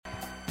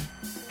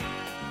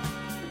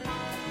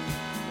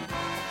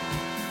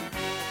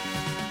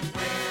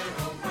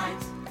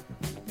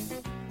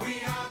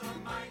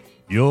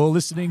You're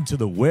listening to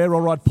the We're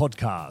Alright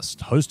podcast,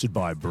 hosted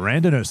by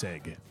Brandon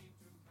Oseg.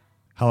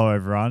 Hello,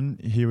 everyone.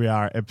 Here we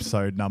are,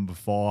 episode number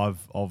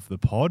 5 of the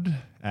pod.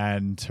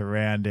 And to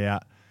round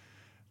out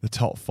the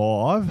top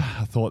 5,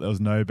 I thought there was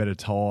no better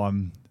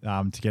time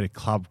to get a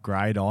club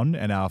grade on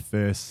and our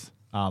first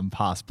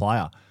past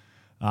player.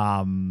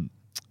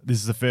 This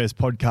is the first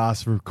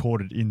podcast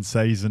recorded in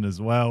season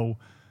as well.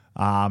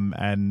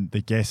 And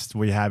the guest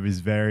we have is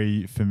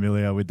very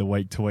familiar with the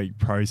week-to-week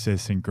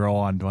process and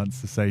grind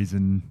once the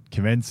season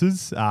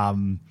commences.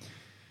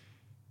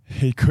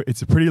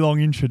 It's a pretty long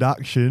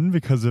introduction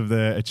because of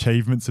the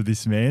achievements of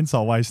this man, so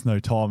I'll waste no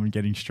time in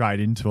getting straight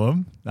into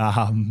him.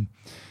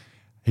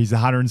 He's a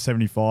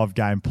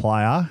 175-game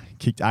player,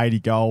 kicked 80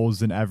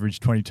 goals and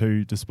averaged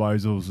 22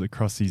 disposals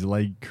across his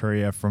league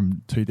career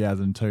from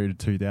 2002 to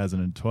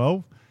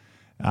 2012.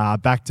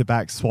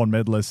 Back-to-back Swan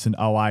medalists in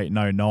 08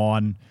 and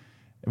 09,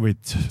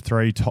 with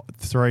three top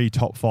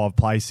 5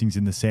 placings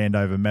in the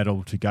Sandover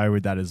medal to go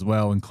with that as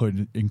well,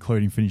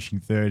 including finishing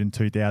third in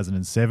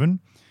 2007.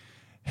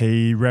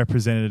 He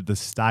represented the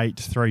state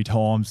 3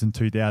 times in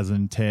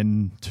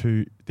 2010,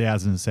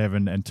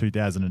 2007 and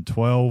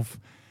 2012,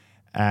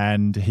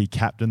 and he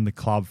captained the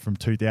club from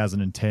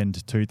 2010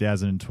 to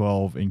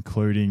 2012,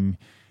 including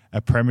a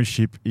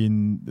premiership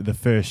in the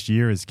first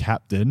year as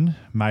captain,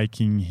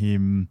 making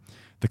him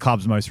the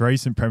club's most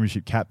recent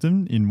premiership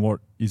captain in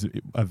what is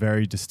a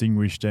very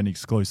distinguished and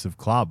exclusive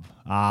club.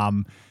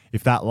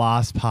 If that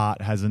last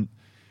part hasn't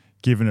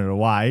given it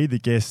away, the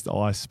guest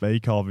I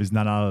speak of is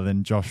none other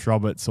than Josh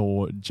Roberts,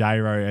 or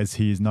J-Ro as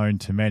he is known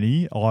to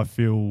many. I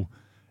feel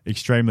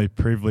extremely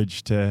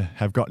privileged to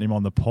have gotten him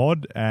on the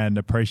pod and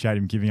appreciate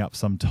him giving up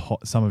some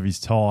of his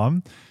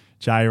time.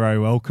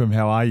 J-Ro, welcome.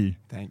 How are you?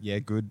 Yeah,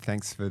 good.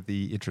 Thanks for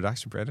the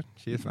introduction, Brandon.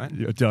 Cheers, mate.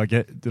 Did I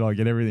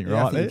get everything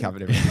right? I think you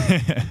covered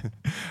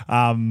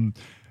everything.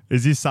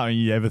 Is this something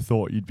you ever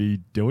thought you'd be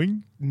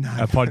doing? No.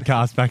 A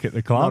podcast back at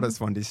the club? Not at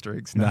Swan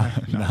Districts. No,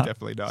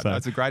 definitely not. No,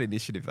 it's a great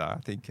initiative, though. I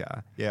think,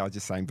 I was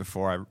just saying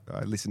before,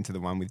 I listened to the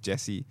one with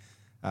Jesse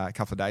a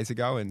couple of days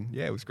ago, and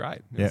it was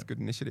great. It was a good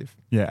initiative.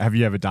 Yeah. Have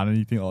you ever done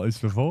anything like this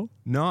before?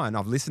 No, and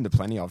I've listened to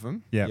plenty of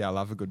them. Yeah. I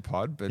love a good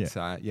pod, but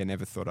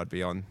never thought I'd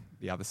be on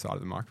the other side of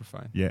the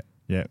microphone. Yeah.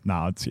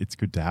 No, it's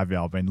good to have you.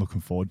 I've been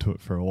looking forward to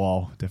it for a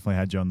while. Definitely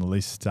had you on the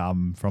list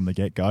from the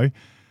get-go.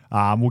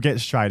 We'll get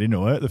straight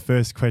into it. The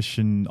first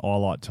question I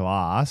like to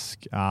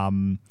ask,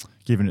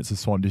 given it's a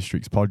Swan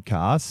Districts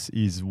podcast,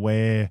 is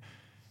where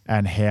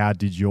and how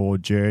did your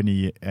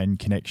journey and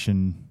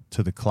connection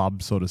to the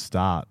club sort of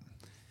start?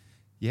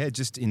 Yeah,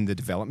 just in the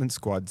development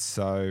squad.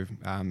 So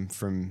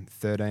from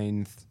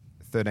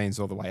 13s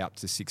all the way up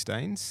to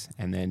 16s,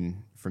 and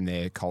then from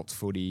there, Colts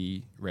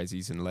footy,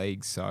 Resis and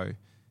leagues. So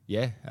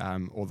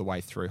all the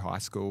way through high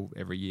school,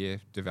 every year,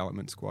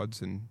 development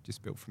squads, and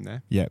just built from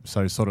there. Yeah,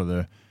 so sort of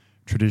the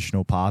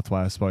traditional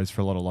pathway, I suppose,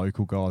 for a lot of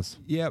local guys.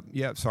 Yep.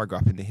 So I grew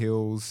up in the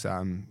hills,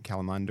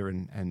 Kalamunda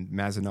and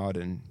Mazenod,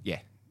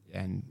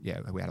 and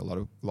we had a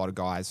lot of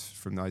guys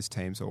from those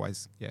teams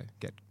always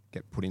get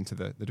put into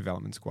the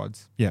development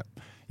squads. Yeah.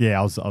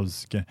 I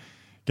was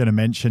going to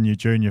mention your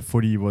junior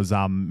footy was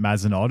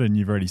Mazenod, and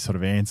you've already sort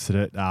of answered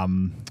it.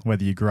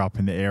 Whether you grew up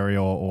in the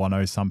area or I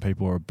know some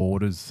people are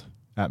boarders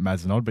at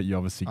Mazenod, but you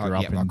obviously grew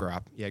up in... I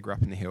grew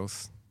up in the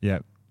hills. Yeah.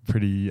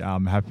 Pretty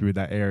happy with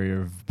that area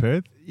of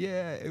Perth.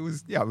 Yeah, it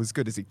was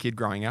good as a kid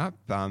growing up.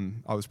 I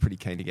was pretty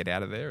keen to get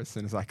out of there as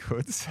soon as I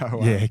could. So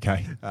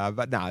okay.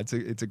 But no, it's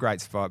a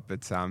great spot.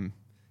 But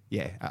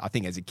I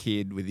think as a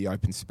kid with the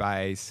open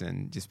space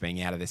and just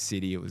being out of the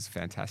city, it was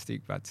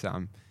fantastic. But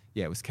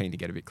it was keen to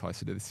get a bit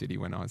closer to the city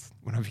when I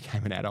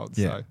became an adult.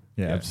 Yeah,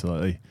 so,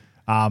 absolutely.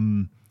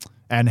 And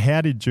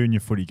how did junior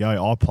footy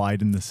go? I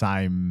played in the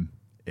same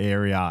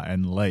area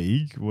and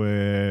league.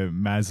 Were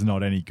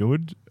Mazenod any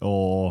good,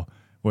 or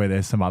were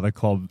there some other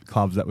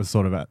clubs that were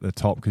sort of at the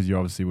top, because you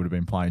obviously would have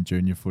been playing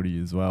junior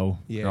footy as well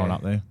growing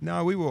up there?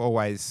 No, we were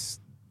always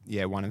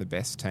one of the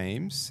best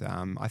teams.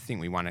 I think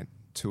we won it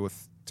two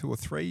or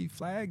three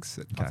flags.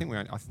 Okay.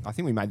 I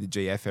think we made the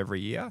GF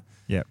every year.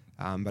 Yep.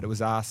 But it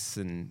was us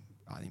and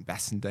I think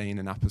Bassendean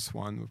and Upper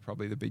Swan were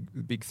probably the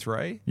big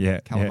three.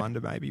 Yeah.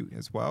 Kalamunda maybe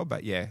as well.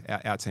 But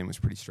our team was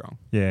pretty strong.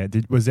 Yeah.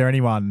 Was there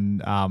anyone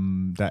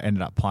that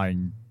ended up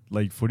playing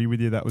league footy with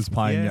you that was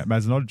playing at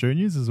Mazenod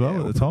Juniors as well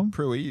at the time?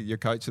 Pruey, your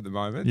coach at the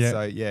moment. Yeah.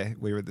 So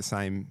we were at the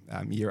same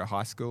year at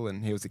high school,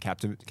 and he was the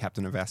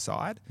captain of our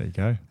side. There you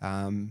go.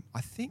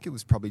 I think it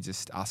was probably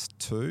just us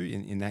two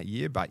in that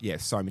year, but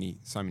so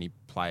many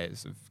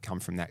players have come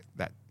from that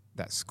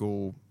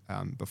school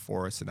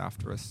before us and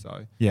after us.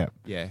 So yeah.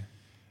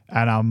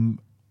 And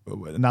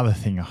another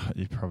thing,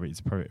 it's probably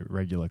a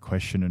regular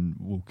question and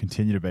will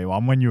continue to be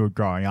one. When you were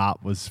growing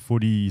up, was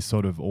footy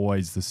sort of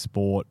always the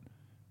sport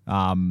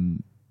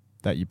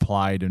that you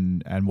played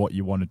and what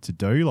you wanted to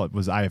do? Like,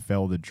 was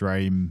AFL the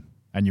dream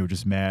and you were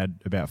just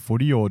mad about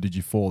footy, or did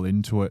you fall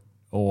into it,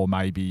 or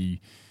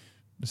maybe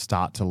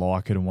start to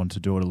like it and want to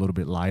do it a little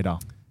bit later?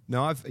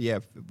 No,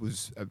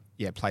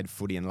 played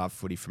footy and loved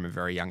footy from a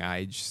very young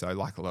age. So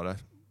like a lot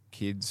of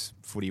kids,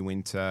 footy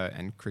winter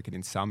and cricket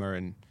in summer,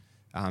 and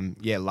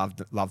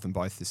loved them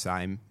both the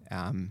same.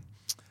 I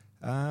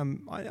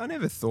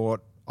never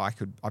thought I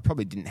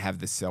probably didn't have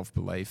the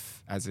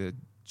self-belief as a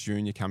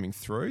junior coming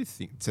through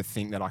to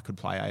think that I could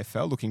play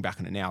AFL. Looking back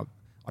on it now,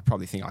 I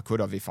probably think I could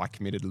have if I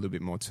committed a little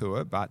bit more to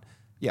it. But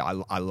yeah,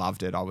 I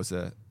loved it.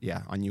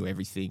 I knew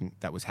everything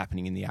that was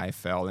happening in the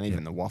AFL and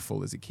even the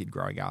waffle as a kid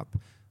growing up.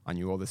 I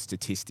knew all the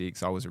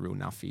statistics. I was a real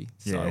nuffy.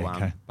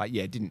 But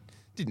yeah,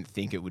 didn't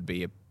think it would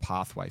be a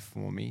pathway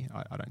for me.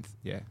 I don't.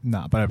 Yeah.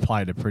 No, but it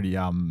played a pretty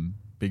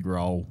big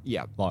role.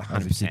 Yeah, like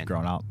 100%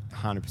 growing up.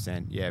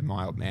 100%. Yeah,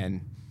 my old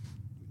man,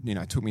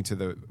 took me to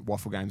the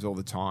waffle games all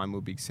the time. We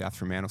were big South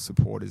Fremantle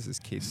supporters as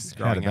kids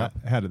growing up.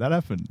 How did that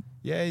happen?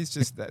 Yeah, he's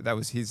just that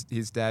was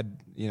his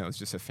dad. It was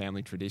just a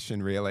family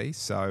tradition, really.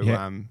 So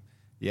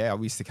I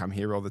used to come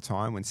here all the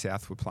time when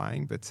South were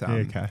playing. But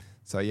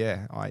So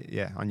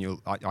I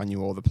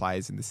knew all the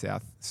players in the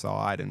South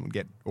side and would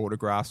get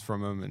autographs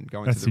from them and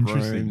go into the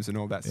rooms and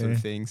all that sort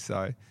of thing.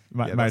 So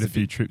made a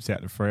few trips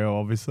out to Freo,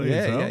 obviously. Yeah,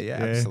 as well. yeah,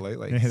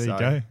 absolutely. Yeah, there you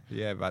go.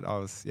 Yeah, but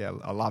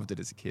I loved it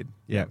as a kid.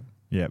 Yeah.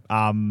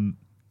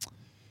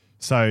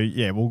 So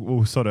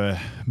we'll sort of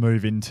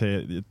move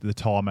into the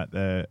time at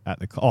the.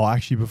 Oh,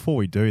 actually, before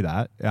we do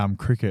that,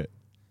 cricket.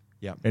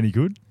 Yeah. Any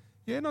good?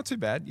 Yeah, not too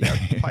bad. Yeah,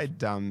 I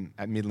played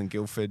at Midland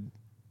Guildford.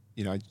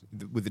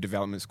 With the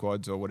development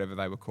squads or whatever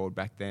they were called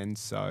back then.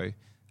 So,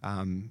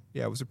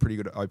 it was a pretty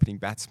good opening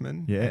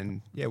batsman. Yeah.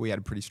 And, we had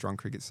a pretty strong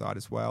cricket side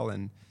as well.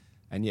 And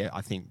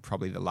I think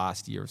probably the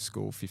last year of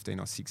school, 15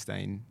 or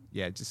 16,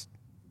 just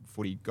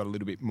footy got a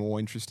little bit more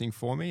interesting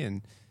for me.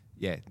 And,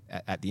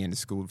 at the end of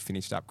school,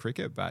 finished up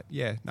cricket. But,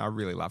 I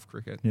really love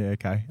cricket. Yeah,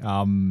 okay.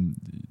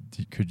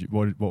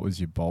 What was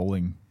your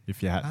bowling,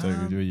 if you had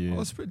to? I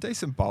was a pretty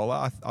decent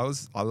bowler.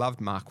 I loved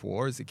Mark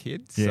Waugh as a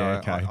kid.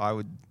 So I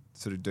would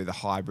sort of do the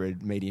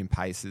hybrid medium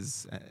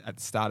paces at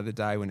the start of the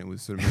day when it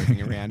was sort of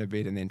moving around a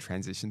bit and then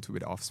transition to a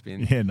bit of off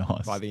spin. Yeah,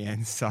 nice. By the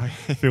end, so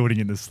fielding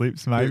in the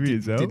slips maybe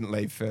as well. Didn't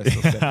leave first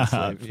or second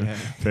slip. Yeah.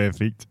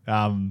 Perfect.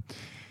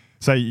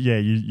 So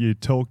you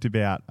talked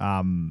about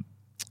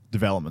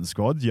development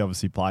squads. You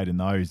obviously played in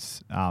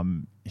those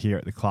here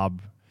at the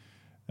club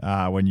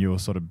when you were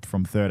sort of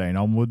from 13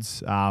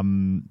 onwards.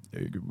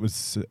 It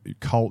was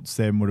Colts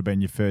then would have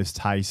been your first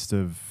taste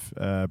of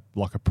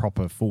like a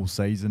proper full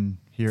season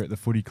here at the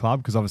footy club,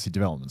 because obviously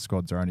development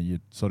squads are only your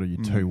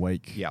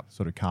 2-week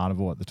sort of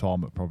carnival at the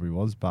time. It probably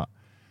was, but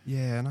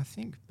yeah. And I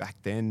think back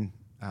then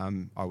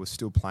I was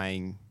still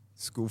playing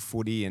school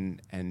footy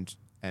and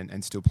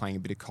still playing a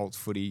bit of Colts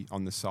footy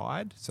on the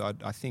side. So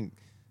I think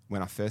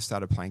when I first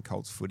started playing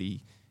Colts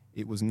footy,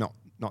 it was not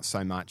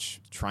so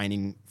much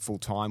training full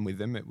time with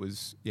them. It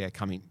was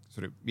coming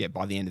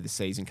by the end of the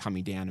season,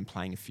 coming down and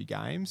playing a few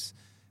games.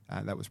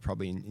 That was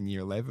probably in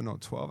year 11 or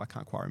 12. I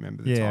can't quite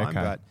remember the time,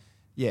 but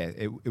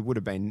it would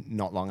have been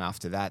not long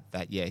after that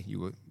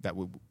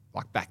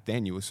like back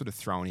then you were sort of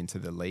thrown into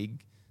the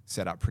league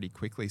setup pretty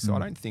quickly. So I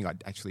don't think I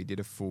actually did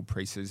a full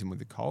preseason with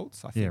the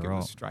Colts. I think it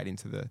was straight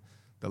into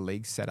the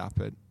league setup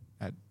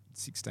at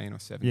 16 or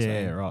 17.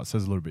 Yeah, right. So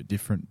it's a little bit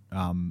different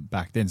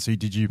back then. So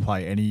did you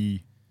play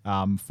any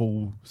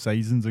full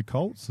seasons of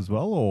Colts as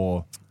well,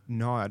 or?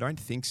 No, I don't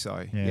think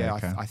so. Yeah,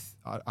 okay.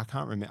 I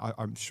can't remember.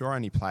 I'm sure I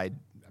only played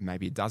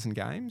maybe a dozen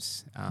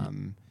games.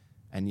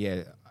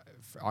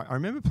 I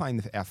remember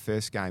playing our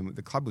first game.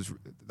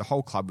 The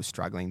whole club was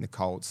struggling. The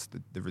Colts,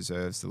 the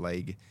reserves, the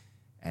league,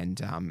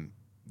 and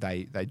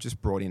they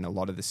just brought in a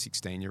lot of the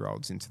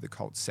 16-year-olds into the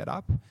Colts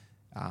setup.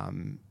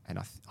 And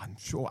I'm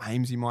sure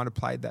Amesy might have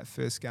played that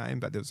first game,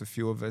 but there was a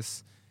few of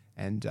us,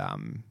 and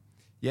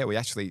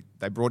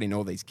they brought in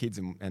all these kids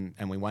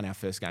and we won our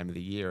first game of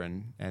the year,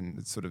 and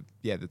it's sort of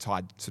the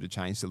tide sort of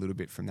changed a little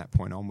bit from that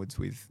point onwards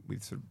with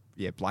sort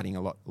of blooding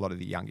a lot of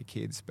the younger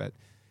kids. But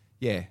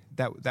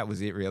that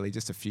was it really,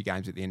 just a few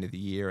games at the end of the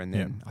year, and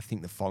then I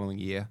think the following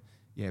year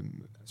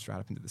straight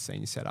up into the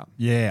senior setup.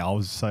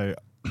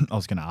 I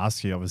was going to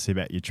ask you obviously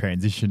about your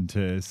transition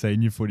to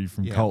senior footy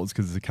from Colts,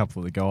 because there's a couple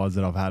of the guys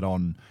that I've had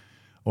on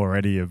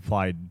already have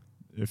played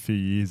a few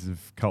years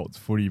of Colts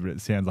footy, but it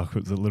sounds like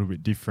it was a little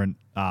bit different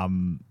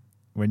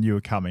when you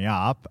were coming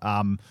up.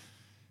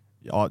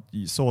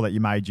 You saw that you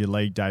made your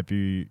league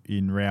debut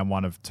in round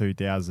 1 of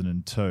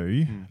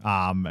 2002,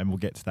 and we'll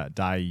get to that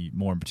day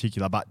more in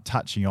particular. But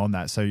touching on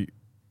that, so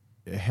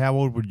how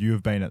old would you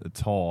have been at the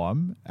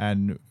time?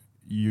 And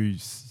you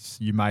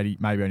maybe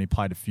only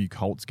played a few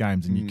Colts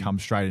games, and you come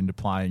straight into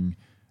playing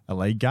a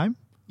league game?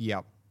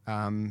 Yep.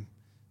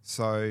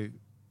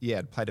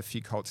 I'd played a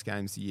few Colts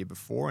games the year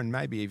before, and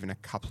maybe even a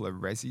couple of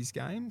Rezzies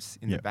games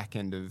in the back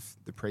end of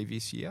the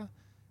previous year,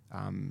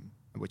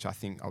 which I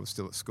think I was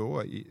still at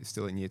school,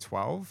 still in year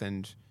 12.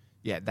 And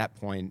at that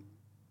point,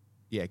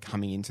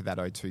 coming into that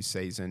 02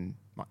 season,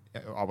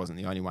 I wasn't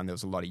the only one. There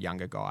was a lot of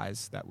younger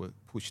guys that were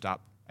pushed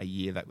up a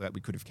year that we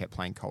could have kept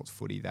playing Colts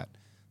footy that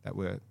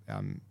were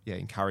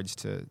encouraged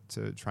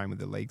to train with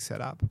the league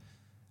setup,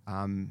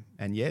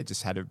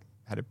 just had a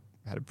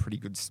pretty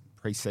good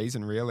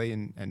pre-season really,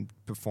 and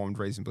performed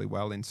reasonably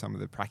well in some of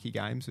the pracky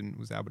games, and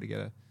was able to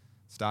get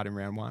start in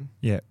round 1.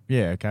 Yeah,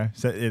 okay.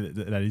 So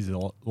that is a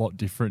lot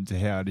different to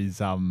how it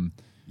is.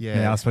 Yeah.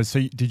 Now, I suppose.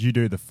 So, did you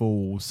do the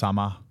full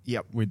summer?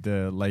 Yep. With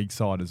the league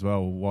side as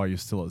well while you're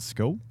still at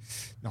school?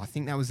 No, I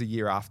think that was a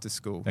year after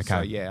school. Okay. So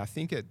I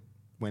think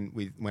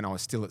when I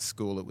was still at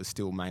school, it was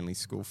still mainly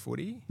school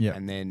footy. Yeah.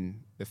 And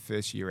then the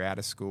first year out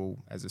of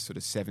school, as a sort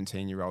of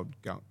 17-year-old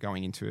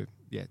going into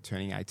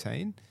turning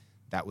 18,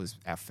 that was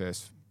our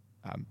first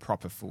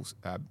proper full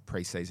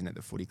pre-season at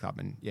the footy club,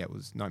 and it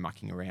was no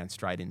mucking around,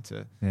 straight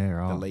into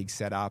the league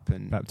setup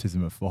and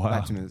baptism of fire.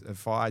 Baptism of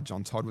fire.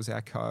 John Todd was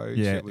our coach.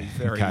 Yeah, it was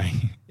very okay.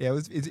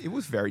 it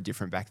was very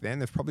different back then.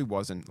 There probably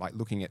wasn't, like,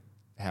 looking at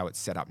how it's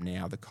set up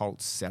now. The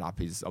Colts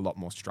setup is a lot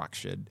more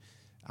structured.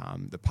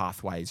 The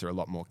pathways are a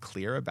lot more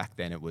clearer. Back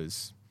then, it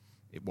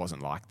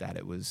wasn't like that.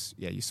 It was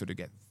you sort of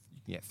get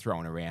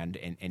thrown around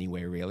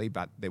anywhere really,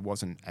 but there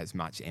wasn't as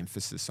much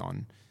emphasis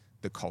on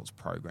the Colts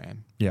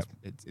program. Yeah,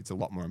 it's a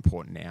lot more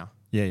important now.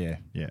 Yeah,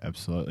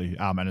 absolutely.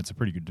 And it's a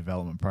pretty good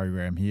development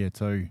program here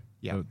too.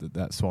 Yeah,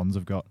 that Swans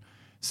have got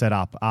set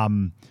up.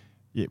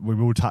 We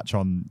will touch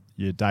on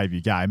your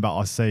debut game, but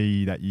I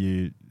see that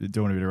you're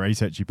doing a bit of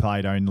research. You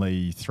played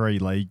only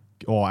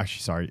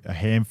a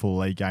handful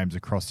of league games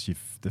across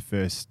the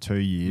first 2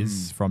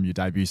 years from your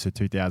debut, so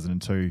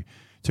 2002,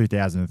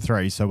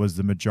 2003. So was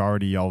the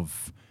majority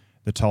of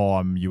the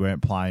time you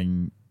weren't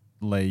playing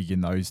league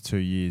in those 2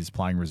 years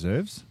playing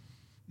reserves?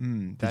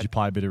 Did you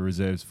play a bit of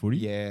reserves footy?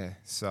 Yeah,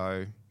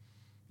 so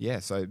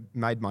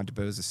made my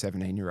debut as a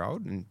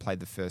 17-year-old and played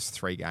the first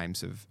 3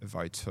 games of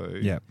 02.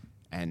 Yeah.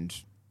 And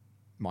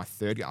my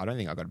third game, I don't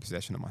think I got a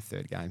possession on my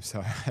third game, so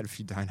I had a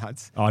few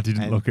donuts. I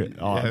didn't look at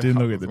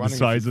the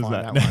displays of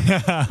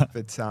that.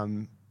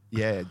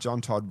 But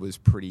John Todd was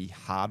pretty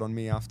hard on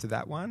me after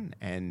that one,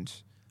 and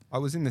I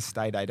was in the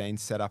State 18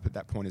 setup at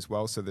that point as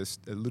well, so there's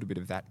a little bit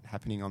of that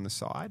happening on the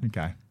side.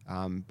 Okay.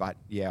 But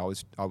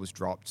I was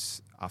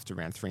dropped after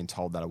round 3 and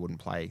told that I wouldn't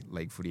play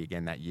league footy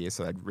again that year,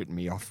 so they'd written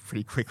me off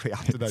pretty quickly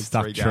after those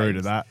 3 games. Stuck true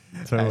to that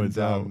too as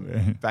well.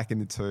 Back in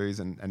the twos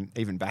and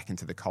even back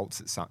into the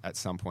Colts at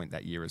some point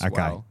that year as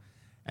well.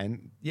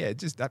 And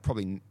that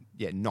probably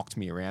knocked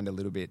me around a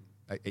little bit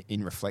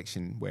in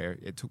reflection, where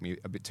it took me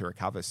a bit to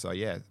recover. So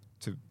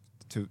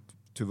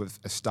to have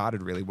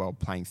started really well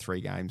playing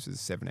 3 games as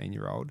a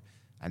 17-year-old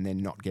and then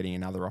not getting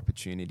another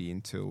opportunity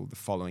until the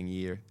following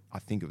year. I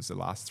think it was the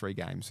last 3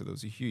 games, so there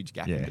was a huge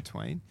gap in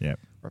between. Yeah,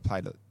 where I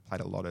played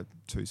a lot of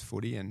twos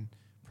footy and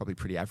probably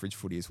pretty average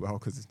footy as well,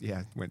 because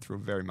went through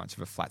very much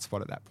of a flat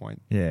spot at that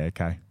point. Yeah,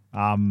 okay.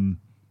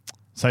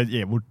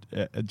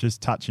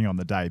 Just touching on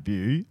the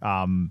debut,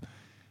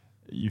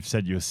 you've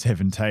said you were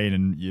 17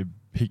 and you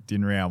picked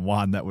in round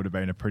 1. That would have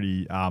been a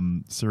pretty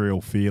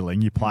surreal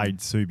feeling. You played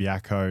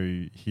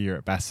Subiaco here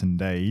at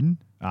Bassendean.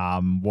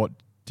 What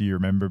do you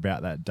remember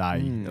about that day?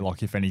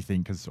 Like, if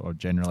anything, because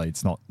generally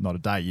it's not a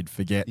day you'd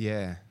forget.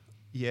 Yeah.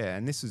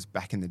 And this was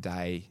back in the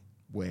day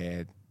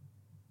where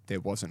there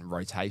wasn't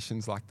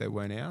rotations like there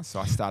were now. So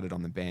I started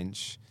on the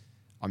bench.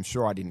 I'm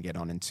sure I didn't get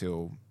on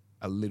until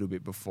a little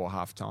bit before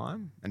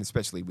halftime, and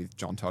especially with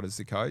John Todd as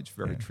the coach,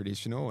 very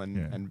traditional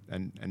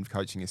and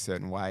coaching a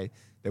certain way,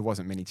 there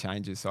wasn't many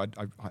changes. So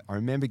I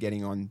remember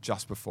getting on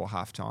just before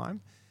halftime.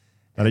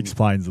 That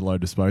explains the low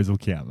disposal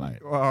count, mate.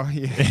 Well,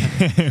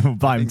 yeah.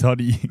 Blame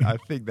Toddy. I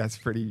think that's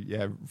pretty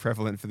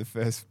prevalent for the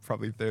first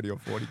probably 30 or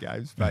 40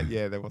 games. But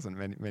there wasn't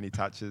many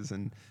touches,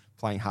 and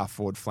playing half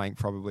forward flank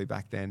probably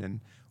back then.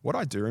 And what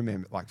I do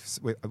remember, like,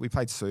 we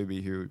played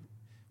Subi, who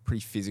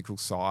pretty physical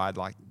side.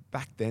 Like,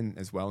 back then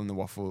as well in the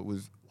Waffle, it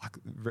was like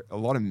a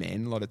lot of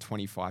men, a lot of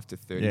 25 to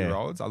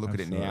 30-year-olds. I look at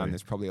it now and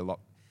there's probably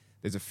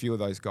there's a few of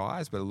those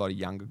guys, but a lot of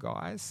younger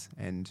guys.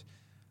 And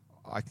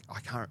I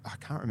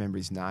can't remember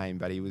his name,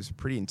 but he was a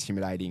pretty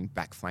intimidating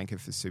back flanker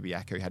for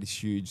Subiaco. He had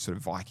this huge sort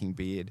of Viking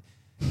beard.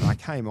 And I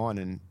came on,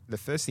 and the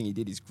first thing he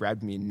did is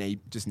grabbed me and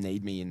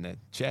kneed me in the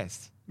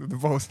chest. The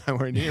ball was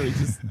nowhere near.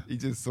 He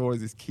just saw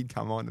this kid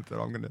come on and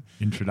thought, I'm going to...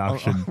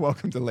 Introduction.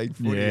 Welcome to league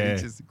footy. Yeah. And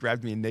he just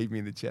grabbed me and kneed me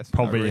in the chest.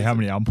 Probably how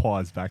many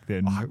umpires back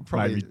then?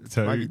 Probably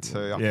maybe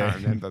 2. I can't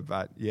remember,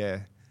 but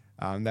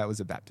that was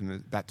a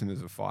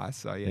baptism of fire.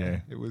 So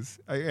it was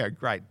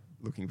great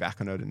looking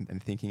back on it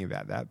and thinking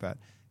about that. But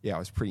I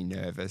was pretty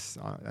nervous.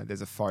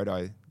 There's a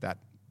photo that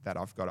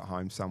I've got at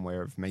home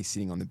somewhere of me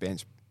sitting on the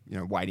bench,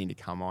 waiting to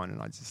come on,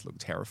 and I just looked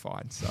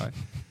terrified. So,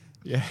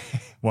 yeah.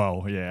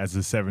 Well, as a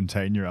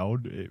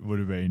 17-year-old, it would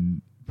have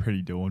been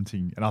pretty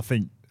daunting. And I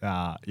think,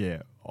 I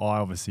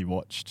obviously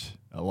watched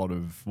a lot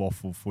of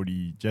Waffle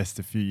footy just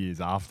a few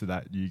years after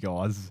that, you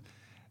guys.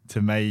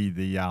 To me,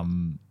 the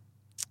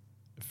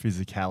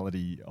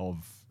physicality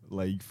of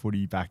league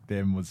footy back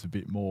then was a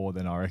bit more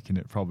than I reckon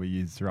it probably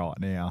is right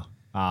now.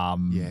 I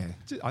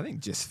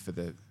think just for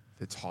the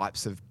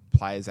types of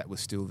players that were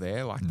still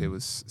there, like there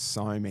was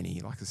so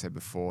many, like I said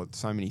before,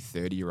 so many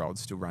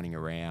 30-year-olds still running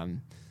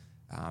around.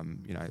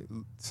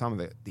 Some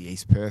of the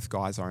East Perth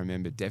guys, I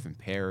remember Devon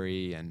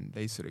Perry, and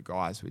these sort of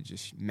guys were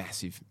just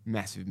massive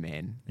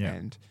men. Yeah.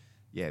 And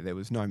there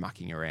was no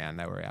mucking around.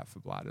 They were out for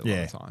blood a lot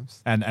of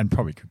times. And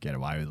probably could get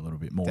away with a little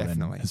bit more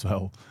Definitely. then as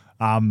well.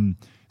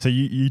 So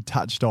you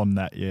touched on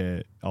that.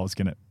 Yeah,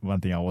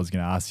 one thing I was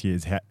gonna ask you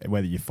is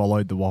whether you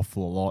followed the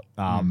waffle a lot.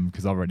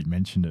 Because I've already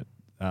mentioned it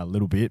a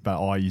little bit,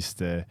 but I used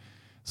to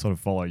sort of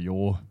follow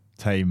your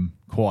team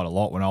quite a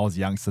lot when I was a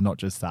youngster, not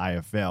just the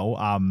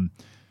AFL.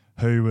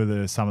 Who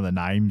were some of the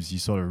names you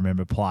sort of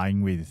remember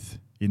playing with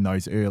in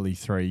those early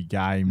 3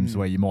 games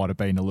where you might have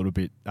been a little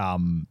bit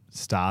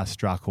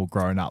starstruck or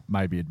grown up,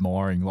 maybe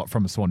admiring, like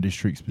from a Swan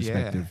District's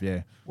perspective?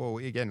 Yeah. Well,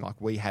 again,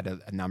 like we had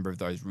a number of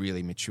those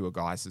really mature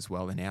guys as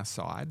well in our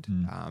side.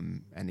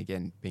 And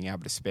again, being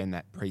able to spend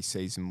that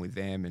pre-season with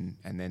them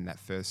and then that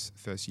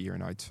first year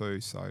in 02.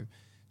 So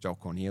Joel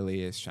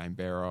Cornelius, Shane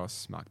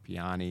Barros, Mark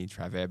Piani,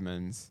 Trav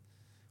Edmonds,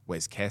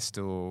 Wes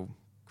Kestel,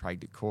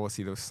 Craig DeCourcy.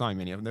 There were so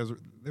many of them.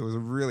 There was a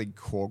really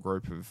core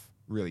group of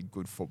really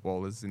good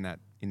footballers in that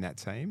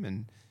team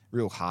and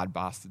real hard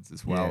bastards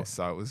as well. Yeah.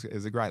 So it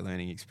was a great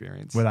learning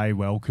experience. Were they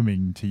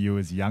welcoming to you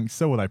as a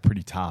youngster, or were they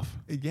pretty tough?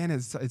 Again,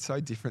 it's so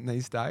different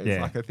these days.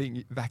 Yeah. Like I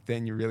think back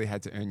then you really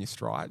had to earn your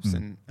stripes,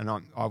 and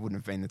I wouldn't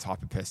have been the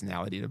type of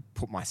personality to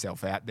put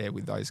myself out there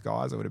with those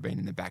guys. I would have been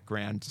in the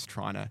background just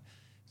trying to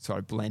sort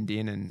of blend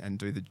in and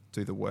do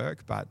the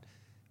work. But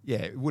yeah,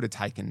 it would have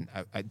taken.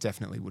 It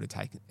definitely would have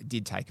taken. It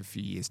did take a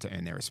few years to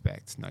earn their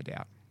respect, no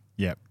doubt.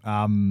 Yep.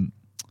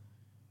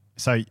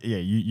 So, yeah,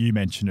 you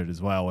mentioned it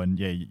as well. And,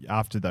 yeah,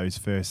 after those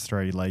first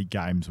 3 league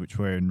games, which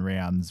were in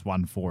rounds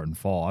 1, 4 and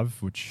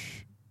 5,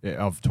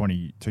 of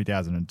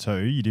 2002,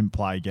 you didn't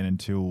play again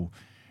until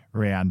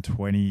round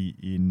 20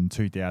 in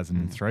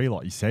 2003,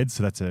 like you said.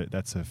 So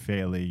that's a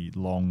fairly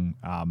long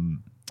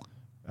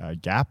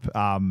gap.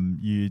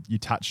 You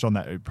touched on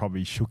that. It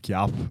probably shook you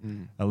up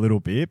a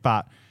little bit.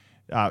 But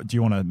do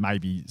you want to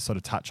maybe sort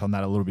of touch on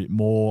that a little bit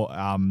more?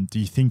 Do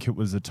you think it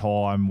was a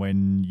time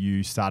when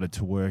you started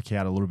to work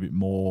out a little bit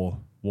more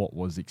what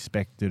was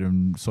expected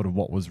and sort of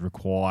what was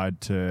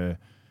required to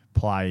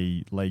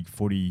play league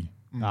footy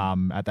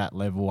at that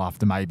level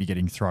after maybe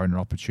getting thrown an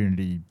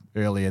opportunity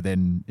earlier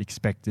than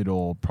expected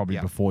or probably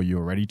before you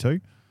were ready to?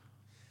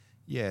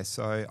 Yeah,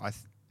 so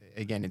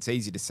again, it's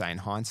easy to say in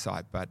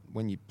hindsight, but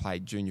when you play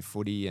junior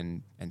footy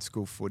and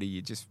school footy,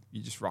 you just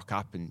rock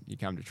up and you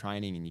come to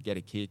training and you get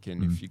a kick,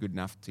 and if you're good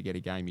enough to get a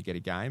game, you get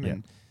a game. Yeah.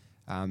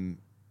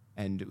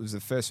 And it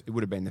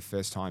would have been the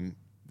first time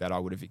that I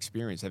would have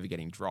experienced ever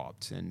getting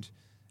dropped, and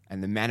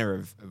the manner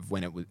of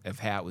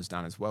how it was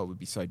done as well would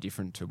be so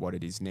different to what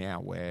it is now,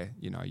 where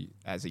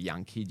as a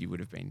young kid you would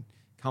have been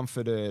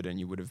comforted and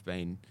you would have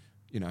been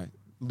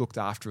looked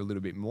after a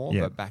little bit more,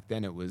 but back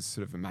then it was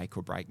sort of a make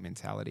or break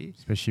mentality.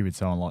 Especially with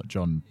someone like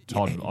John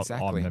Todd. Yeah,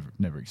 exactly. I've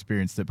never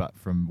experienced it, but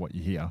from what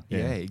you hear.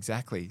 Yeah,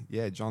 exactly.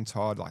 Yeah, John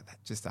Todd, like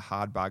just a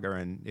hard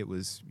bugger, and it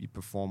was you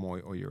perform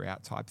or you're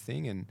out type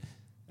thing,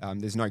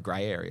 and there's no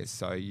grey areas,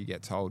 so you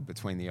get told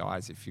between the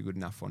eyes if you're good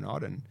enough or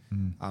not. And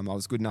I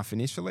was good enough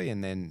initially,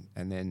 and then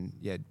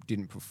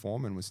didn't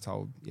perform and was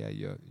told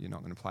you're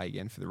not going to play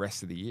again for the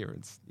rest of the year.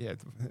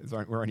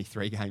 We're only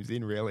 3 games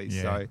in really,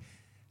 so.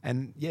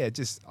 And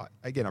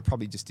I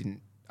probably just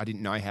didn't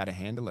know how to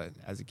handle it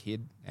as a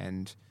kid,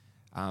 and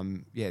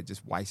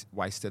just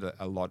wasted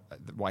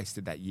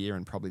wasted that year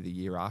and probably the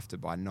year after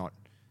by not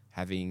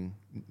having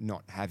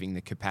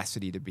the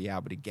capacity to be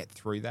able to get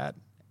through that,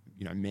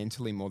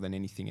 mentally more than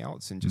anything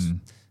else,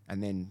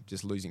 and then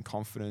just losing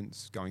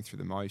confidence, going through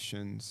the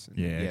motions,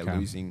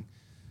 and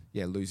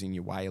losing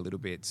your way a little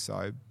bit.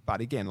 So, but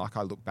again, like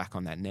I look back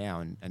on that now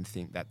and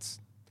think that's.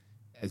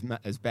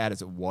 As bad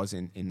as it was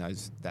in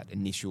that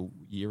initial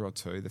year or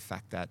two, the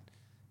fact that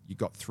you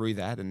got through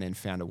that and then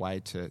found a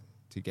way to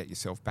get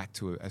yourself back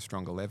to a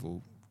stronger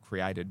level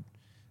created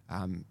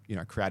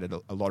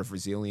a lot of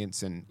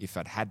resilience. And if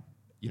I'd had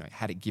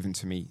it given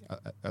to me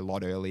a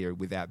lot earlier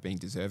without being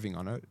deserving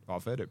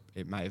of it,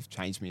 it may have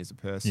changed me as a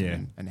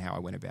person and how I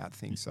went about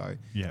things. So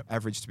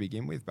average to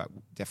begin with, but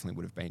definitely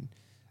would have been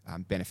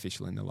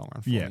beneficial in the long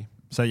run for me.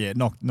 So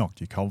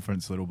knocked your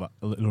confidence a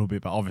little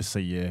bit, but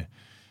obviously you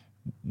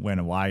went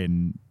away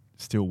and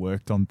still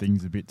worked on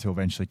things a bit to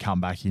eventually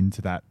come back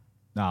into that.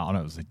 I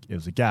know it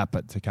was a gap,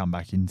 but to come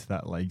back into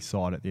that league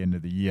side at the end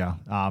of the year.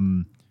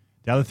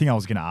 The other thing I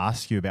was going to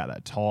ask you about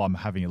that time,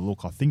 having a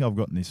look, I think I've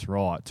gotten this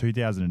right.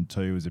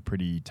 2002 was a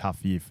pretty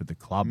tough year for the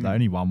club. They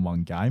only won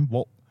 1 game.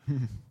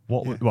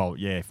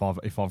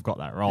 If I've got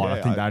that right,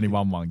 I think they only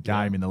won 1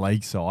 game in the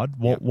league side.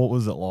 What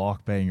was it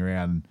like being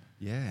around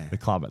the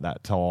club at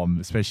that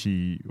time,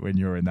 especially when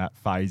you're in that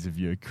phase of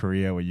your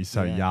career where you're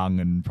so young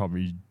and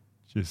probably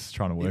just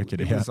trying to work it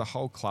out? It was a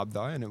whole club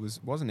though, and it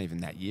wasn't even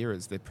that year. It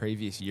was the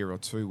previous year or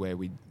two where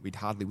we'd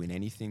hardly win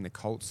anything. The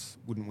Colts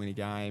wouldn't win a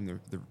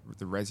game.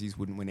 The Rezzies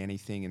wouldn't win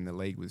anything, and the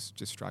league was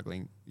just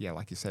struggling. Yeah,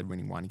 like you said,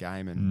 winning 1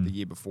 game, and the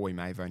year before we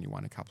may have only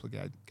won a couple of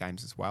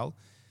games as well.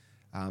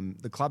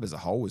 The club as a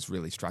whole was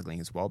really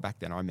struggling as well back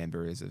then. I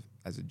remember as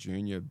a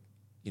junior,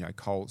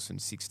 Colts and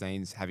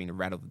 16s having to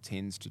rattle the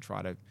tins to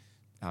try to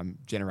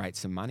generate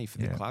some money for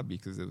the club,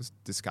 because there was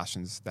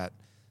discussions that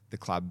the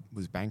club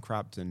was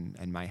bankrupt and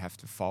may have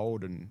to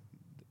fold, and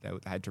they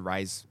had to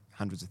raise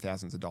hundreds of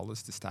thousands of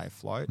dollars to stay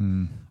afloat.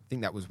 Mm. I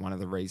think that was one of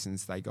the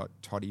reasons they got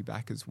Toddy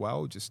back as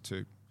well, just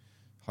to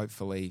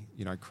hopefully,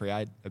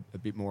 create a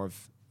bit more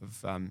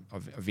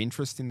of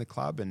interest in the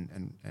club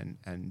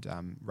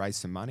and raise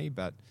some money.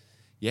 But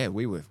yeah,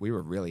 we were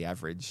really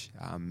average.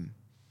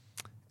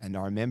 And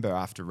I remember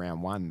after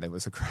round one, there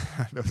was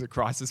a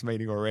crisis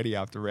meeting already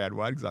after round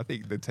one, because I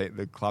think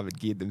the club had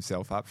geared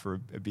themselves up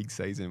for a big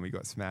season. We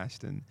got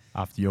smashed, and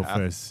after your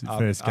first game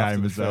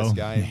after as well,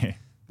 game,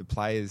 the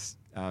players,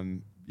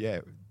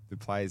 the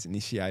players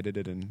initiated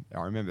it, and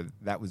I remember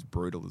that was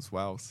brutal as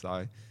well.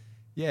 So,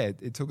 yeah,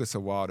 it took us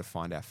a while to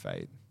find our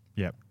feet.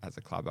 Yep. As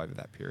a club over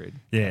that period.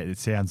 Yeah, it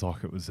sounds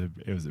like it was a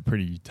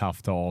pretty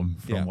tough time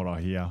from what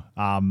I hear.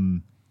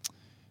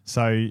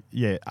 So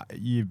yeah,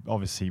 you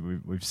obviously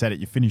we've said it.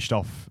 You finished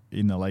off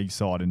in the league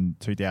side in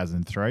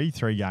 2003,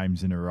 3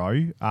 games in a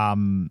row.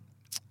 I'm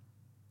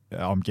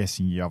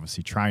guessing you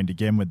obviously trained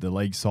again with the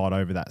league side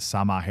over that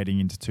summer, heading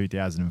into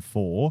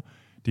 2004.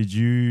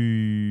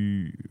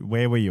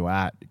 Where were you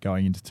at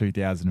going into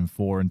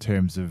 2004 in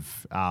terms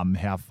of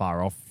how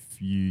far off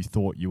you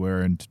thought you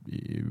were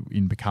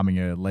in becoming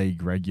a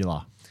league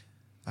regular?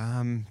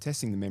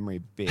 Testing the memory a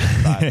bit,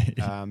 but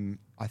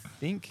I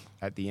think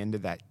at the end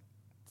of that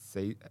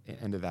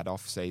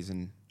off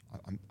season,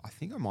 I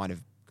think I might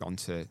have gone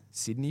to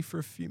Sydney for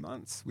a few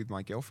months with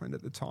my girlfriend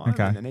at the time,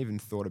 and even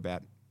thought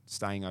about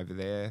staying over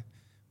there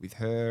with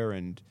her,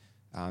 and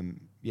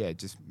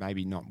just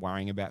maybe not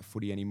worrying about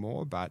footy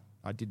anymore. But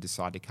I did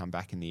decide to come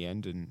back in the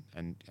end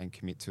and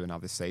commit to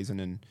another season.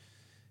 And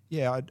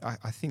yeah,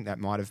 I think that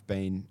might have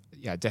been,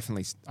 I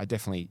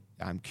definitely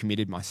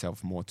committed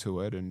myself more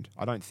to it. And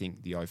I don't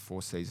think the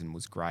 04 season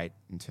was great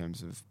in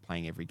terms of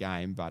playing every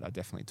game, but I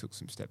definitely took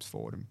some steps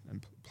forward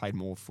and played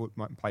more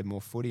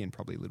footy, and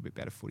probably a little bit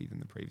better footy than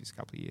the previous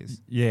couple of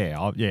years.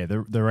 Yeah,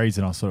 the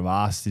reason I sort of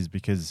asked is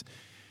because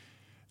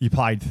you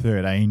played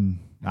 13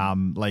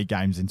 league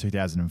games in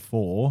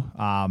 2004,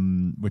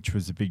 which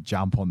was a big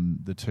jump on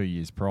the 2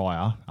 years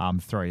prior.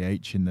 3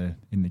 each in the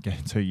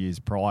 2 years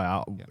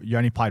prior. Yep. You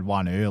only played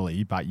one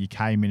early, but you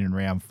came in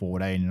round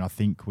 14, and I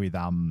think with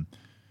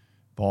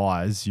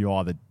Byers, you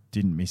either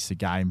didn't miss a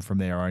game from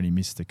there or only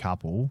missed a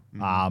couple.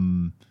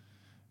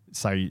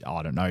 So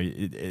I don't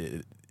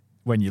know.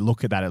 When you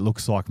look at that, it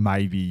looks like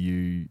maybe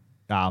you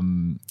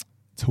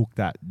took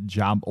that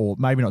jump, or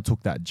maybe not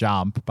took that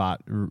jump,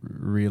 but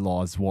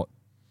realised what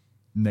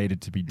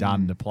needed to be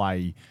done to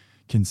play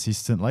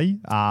consistently.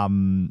 I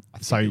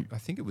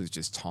think it was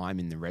just time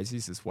in the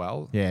resis as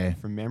well. Yeah.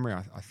 From memory,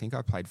 I think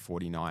I played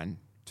 49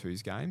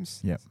 twos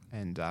games. Yep.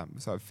 And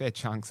so a fair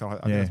chunk. So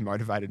I was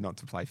motivated not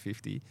to play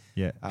 50.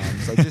 Yeah.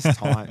 So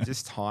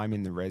just time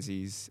in the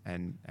resis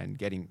and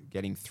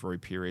getting through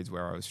periods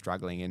where I was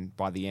struggling. And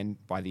by the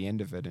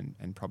end of it,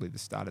 and probably the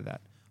start of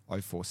that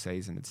 04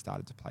 season, had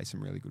started to play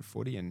some really good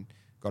footy and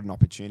got an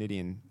opportunity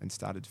and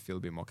started to feel a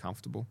bit more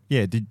comfortable.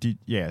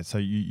 Yeah, so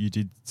you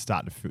did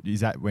start to feel, is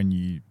that when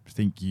you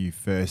think you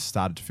first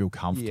started to feel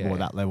comfortable at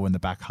that level in the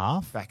back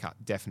half? Back up,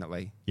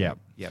 definitely. Yep,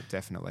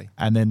 definitely.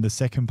 And then the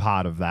second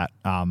part of that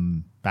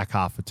back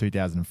half of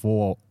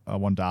 2004 I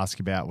wanted to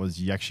ask about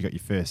was you actually got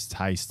your first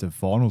taste of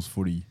finals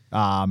footy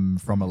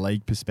from a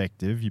league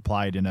perspective. You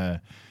played in a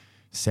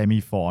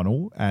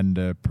semi-final and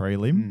a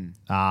prelim.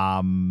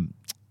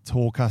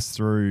 Talk us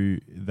through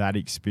that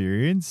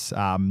experience,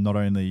 not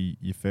only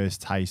your first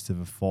taste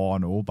of a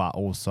final, but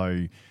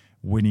also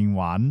winning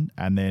one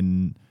and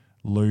then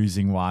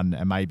losing one,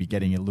 and maybe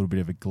getting a little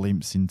bit of a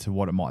glimpse into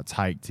what it might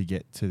take to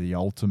get to the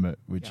ultimate,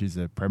 which is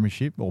a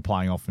premiership or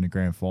playing off in a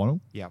grand final.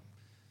 Yep.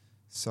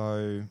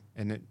 So,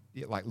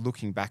 like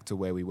looking back to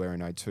where we were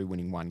in 02,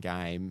 winning one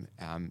game,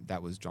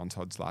 that was John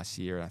Todd's last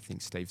year. I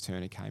think Steve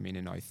Turner came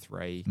in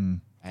 03,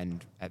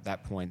 and at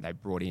that point they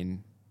brought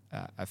in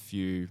a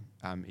few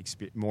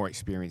more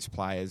experienced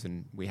players,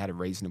 and we had a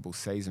reasonable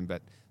season.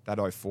 But that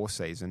 04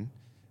 season,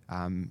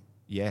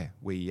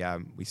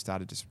 we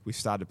started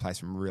to play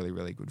some really,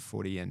 really good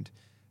footy, and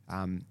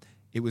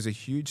it was a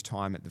huge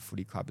time at the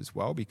footy club as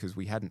well, because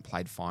we hadn't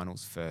played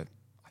finals for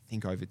I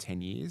think over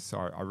 10 years. So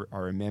I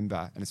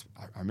remember,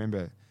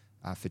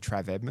 for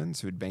Trav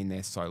Edmonds, who had been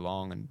there so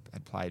long and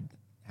had played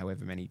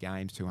however many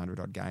games, 200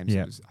 odd games.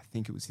 Yep. I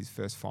think it was his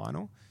first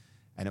final.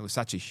 And it was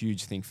such a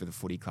huge thing for the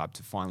footy club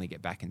to finally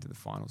get back into the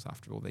finals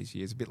after all these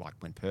years. A bit like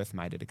when Perth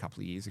made it a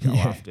couple of years ago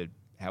after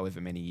however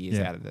many years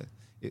out of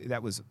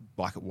that was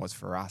like it was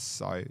for us.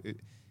 So,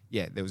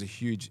 there was a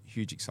huge,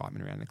 huge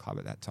excitement around the club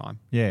at that time.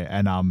 Yeah,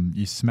 and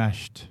you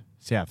smashed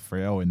South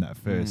Freo in that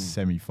first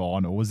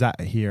semi-final. Was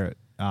that here at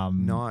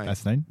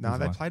Basildon? No,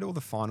 they played all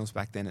the finals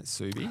back then at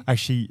Subi.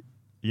 Actually,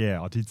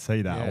 yeah, I did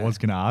see that. I was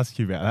going to ask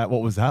you about that.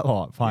 What was that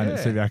like, playing at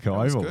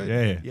Subiaco Oval?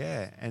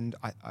 Yeah, and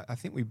I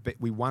think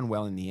we won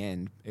well in the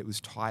end. It was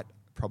tight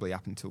probably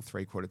up until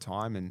three-quarter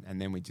time,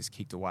 and then we just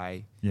kicked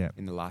away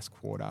in the last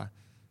quarter.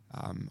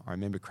 I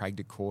remember Craig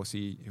de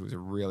Courcy, who was a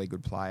really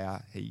good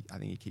player. I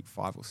think he kicked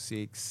 5 or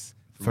 6.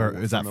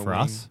 Is that for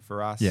us?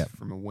 For us,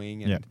 from a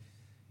wing. And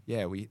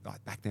we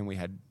back then we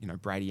had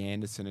Brady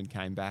Anderson and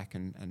came back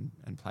and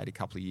played a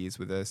couple of years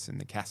with us,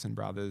 and the Casson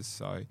brothers.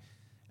 So.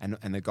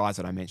 and the guys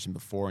that I mentioned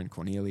before, in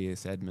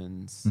Cornelius,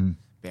 Edmonds,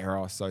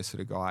 Barros, those sort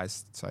of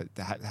guys. So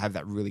to have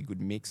that really good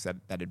mix that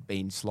had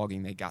been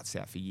slogging their guts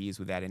out for years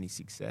without any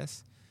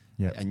success.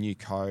 Yep. A new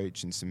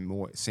coach and some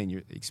more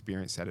senior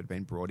experience that had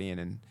been brought in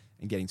and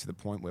getting to the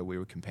point where we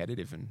were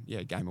competitive and,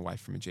 a game away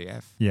from a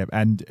GF. Yeah,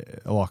 and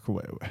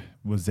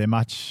was there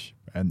much,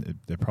 and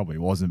there probably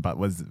wasn't, but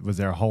was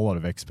there a whole lot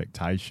of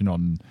expectation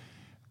on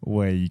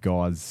where you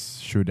guys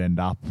should end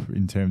up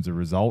in terms of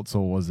results,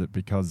 or was it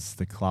because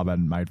the club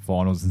hadn't made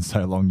finals in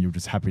so long you were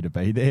just happy to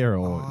be there,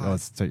 or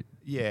not really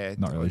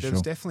there sure?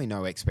 was definitely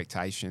no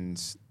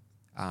expectations.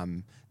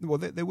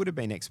 There would have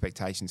been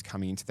expectations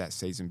coming into that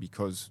season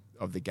because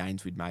of the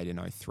gains we'd made in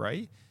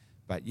 2003.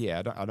 But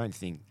I don't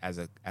think as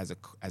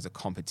a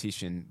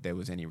competition there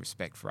was any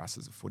respect for us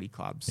as a footy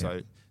club.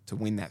 So to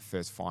win that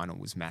first final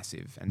was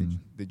massive, and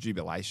the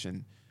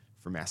jubilation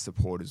from our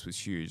supporters was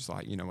huge.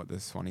 Like, you know what the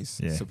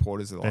Swannies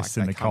supporters are like.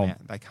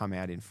 They come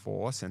out in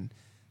force, and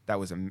that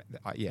was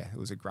it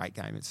was a great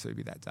game at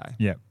Subi that day.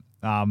 Yeah.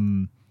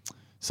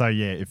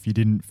 If you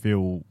didn't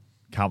feel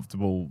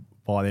comfortable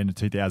by the end of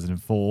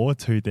 2004,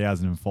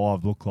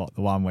 2005 looked like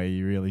the one where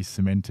you really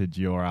cemented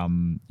your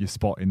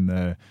spot in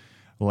the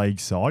league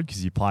side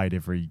because you played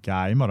every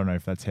game. I don't know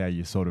if that's how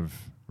you sort of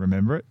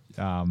remember it.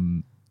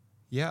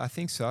 I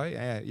think so.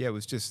 It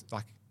was just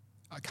like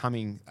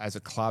coming as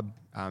a club,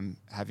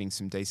 having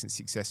some decent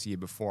success the year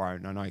before. I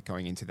know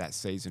going into that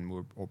season we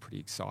were all pretty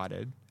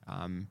excited.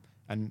 And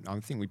I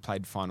think we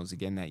played finals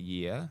again that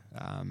year.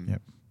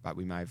 But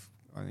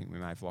I think we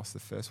may have lost the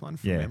first one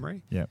from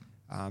memory. Yeah.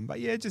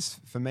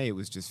 Just for me, it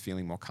was just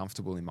feeling more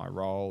comfortable in my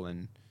role.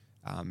 And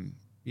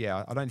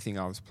I don't think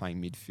I was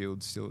playing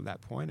midfield still at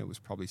that point. It was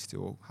probably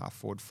still half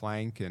forward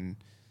flank and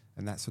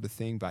that sort of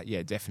thing. But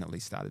definitely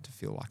started to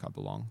feel like I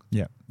belong.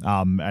 Yeah.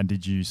 And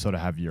did you sort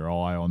of have your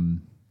eye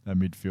on a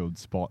midfield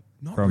spot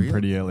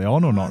pretty early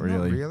on, or not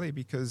really? Not really,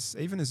 because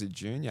even as a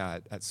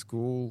junior at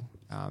school,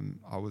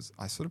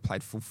 I sort of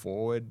played full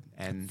forward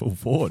and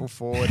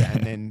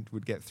then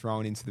would get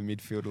thrown into the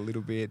midfield a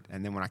little bit.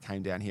 And then when I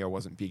came down here, I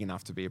wasn't big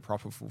enough to be a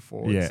proper full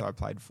forward, so I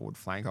played forward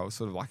flank. I was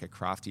sort of like a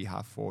crafty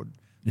half forward.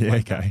 Yeah,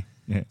 okay.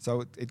 Yeah.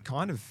 So it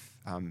kind of,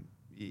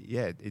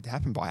 it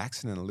happened by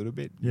accident a little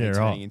bit,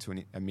 turning into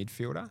a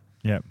midfielder.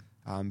 Yeah.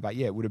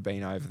 It would have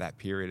been over that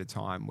period of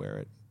time where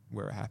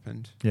it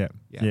happened. Yeah.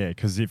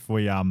 Because if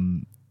we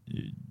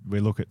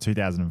look at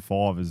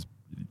 2005 as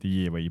the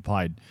year where you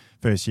played,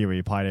 first year where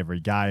you played every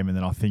game, and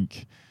then I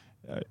think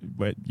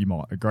you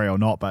might agree or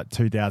not, but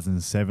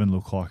 2007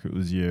 looked like it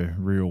was your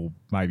real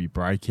maybe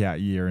breakout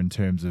year in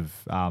terms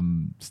of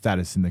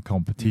status in the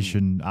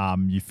competition.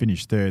 You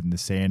finished third in the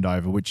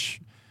Sandover,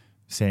 which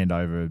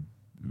Sandover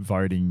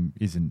voting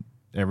isn't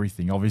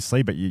everything,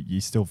 obviously, but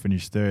you still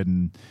finished third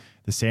in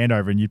the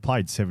Sandover, and you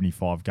played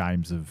 75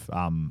 games of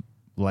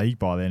league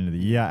by the end of the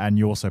year, and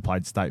you also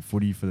played state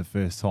footy for the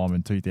first time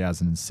in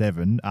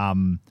 2007.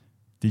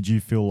 Did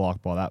you feel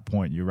like by that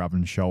point you're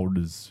rubbing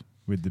shoulders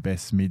with the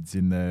best mids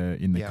in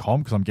the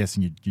comp? Because I'm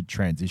guessing you'd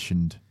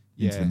transitioned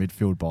into the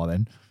midfield by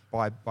then.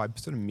 By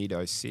sort of mid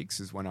 06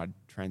 is when I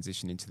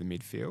transitioned into the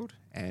midfield,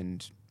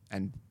 and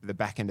the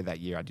back end of that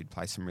year I did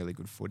play some really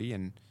good footy,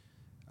 and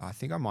I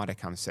think I might have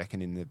come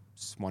second in the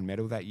Swan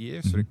medal that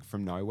year, sort of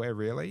from nowhere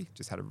really.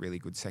 Just had a really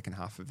good second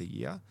half of the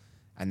year.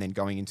 And then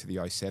going into the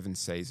 07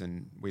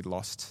 season, we'd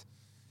lost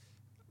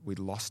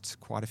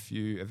quite a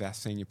few of our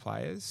senior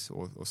players,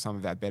 or some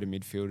of our better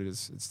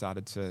midfielders had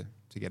started to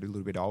get a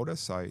little bit older.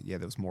 So, there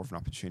was more of an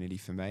opportunity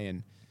for me.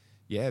 And,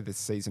 the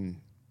season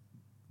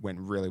went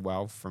really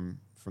well from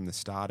the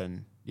start.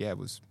 And, it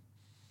was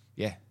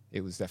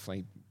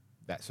definitely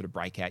that sort of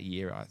breakout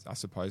year, I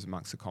suppose,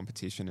 amongst the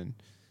competition.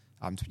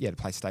 And, to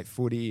play state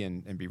footy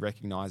and be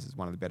recognised as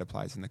one of the better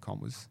players in the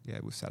comp was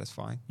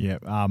satisfying. Yeah.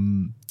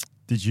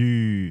 Did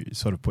you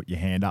sort of put your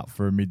hand up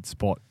for a mid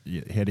spot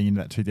heading into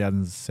that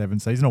 2007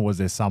 season, or was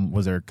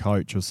there a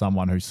coach or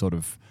someone who sort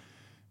of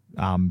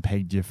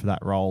pegged you for that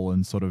role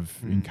and sort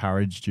of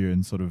encouraged you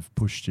and sort of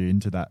pushed you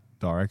into that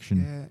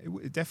direction?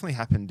 Yeah, it definitely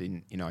happened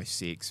in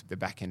 06, the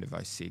back end of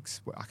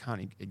 06. I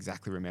can't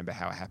exactly remember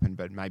how it happened,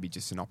 but maybe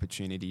just an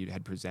opportunity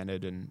had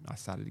presented, and I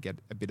started to get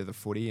a bit of the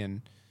footy,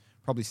 and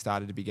probably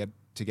started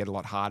to get a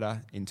lot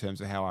harder in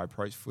terms of how I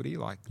approached footy.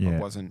 I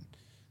wasn't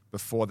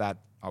before that.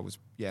 I was,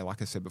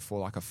 like I said before,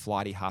 like a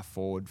flighty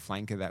half-forward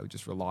flanker that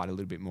just relied a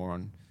little bit more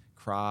on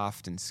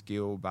craft and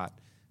skill. But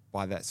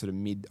by that sort of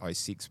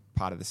mid-06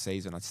 part of the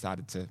season, I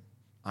started to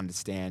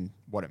understand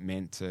what it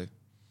meant to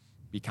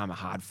become a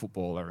hard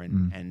footballer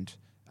and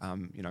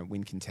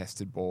win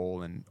contested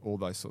ball and all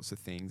those sorts of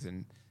things.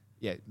 And,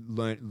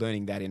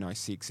 learning that in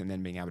 06 and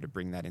then being able to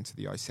bring that into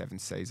the 07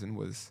 season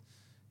was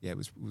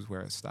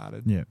where it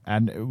started. Yeah.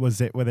 And were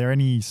there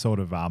any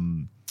sort of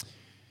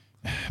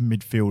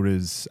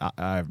midfielders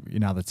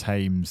in other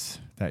teams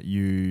that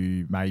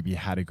you maybe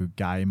had a good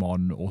game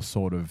on, or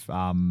sort of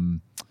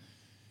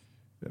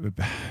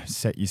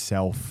set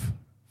yourself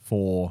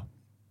for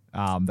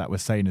that were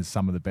seen as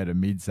some of the better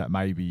mids that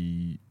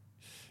maybe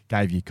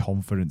gave you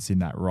confidence in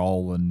that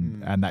role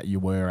and that you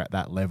were at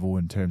that level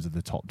in terms of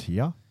the top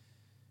tier?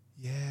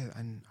 Yeah,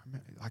 and I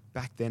remember, like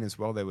back then as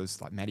well, there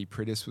was like Matty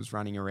Prittis was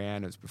running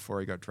around. It was before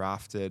he got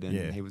drafted,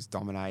 and he was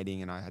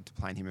dominating, and I had to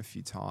play him a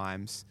few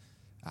times.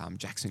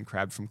 Jackson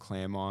Crabb from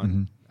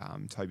Claremont,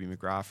 Toby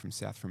McGrath from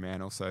South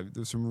Fremantle. So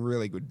there were some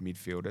really good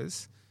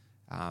midfielders,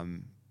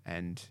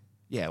 and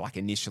yeah, like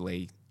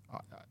initially,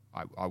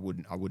 I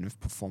wouldn't have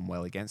performed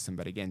well against them,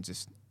 but again,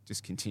 just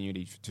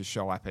continuing to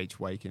show up each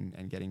week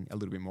and getting a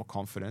little bit more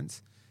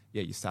confidence.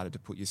 Yeah, you started to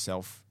put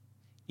yourself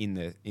in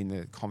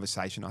the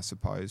conversation, I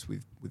suppose,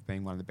 with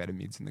being one of the better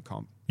mids in the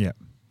comp. Yeah.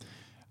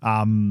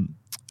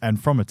 And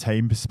from a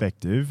team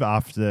perspective,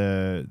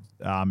 after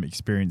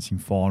experiencing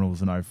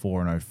finals in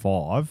 04 and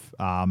 05,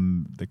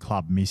 the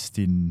club missed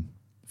in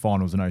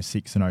finals in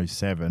 06 and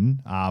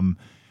 07.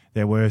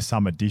 There were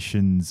some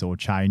additions or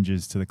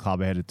changes to the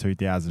club ahead of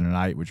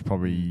 2008, which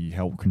probably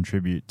helped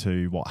contribute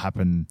to what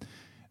happened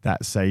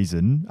that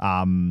season.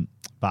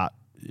 But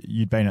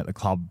you'd been at the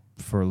club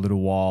for a little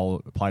while,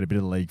 played a bit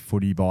of league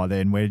footy by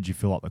then. Where did you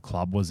feel like the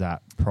club was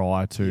at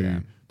prior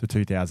to the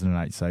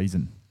 2008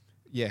 season?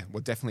 Yeah,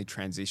 well, definitely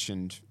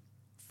transitioned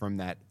from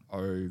that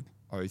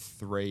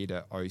 03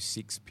 to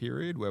 06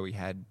 period where we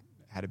had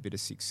a bit of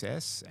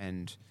success,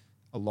 and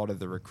a lot of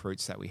the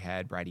recruits that we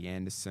had, Brady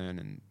Anderson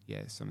and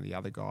some of the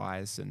other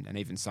guys, and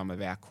even some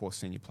of our core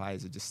senior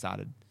players had just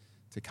started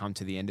to come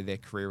to the end of their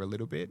career a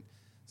little bit.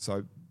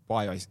 So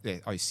by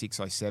 06,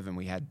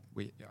 07,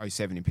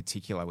 07 in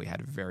particular, we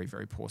had a very,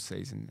 very poor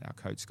season. Our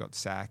coach got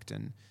sacked,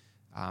 and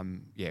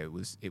it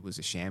was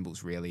a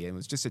shambles really. It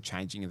was just a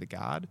changing of the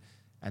guard.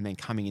 And then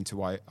coming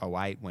into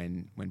 08,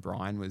 when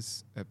Brian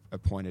was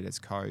appointed as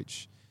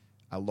coach,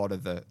 a lot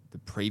of the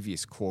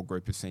previous core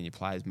group of senior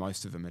players,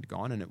 most of them had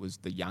gone, and it was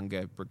the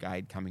younger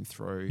brigade coming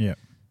through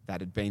that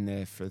had been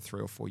there for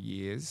 3 or 4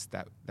 years.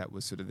 That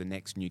was sort of the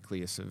next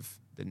nucleus of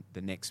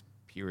the next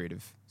period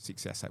of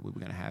success that we were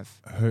going to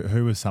have.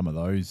 Who were some of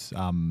those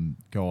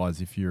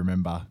guys, if you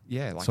remember?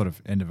 Yeah, like sort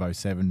of end of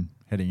 07,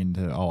 heading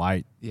into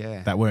 08.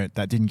 Yeah,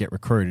 that didn't get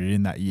recruited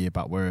in that year,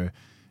 but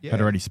had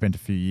already spent a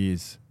few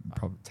years.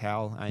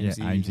 Tal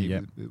Amesy,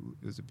 it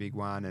was a big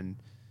one, and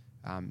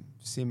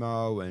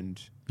Simo,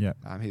 and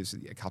he was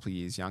a couple of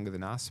years younger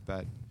than us,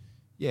 but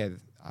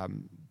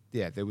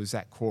there was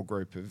that core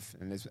group of,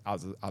 and there's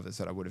others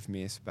that I would have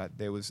missed, but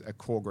there was a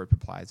core group of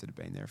players that had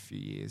been there a few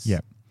years. Yeah,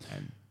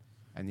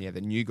 and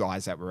the new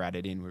guys that were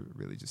added in were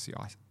really just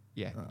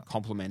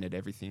complemented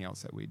everything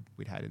else that we'd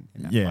had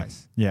in that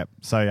place. Yeah.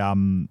 So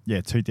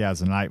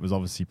 2008 was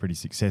obviously pretty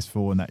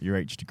successful, and that you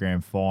reached a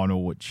grand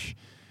final, which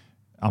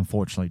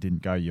unfortunately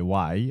didn't go your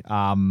way.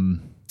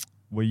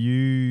 Were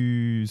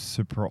you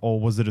surprised, or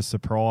was it a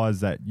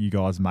surprise that you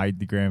guys made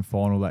the grand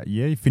final that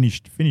year? You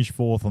finished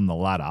fourth on the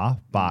ladder,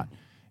 but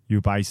you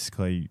were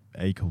basically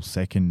equal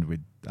second with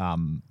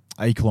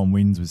equal on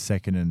wins with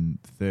second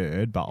and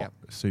third. But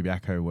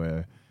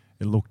Subiaco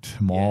it looked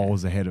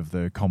miles ahead of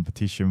the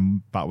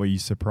competition. But were you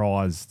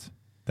surprised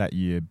that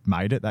you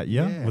made it that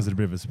year? Yeah. Was it a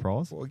bit of a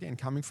surprise? Well, again,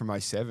 coming from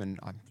 07,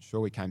 I'm sure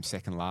we came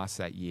second last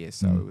that year,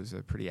 so it was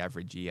a pretty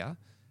average year.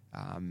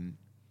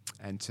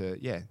 And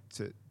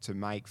to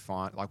make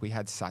fine, like we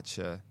had such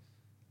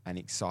an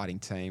exciting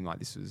team. Like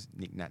this was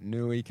Nick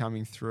Natanui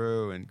coming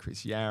through, and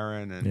Chris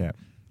Yaron, and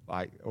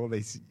like all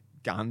these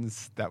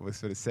guns that were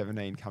sort of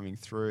 17 coming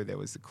through. There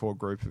was the core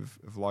group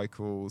of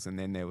locals, and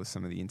then there was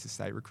some of the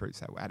interstate recruits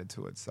that were added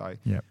to it. So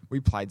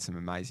we played some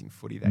amazing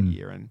footy that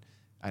year,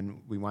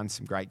 and we won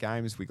some great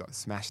games. We got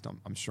smashed,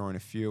 I'm sure, in a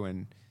few,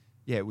 and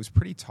it was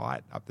pretty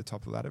tight up the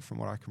top of the ladder from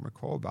what I can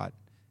recall. But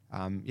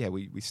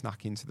we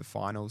snuck into the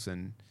finals,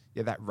 and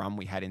that run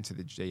we had into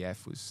the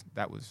GF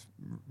was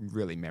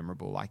really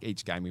memorable. Like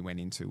each game we went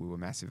into, we were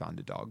massive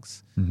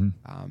underdogs.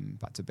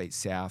 But to beat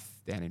South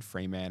down in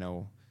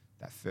Fremantle,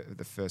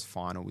 the first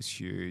final was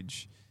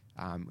huge.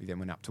 We then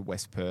went up to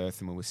West Perth,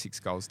 and we were 6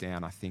 goals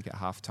down, I think, at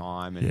half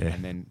time,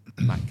 and then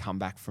come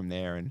back from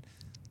there. And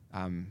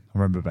I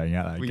remember being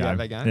at that game. At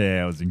that game?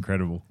 Yeah, it was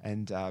incredible.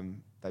 And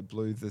they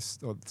blew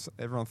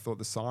everyone thought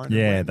the siren.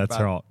 Yeah, that's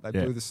right. They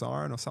blew the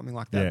siren or something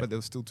like that, but there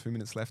was still 2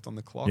 minutes left on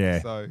the clock,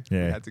 so we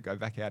had to go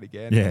back out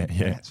again.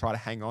 And try to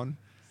hang on.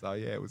 So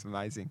it was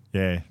amazing.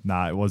 Yeah,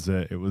 no, it was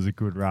a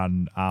good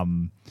run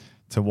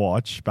to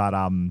watch, but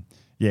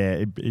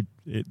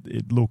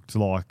it looked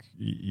like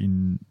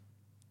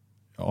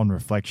on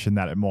reflection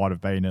that it might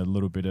have been a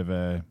little bit of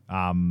a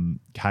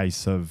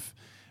case of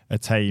a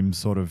team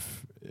sort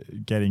of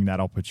getting that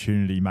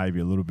opportunity maybe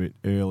a little bit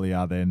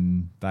earlier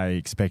than they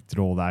expected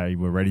or they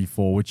were ready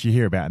for, which you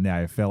hear about in the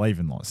AFL.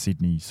 Even like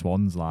Sydney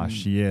Swans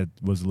last year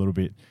was a little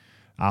bit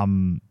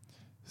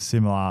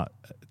similar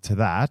to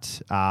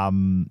that.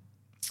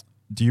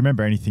 Do you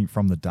remember anything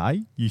from the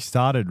day? You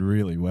started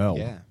really well.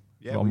 Yeah,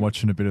 I'm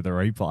watching a bit of the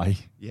replay.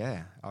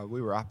 Yeah,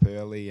 we were up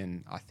early,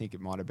 and I think it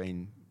might have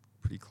been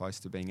pretty close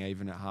to being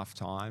even at half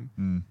time.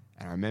 And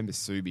I remember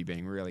Subi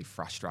being really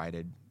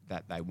frustrated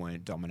that they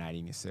weren't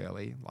dominating us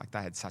early. Like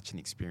they had such an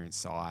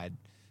experienced side.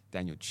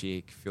 Daniel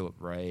Chick, Philip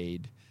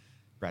Reid,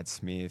 Brad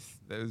Smith.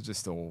 It was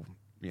just all,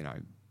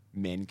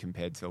 men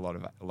compared to a lot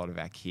of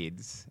our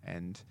kids,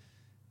 and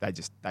they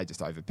just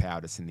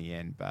overpowered us in the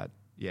end. But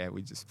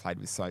we just played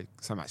with so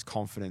much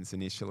confidence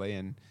initially,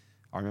 and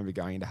I remember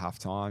going into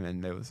halftime,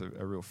 and there was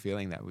a real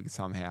feeling that we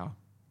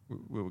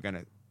were going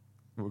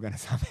to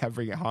somehow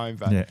bring it home,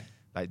 but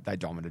they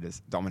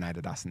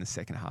dominated us in the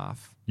second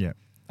half. Yeah.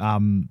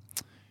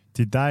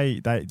 Did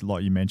they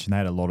like you mentioned, they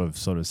had a lot of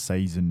sort of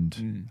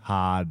seasoned,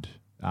 hard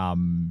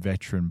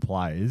veteran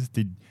players.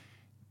 Did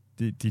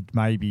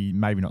maybe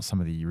not some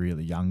of the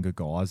really younger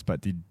guys,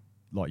 but did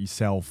like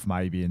yourself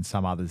maybe and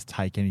some others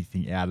take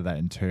anything out of that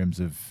in terms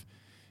of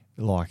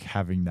like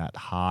having that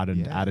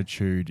hardened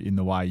attitude in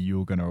the way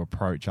you're going to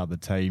approach other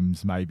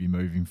teams maybe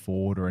moving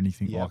forward or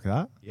anything like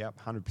that? Yep,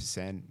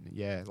 100%.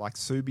 Yeah, like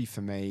Subi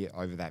for me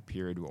over that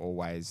period were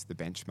always the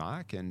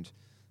benchmark, and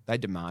they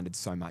demanded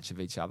so much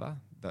of each other,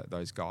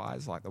 those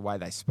guys. Like the way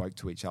they spoke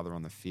to each other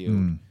on the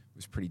field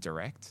was pretty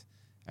direct,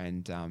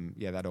 and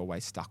that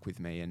always stuck with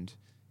me. And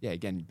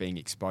again, being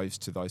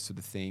exposed to those sort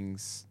of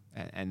things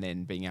and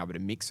then being able to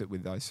mix it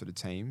with those sort of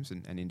teams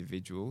and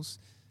individuals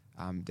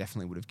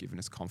definitely would have given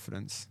us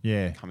confidence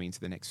coming into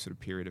the next sort of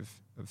period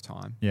of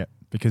time. Yeah,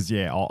 because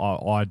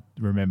I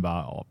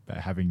remember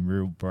having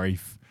real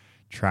brief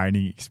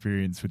training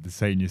experience with the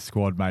senior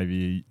squad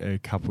maybe a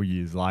couple of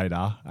years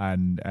later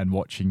and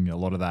watching a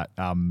lot of that.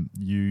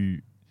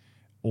 You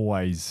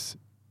always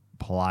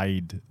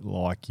played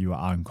like you were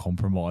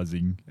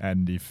uncompromising,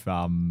 and if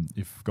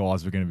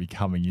guys were going to be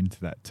coming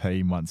into that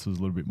team once it was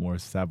a little bit more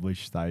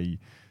established, they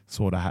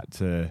sort of had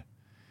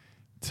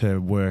to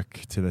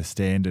work to the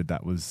standard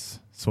that was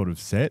sort of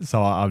set.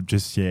 So I've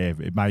just,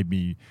 it made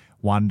me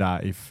wonder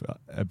if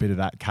a bit of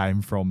that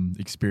came from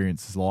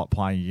experiences like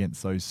playing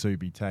against those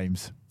Subi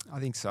teams. I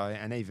think so.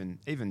 And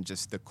even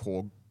just the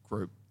core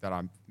group that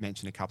I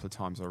mentioned a couple of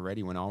times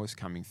already when I was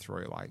coming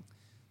through, like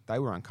they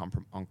were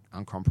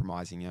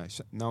uncompromising. You know,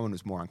 no one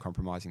was more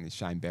uncompromising than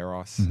Shane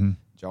Barros,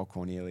 Joel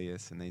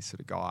Cornelius and these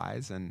sort of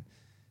guys. And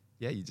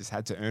you just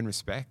had to earn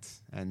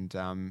respect, and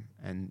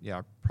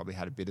I probably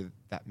had a bit of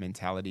that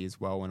mentality as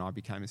well when I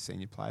became a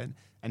senior player.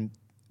 And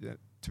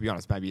to be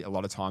honest, maybe a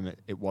lot of time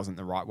it wasn't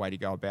the right way to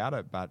go about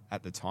it, but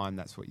at the time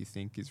that's what you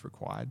think is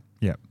required.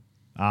 Yeah.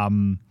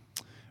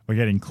 We're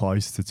getting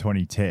close to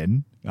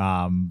 2010,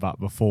 but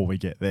before we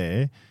get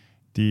there,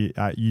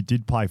 you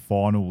did play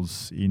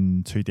finals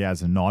in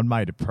 2009,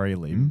 made a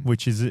prelim,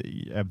 which is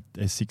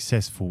a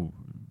successful.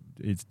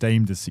 It's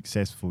deemed a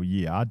successful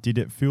year. Did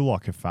it feel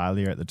like a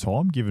failure at the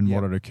time, given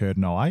what had occurred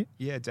in 2008?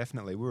 Yeah,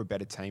 definitely. We were a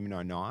better team in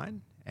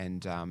 2009,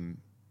 and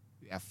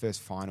our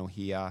first final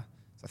here,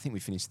 so I think we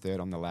finished third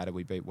on the ladder.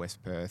 We beat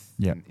West Perth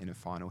in a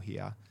final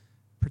here.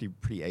 Pretty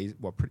easy.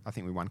 Well, I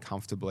think we won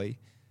comfortably.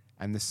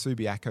 And the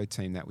Subiaco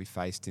team that we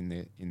faced in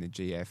the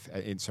GF,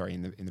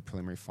 in the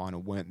preliminary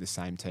final, weren't the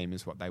same team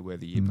as what they were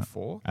the year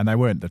before. And they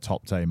weren't the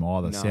top team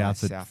either. No,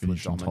 South had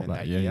finished on top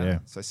that year. Yeah.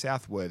 So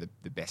South were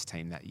the best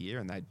team that year,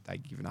 and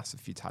they'd given us a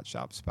few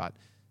touch-ups. But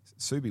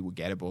Subi were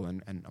gettable,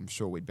 and I'm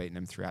sure we'd beaten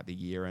them throughout the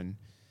year. And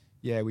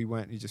we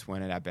just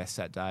weren't at our best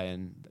that day,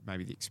 and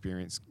maybe the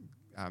experience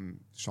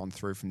shone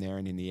through from there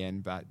and in the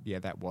end. But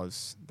that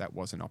was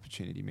an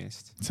opportunity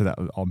missed. So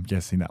I'm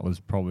guessing that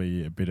was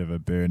probably a bit of a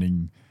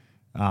burning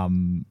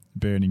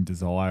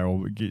desire,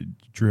 or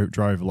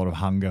drove a lot of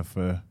hunger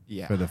for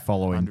the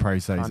following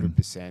pre-season.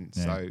 100%.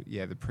 So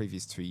the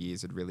previous 2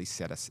 years had really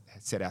set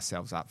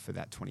ourselves up for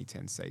that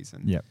 2010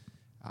 season. Yep.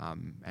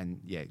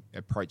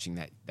 Approaching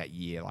that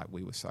year, like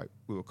we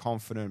were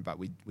confident, but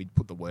we'd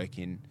put the work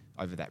in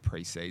over that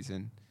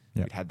pre-season.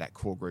 Yep. We'd had that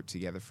core group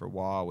together for a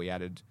while. We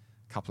added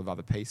a couple of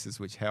other pieces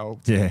which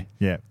helped. And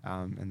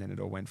then it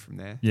all went from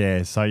there.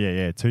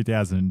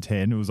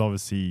 2010, it was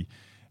obviously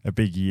a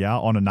big year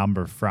on a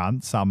number of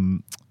fronts.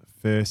 The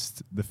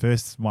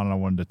first one I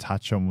wanted to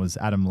touch on was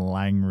Adam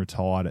Lang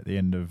retired at the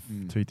end of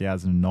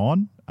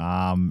 2009,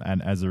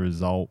 and as a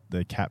result,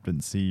 the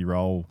captaincy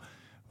role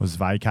was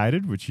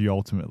vacated, which he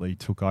ultimately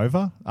took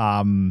over.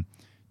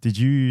 Did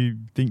you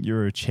think you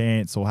were a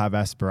chance or have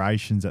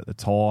aspirations at the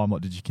time? Or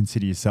did you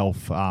consider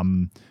yourself a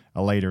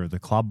leader of the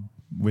club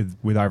with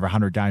over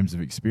 100 games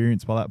of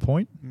experience by that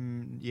point?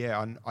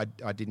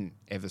 I didn't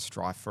ever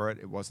strive for it.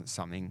 It wasn't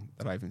something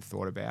that I even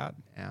thought about.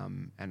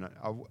 And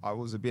I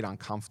was a bit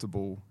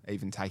uncomfortable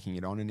even taking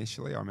it on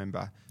initially. I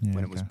remember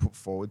when it was put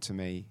forward to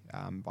me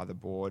by the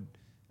board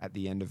at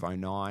the end of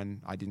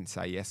 2009, I didn't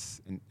say yes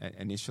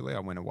initially. I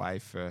went away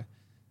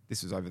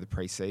this was over the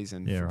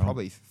pre-season for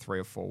probably 3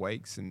 or 4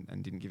 weeks and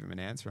didn't give him an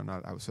answer. And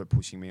I was sort of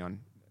pushing me on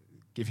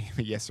giving him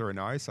a yes or a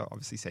no. So I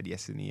obviously said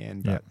yes in the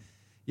end. But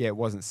it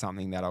wasn't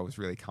something that I was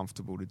really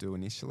comfortable to do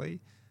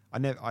initially. I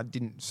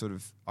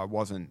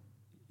wasn't,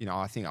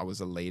 I think I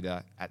was a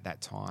leader at that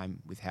time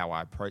with how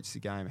I approached the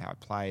game, how I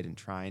played and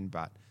trained,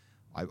 but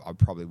I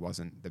probably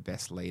wasn't the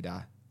best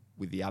leader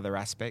with the other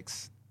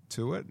aspects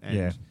to it.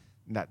 And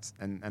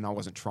and I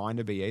wasn't trying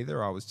to be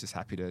either. I was just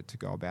happy to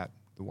go about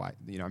the way,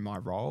 my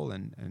role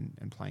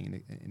and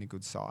playing in a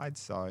good side.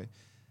 So,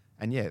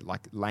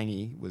 like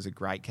Langy was a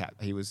great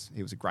he was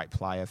a great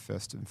player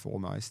first and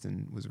foremost,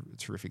 and was a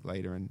terrific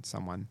leader and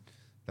someone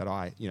that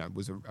I,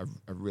 was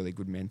a really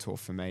good mentor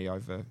for me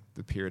over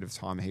the period of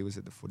time he was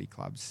at the footy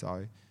club.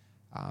 So,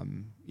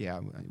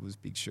 it was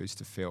big shoes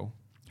to fill.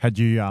 Had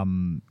you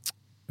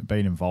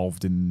been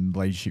involved in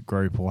leadership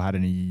group or had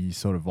any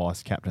sort of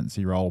vice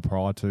captaincy role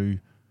prior to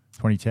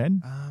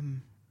 2010?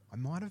 I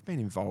might have been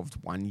involved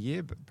one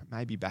year, but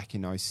maybe back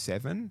in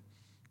 2007.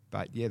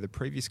 But yeah, the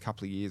previous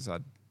couple of years I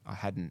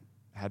hadn't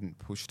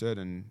pushed it,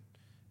 and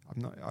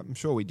I'm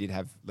sure we did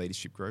have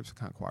leadership groups. I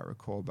can't quite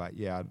recall, but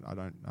yeah, I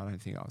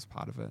don't think I was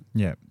part of it.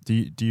 Yeah.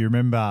 Do you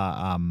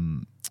remember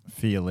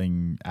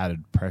feeling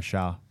added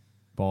pressure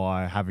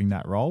by having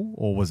that role,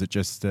 or was it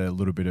just a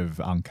little bit of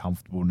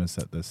uncomfortableness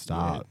at the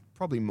start? Yeah,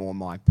 probably more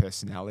my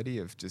personality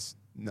of just,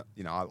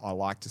 I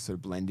like to sort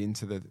of blend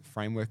into the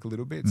framework a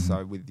little bit. Mm-hmm.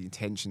 So with the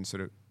intention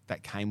sort of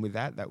that came with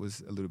that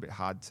was a little bit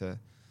hard to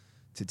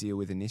deal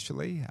with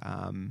initially.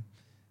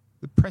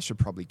 The pressure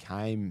probably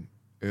came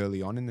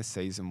early on in the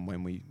season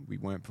when we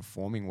weren't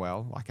performing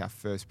well. Like our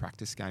first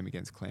practice game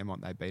against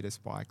Claremont, they beat us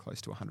by close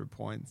to 100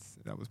 points.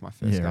 That was my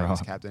first game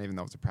as captain, even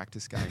though it was a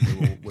practice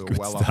game. We were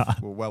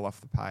well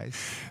off the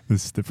pace.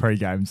 The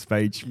pre-game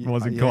speech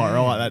wasn't quite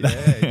right that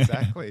day. Yeah,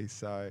 exactly.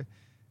 So,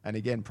 and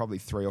again, probably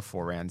 3 or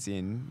 4 rounds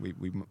in,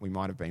 we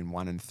might have been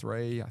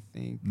 1-3, I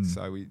think.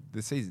 So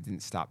the season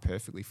didn't start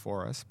perfectly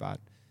for us, but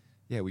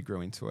yeah, we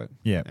grew into it.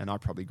 Yeah, and I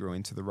probably grew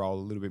into the role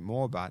a little bit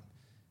more, but.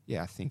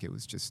 Yeah, I think it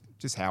was just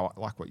how,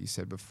 like what you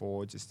said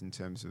before, just in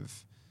terms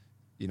of,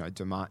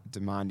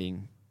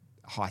 demanding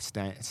high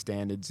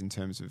standards in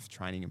terms of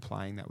training and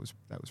playing. That was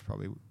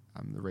probably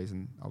the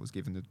reason I was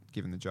given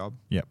the job.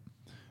 Yep.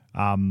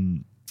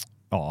 No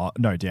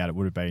doubt it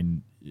would have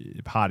been,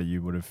 part of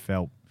you would have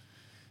felt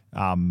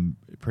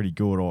pretty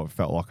good, or it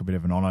felt like a bit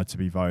of an honour to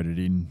be voted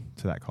in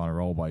to that kind of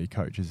role by your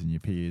coaches and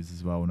your peers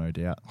as well, no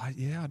doubt.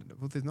 There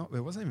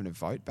wasn't even a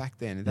vote back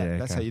then.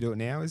 That's how you do it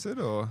now, is it?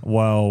 Or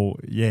well,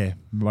 yeah,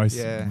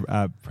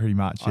 pretty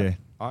much, yeah.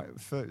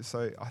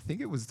 So I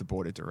think it was the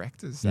board of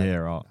directors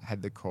that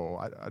had the call.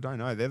 I don't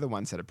know. They're the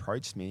ones that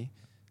approached me.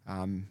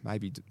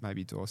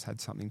 Maybe Dorse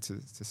had something to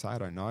say. I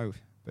don't know,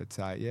 but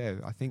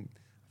I think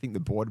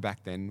the board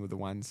back then were the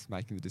ones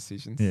making the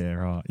decisions. Yeah,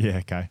 right. Yeah,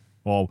 okay.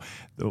 Well,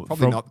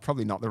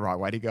 probably not the right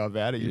way to go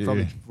about it. You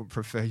probably would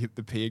prefer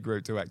the peer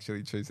group to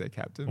actually choose their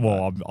captain.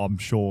 Well, I'm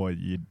sure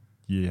you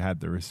had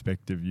the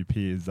respect of your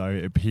peers, though.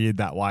 It appeared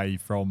that way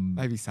from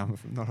maybe some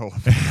of them, not all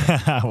of them.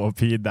 Well,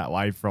 appeared that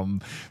way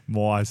from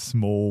my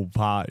small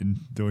part in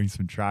doing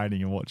some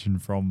training and watching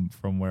from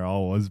where I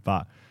was.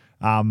 But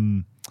so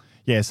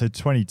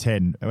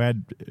 2010,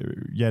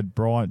 you had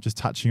Brian, just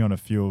touching on a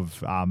few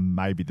of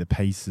maybe the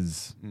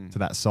pieces to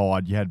that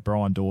side. You had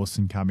Brian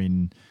Dawson come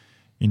in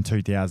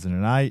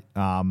 2008.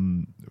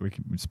 We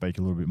can speak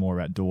a little bit more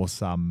about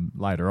Dorse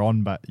later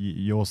on, but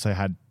you also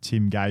had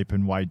Tim Gape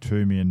and Wade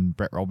Toomey and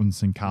Brett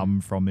Robinson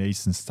come from the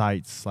Eastern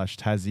States /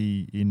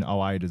 Tassie in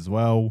 08 as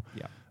well.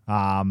 Yeah.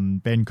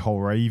 Ben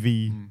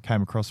Colreevy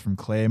came across from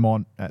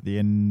Claremont at the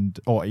end,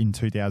 or in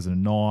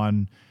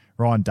 2009.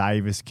 Ryan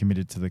Davis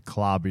committed to the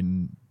club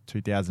in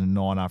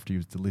 2009 after he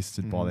was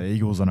delisted by the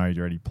Eagles. I know he'd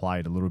already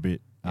played a little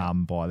bit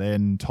by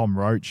then. Tom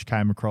Roach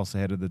came across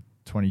ahead of the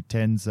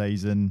 2010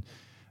 season.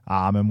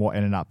 And what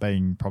ended up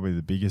being probably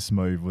the biggest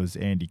move was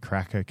Andy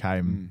Cracker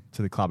came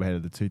to the club ahead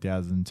of the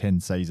 2010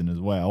 season as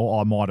well.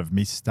 I might have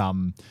missed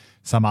some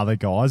other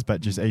guys,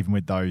 but just even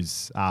with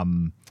those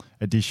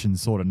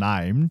additions sort of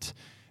named,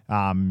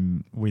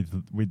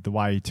 with the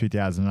way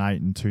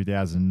 2008 and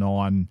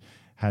 2009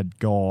 had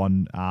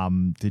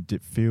gone, did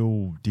it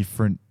feel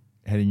different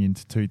heading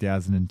into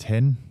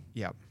 2010?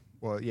 Yeah.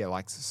 Well, yeah,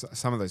 like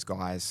some of those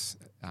guys,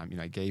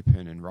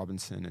 Geepen and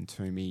Robinson and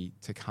Toomey,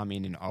 to come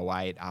in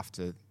 08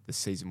 after the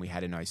season we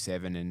had in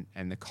 07,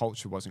 and the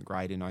culture wasn't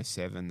great in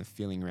 07. The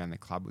feeling around the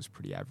club was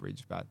pretty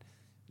average, but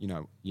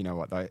those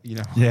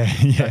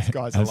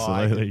guys are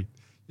like.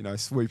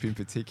 Swoop in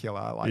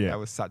particular, they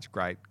were such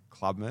great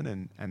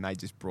clubmen, and they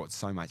just brought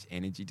so much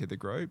energy to the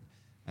group,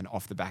 and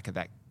off the back of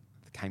that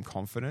came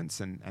confidence,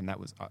 and that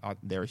was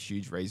they're a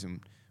huge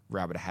reason we're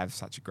able to have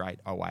such a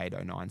great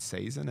 08-09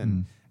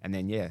 season, and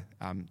then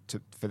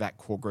for that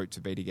core group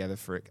to be together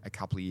for a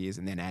couple of years,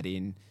 and then add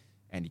in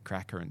Andy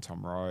Cracker and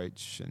Tom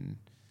Roach and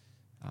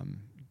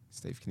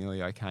Steve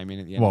Canelio came in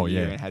at the end of the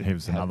year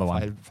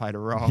and played a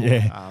role.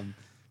 Yeah.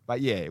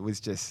 It was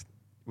just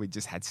we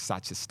just had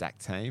such a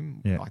stacked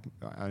team. Yeah.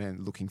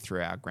 Looking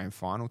through our grand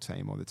final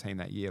team or the team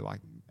that year,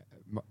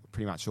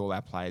 pretty much all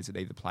our players had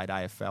either played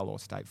AFL or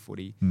state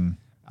footy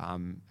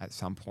at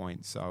some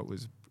point. So it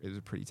was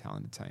a pretty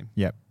talented team.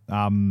 Yep.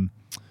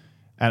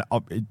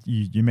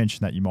 You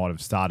mentioned that you might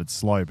have started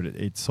slow, but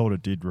it sort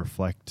of did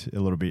reflect a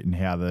little bit in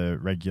how the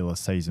regular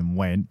season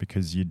went,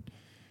 because you'd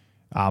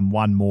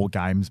won more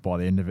games by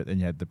the end of it than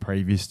you had the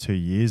previous 2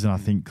 years. And I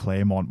think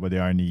Claremont were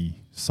the only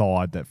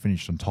side that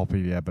finished on top of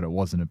you, but it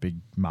wasn't a big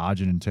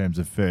margin in terms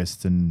of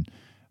first and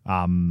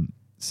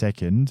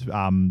second.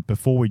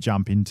 Before we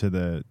jump into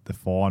the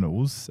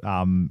finals,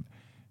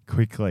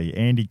 quickly,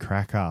 Andy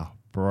Cracker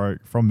broke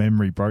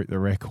the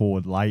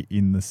record late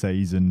in the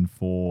season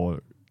for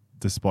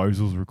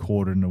disposals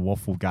recorded in a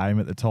waffle game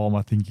at the time,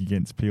 I think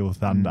against Peel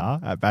Thunder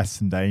at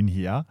Bassendean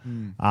here.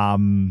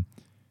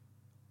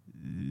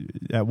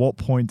 at what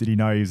point did he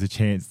know he was a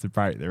chance to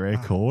break the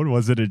record?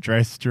 Was it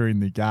addressed during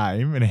the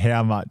game? And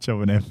how much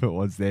of an effort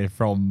was there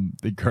from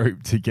the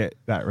group to get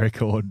that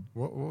record?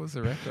 What was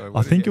the record?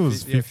 I think it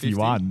was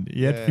 51.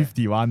 He had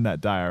 51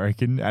 that day, I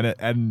reckon.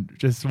 And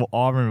just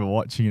I remember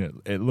watching it.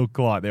 It looked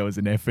like there was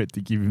an effort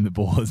to give him the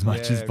ball as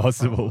much as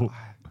possible.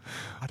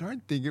 I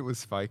don't think it was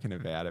spoken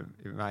about. It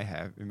may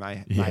have. It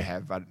may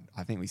have. But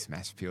I think we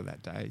smashed Peel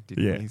that day,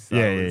 didn't we? So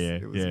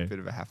it was a bit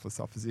of a hapless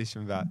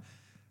opposition, but.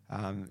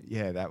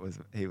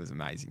 He was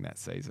amazing that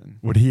season.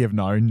 Would he have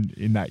known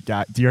in that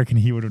game? Do you reckon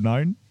he would have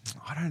known?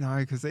 I don't know,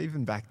 because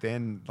even back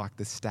then, like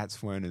the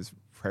stats weren't as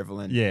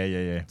prevalent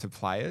to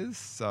players.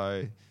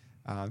 So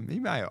he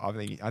may. I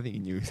think he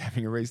knew he was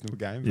having a reasonable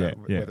game. But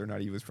whether or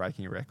not he was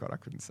breaking a record, I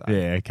couldn't say.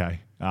 Yeah.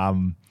 Okay.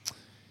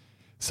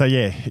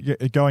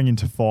 Going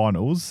into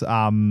finals,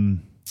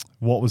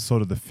 what was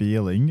sort of the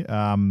feeling?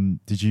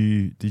 Did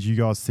you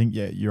guys think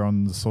you're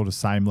on the sort of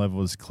same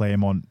level as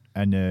Claremont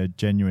and a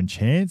genuine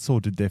chance,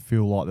 or did there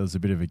feel like there was a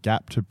bit of a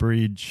gap to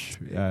bridge?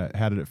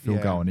 How did it feel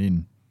going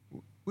in?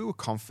 We were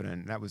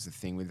confident. That was the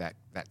thing with that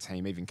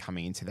team. Even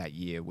coming into that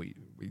year, we'd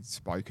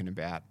spoken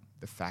about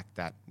the fact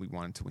that we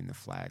wanted to win the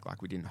flag.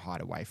 Like, we didn't hide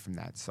away from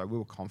that. So we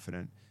were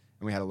confident,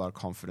 and we had a lot of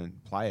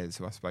confident players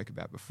who I spoke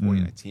about before.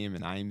 Tim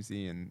and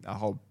Amesy and a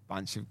whole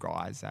bunch of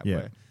guys that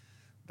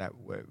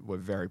were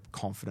very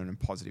confident and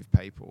positive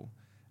people.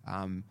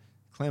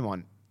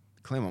 Claremont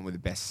were the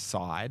best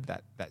side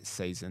that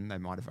season. They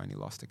might have only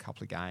lost a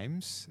couple of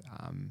games.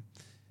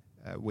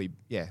 We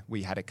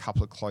had a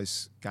couple of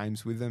close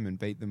games with them and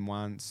beat them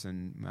once,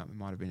 and it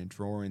might have been a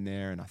draw in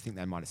there, and I think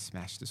they might have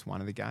smashed us one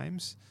of the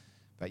games.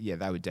 But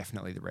they were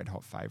definitely the red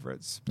hot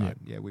favourites. But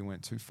we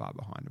weren't too far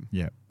behind them.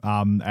 Yeah.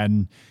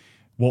 And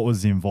what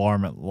was the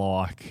environment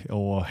like,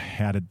 or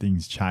how did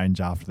things change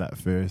after that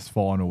first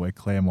final where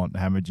Claremont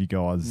hammered you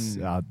guys?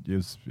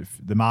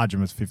 The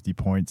margin was 50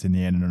 points in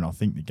the end, and I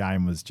think the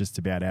game was just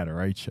about out of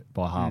reach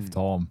by half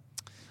time.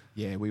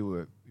 Yeah, we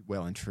were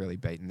well and truly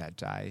beaten that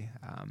day.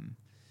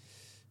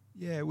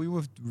 We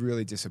were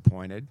really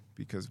disappointed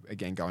because,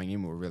 again, going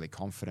in we were really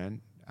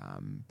confident,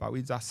 but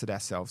we dusted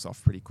ourselves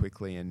off pretty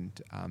quickly, and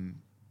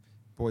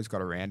boys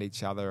got around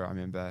each other. I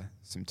remember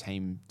some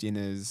team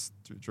dinners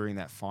during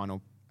that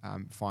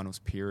finals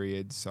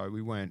period, so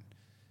we weren't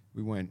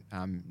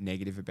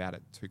negative about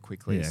it too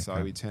quickly.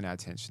 We turned our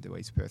attention to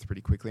East Perth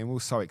pretty quickly, and we were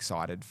so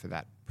excited for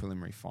that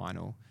preliminary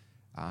final.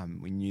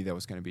 We knew there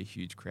was going to be a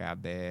huge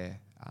crowd there.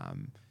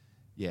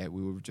 We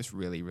were just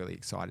really, really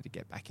excited to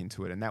get back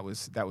into it, and that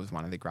was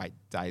one of the great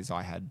days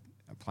I had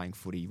playing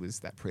footy. Was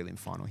that prelim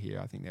final here?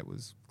 I think that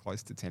was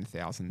close to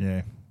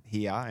 10,000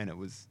 here, and it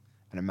was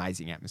an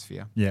amazing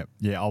atmosphere.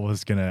 I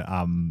was going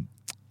to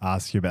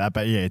ask you about that,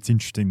 but it's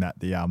interesting that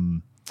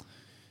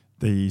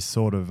the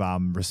sort of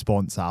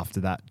response after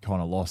that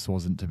kind of loss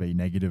wasn't to be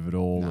negative at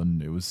all,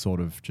 and it was sort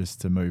of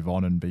just to move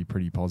on and be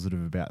pretty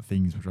positive about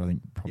things, which I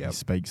think probably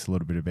speaks a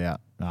little bit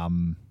about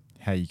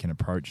how you can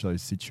approach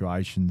those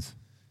situations.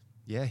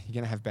 Yeah, you're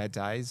going to have bad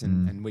days,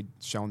 and we'd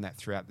shown that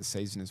throughout the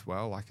season as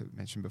well. Like I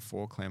mentioned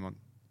before, Claremont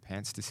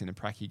pantsed us in a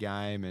pracky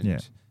game,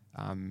 and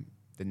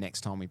the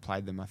next time we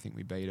played them, I think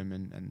we beat them,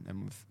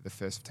 and the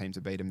first team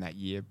to beat them that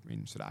year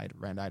in sort of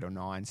round 8 or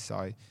 9.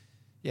 So,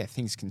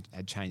 things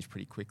had changed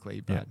pretty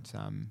quickly, but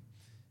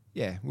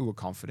we were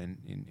confident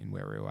in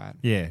where we were at.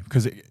 Yeah,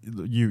 because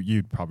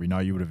you'd probably know,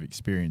 you would have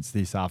experienced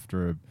this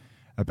after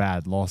a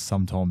bad loss.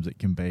 Sometimes it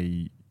can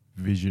be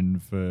vision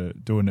for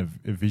doing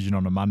a vision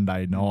on a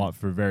Monday night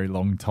for a very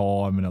long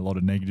time, and a lot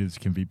of negatives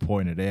can be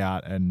pointed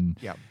out, and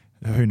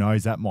who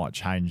knows, that might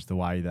change the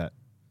way that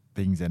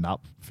things end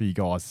up for you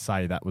guys.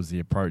 Say that was the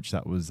approach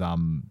that was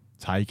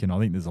taken. I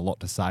think there's a lot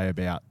to say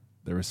about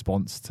the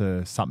response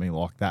to something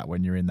like that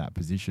when you're in that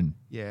position.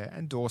 Yeah,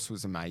 and Dorse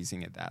was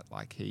amazing at that.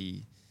 Like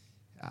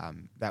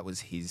that was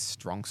his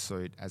strong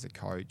suit as a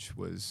coach,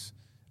 was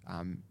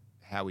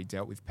how he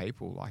dealt with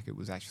people. Like, it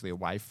was actually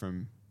away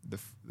from the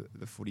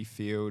footy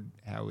field,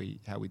 how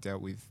we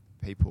dealt with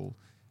people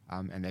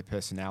and their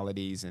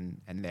personalities and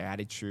their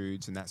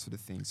attitudes and that sort of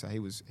thing. So he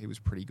was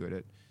pretty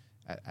good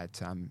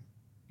at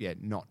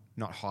not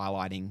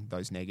highlighting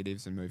those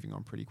negatives and moving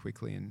on pretty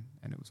quickly, and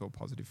it was all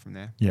positive from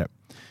there. Yep.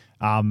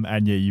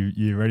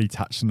 You already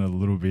touched on it a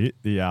little bit.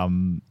 The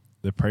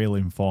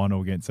prelim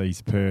final against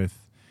East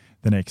Perth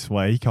the next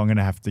week. I'm going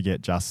to have to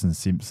get Justin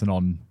Simpson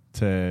on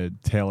to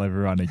tell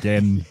everyone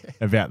again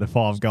about the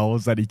 5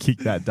 goals that he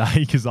kicked that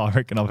day, because I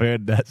reckon I've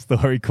heard that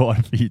story quite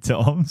a few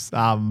times.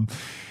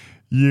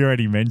 You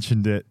already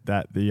mentioned it,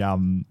 that the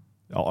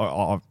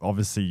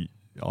obviously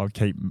I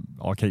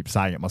keep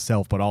saying it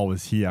myself, but I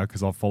was here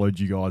because I followed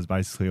you guys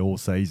basically all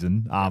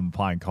season,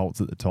 playing Colts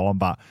at the time.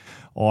 But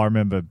I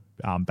remember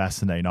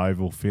Bassendean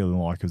Oval feeling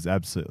like it was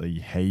absolutely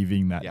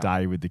heaving that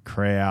day with the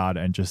crowd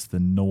and just the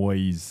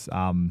noise.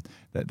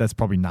 That's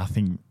probably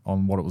nothing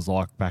on what it was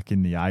like back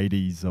in the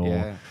 80s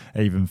or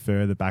even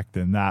further back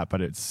than that,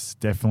 but it's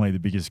definitely the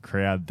biggest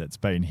crowd that's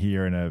been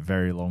here in a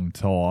very long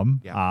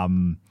time.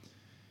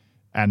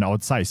 And I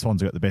would say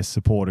Swans have got the best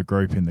supporter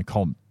group in the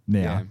comp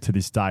now to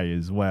this day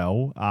as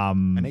well.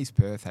 And East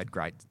Perth had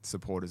great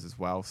supporters as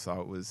well, so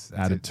it was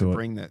added to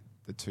bring the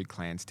two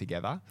clans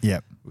together.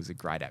 Yep. It was a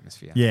great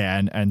atmosphere.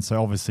 Yeah, and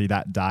so obviously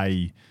that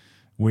day,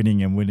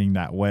 winning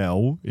that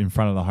well in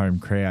front of the home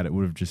crowd, it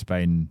would have just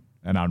been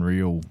an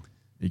unreal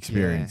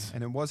experience. Yeah,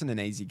 and it wasn't an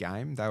easy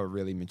game. They were a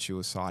really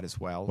mature side as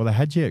well. Well, they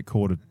had you at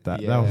quarter.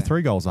 They were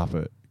 3 goals up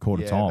at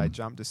quarter time. Yeah, they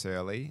jumped us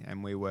early,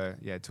 and we were.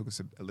 Yeah, it took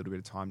us a little bit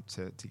of time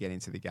to get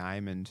into the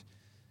game, and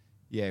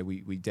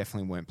we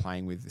definitely weren't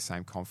playing with the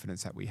same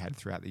confidence that we had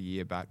throughout the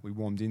year. But we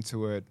warmed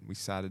into it. We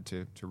started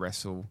to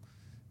wrestle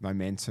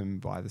momentum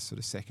by the sort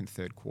of second,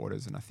 third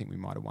quarters, and I think we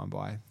might have won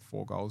by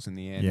 4 goals in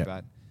the end. Yep.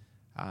 But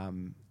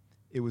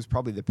it was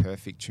probably the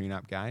perfect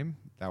tune-up game.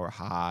 They were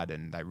hard,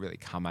 and they really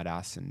come at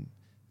us, and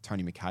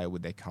Tony McHale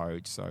with their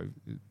coach, so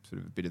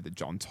sort of a bit of the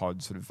John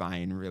Todd sort of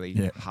vein,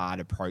 really hard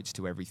approach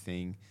to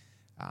everything.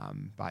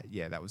 But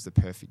yeah, that was the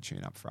perfect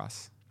tune-up for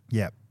us.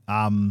 Yeah.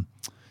 And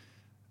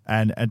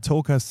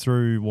talk us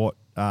through what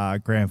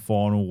grand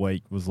final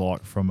week was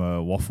like from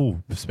a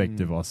waffle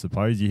perspective, I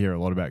suppose. You hear a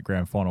lot about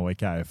grand final week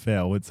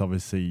AFL. It's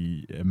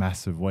obviously a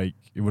massive week.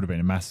 It would have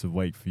been a massive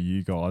week for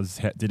you guys.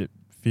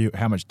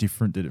 How much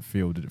different did it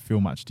feel? Did it feel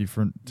much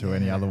different to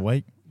any other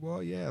week?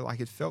 Well, yeah,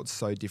 like it felt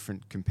so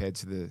different compared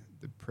to the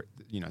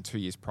 2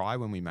 years prior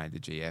when we made the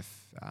GF.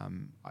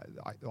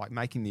 I like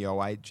making the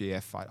 08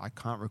 GF. I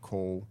can't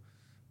recall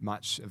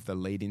much of the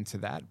lead into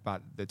that,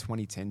 but the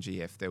 2010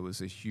 GF, there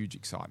was a huge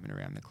excitement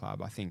around the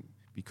club. I think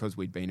because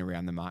we'd been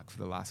around the mark for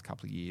the last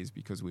couple of years,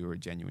 because we were a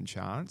genuine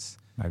chance.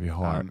 Maybe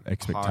higher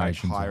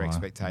expectations. Higher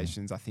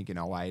expectations. Yeah. I think in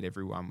 08,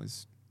 everyone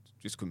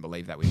just couldn't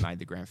believe that we made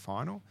the grand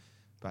final.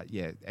 But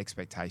yeah,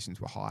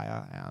 expectations were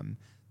higher.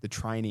 The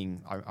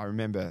training, I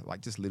remember like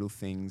just little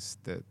things.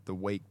 The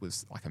week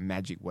was like a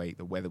magic week.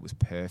 The weather was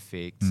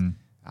perfect.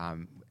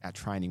 Our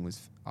training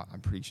was,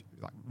 I'm pretty sure,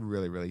 like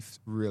really, really,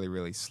 really,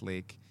 really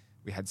slick.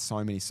 We had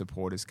so many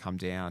supporters come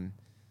down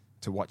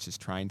to watch us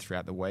train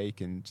throughout the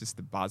week, and just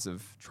the buzz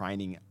of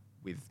training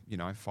with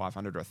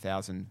 500 or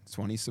 1,000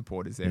 Swanee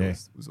supporters there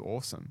was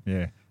awesome.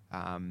 Yeah.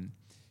 I'm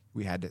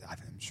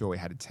sure we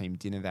had a team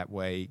dinner that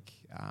week.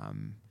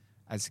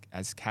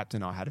 As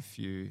captain, I had a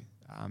few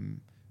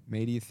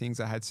media things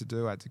I had to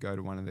do. I had to go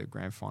to one of the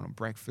grand final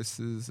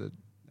breakfasts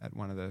at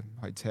one of the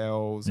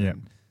hotels. Yeah.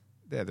 And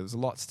there was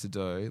lots to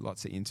do,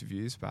 lots of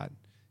interviews, but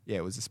yeah,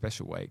 it was a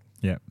special week.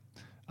 Yeah.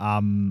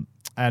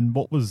 And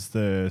what was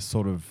the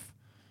sort of,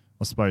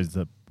 I suppose,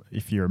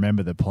 if you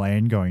remember the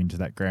plan going into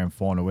that grand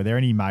final, were there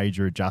any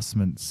major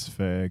adjustments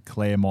for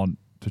Claremont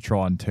to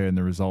try and turn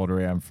the result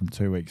around from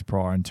 2 weeks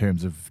prior in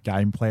terms of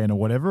game plan or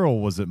whatever,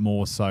 or was it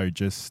more so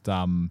just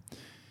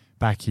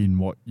back in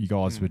what you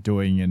guys were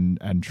doing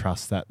and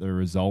trust that the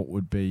result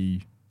would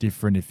be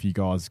different if you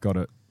guys got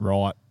it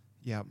right?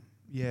 Yeah.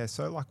 Yeah,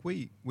 so like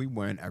we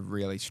weren't a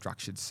really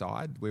structured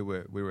side. We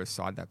were a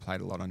side that played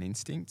a lot on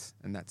instinct,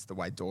 and that's the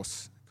way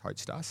Dorse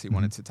coached us. He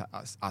wanted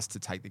us to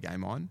take the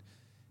game on,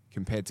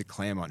 compared to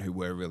Claremont, who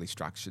were really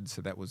structured.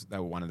 So they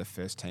were one of the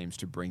first teams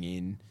to bring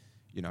in,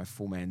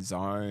 full man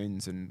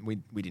zones, and we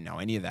didn't know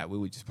any of that. We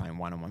were just playing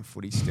one-on-one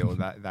footy still.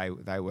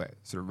 They were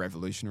sort of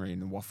revolutionary in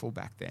the waffle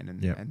back then,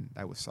 and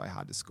they were so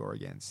hard to score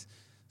against.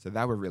 So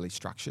they were really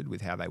structured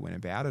with how they went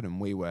about it,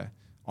 and we were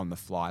on the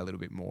fly a little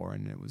bit more.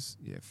 And it was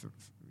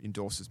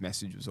Dorse's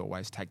message was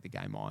always take the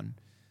game on.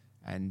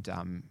 And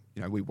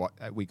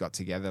we got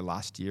together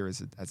last year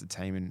as a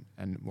team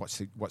and watched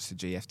the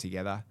GF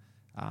together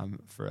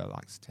for a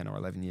 10 or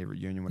 11 year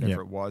reunion,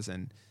 whatever it was,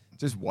 and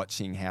just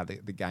watching how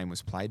the game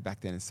was played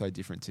back then is so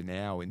different to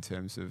now in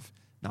terms of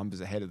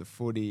numbers ahead of the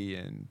footy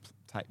and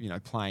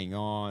playing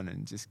on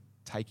and just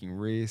taking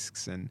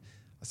risks. And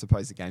I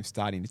suppose the game's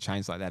starting to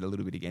change like that a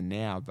little bit again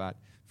now, but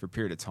for a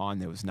period of time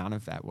there was none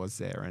of that, was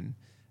there? And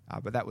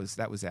but that was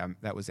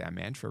our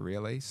mantra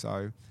really.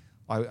 So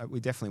we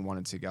definitely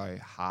wanted to go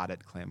hard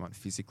at Claremont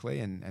physically,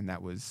 and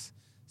that was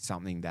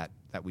something that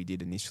we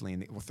did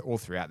initially all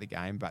throughout the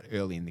game. But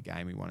early in the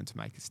game, we wanted to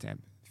make a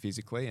stamp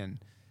physically, and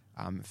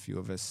a few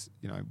of us,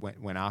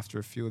 went after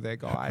a few of their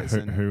guys.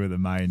 Who were the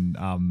main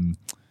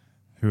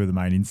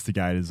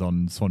instigators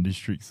on Swan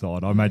District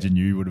side? I imagine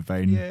you would have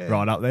been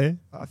right up there.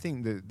 I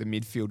think the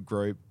midfield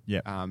group,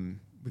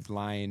 with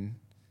Lane,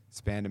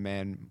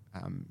 Spanderman,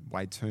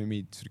 Wade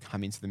Toomey to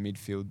come into the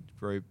midfield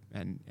group,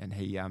 and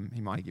he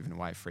might have given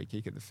away a free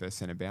kick at the first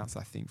centre bounce,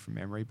 I think, from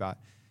memory. But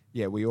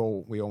yeah, we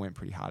all went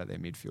pretty hard at their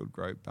midfield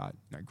group. But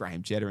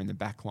Graham Jetta in the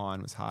back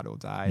line was hard all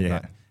day. Yeah.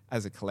 But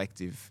as a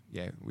collective,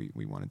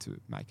 we wanted to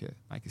make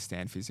a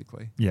stand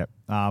physically. Yep.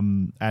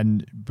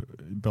 And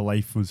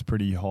belief was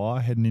pretty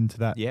high heading into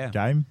that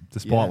game,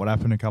 despite what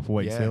happened a couple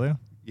of weeks earlier.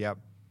 Yep.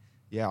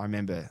 Yeah, I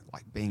remember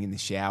being in the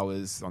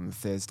showers on the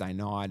Thursday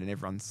night, and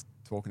everyone's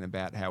talking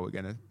about how we're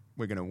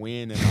gonna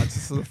win, and I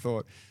just sort of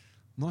thought,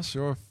 I'm not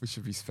sure if we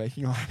should be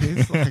speaking like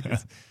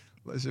this.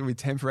 Should we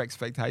temper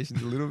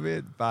expectations a little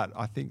bit? But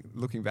I think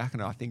looking back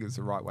on it, I think it was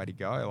the right way to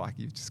go.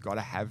 You've just got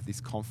to have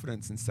this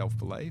confidence and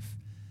self-belief,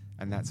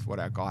 and that's what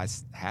our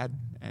guys had.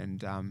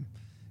 And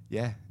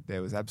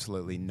there was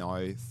absolutely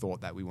no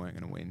thought that we weren't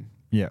going to win.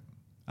 Yeah.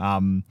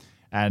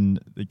 And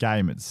the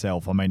game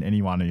itself, I mean,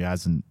 anyone who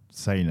hasn't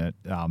seen it,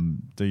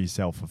 do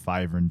yourself a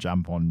favour and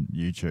jump on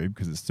YouTube,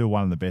 because it's still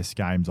one of the best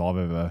games I've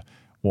ever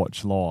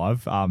watched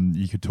live.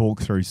 You could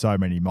talk through so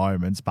many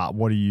moments, but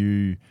what do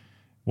you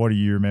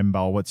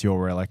remember? What's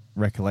your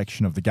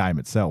recollection of the game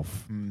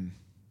itself?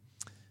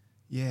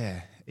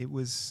 Yeah, it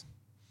was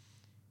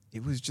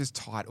just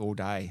tight all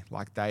day.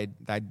 Like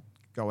they'd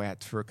go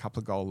out for a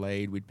couple of goal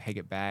lead, we'd peg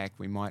it back,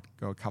 we might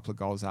go a couple of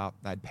goals up,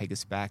 they'd peg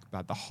us back,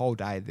 but the whole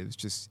day there was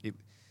just it.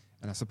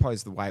 And I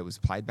suppose the way it was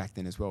played back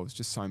then as well was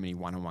just so many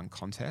one-on-one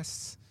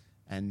contests,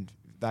 and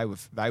they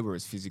were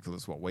as physical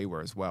as what we were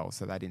as well,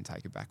 so they didn't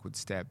take a backward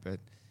step. But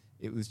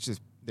there was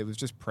just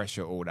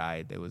pressure all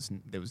day. There was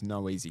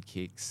no easy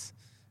kicks.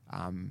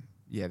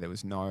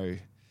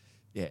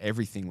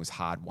 Everything was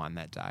hard won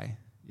that day.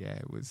 Yeah,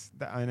 it was.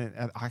 I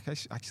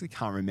actually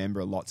can't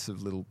remember lots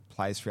of little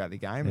plays throughout the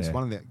game. It's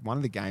one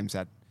of the games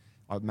that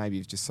I maybe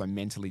was just so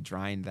mentally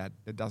drained that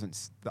I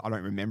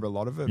don't remember a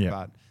lot of it. Yeah.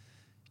 But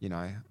you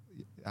know,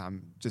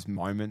 just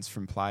moments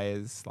from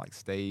players like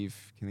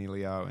Steve,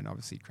 Canelio, and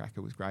obviously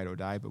Cracker was great all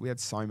day. But we had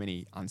so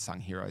many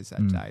unsung heroes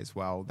that day as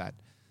well that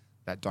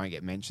don't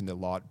get mentioned a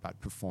lot, but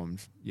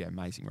performed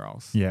amazing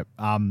roles. Yeah.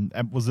 And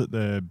was it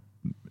the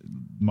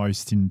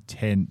most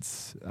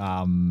intense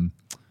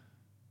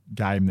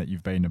game that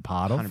you've been a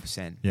part of?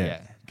 100%. Yeah.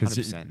 Because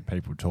 100%.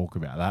 people talk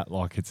about that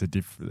like it's a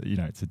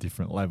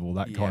different level.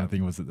 That kind of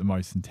thing. Was it the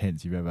most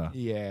intense you've ever?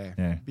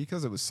 Yeah.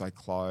 Because it was so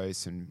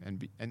close,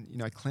 and you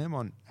know,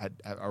 Claremont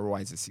are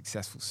always a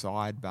successful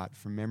side, but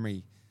from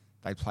memory,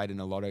 they played in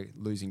a lot of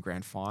losing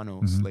grand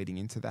finals leading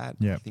into that.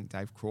 Yep. I think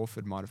Dave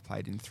Crawford might have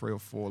played in 3 or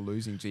 4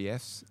 losing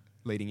GFs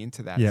leading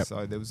into that. Yep.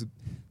 So there was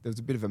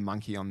a bit of a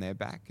monkey on their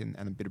back and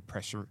a bit of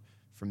pressure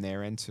from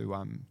their end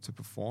to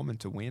perform and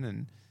to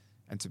win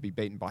and to be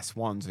beaten by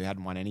Swans who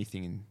hadn't won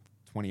anything in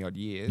 20 odd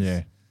years.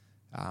 Yeah.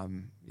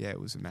 It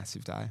was a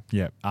massive day.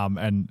 Yeah.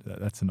 And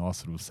that's a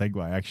nice little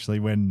segue actually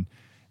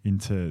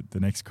into the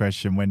next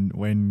question.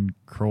 When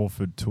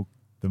Crawford took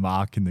the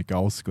mark in the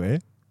goal square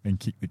and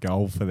kicked the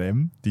goal for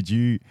them, did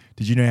you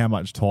know how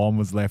much time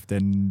was left,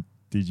 and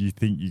did you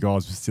think you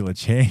guys were still a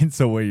chance,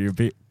 or were you a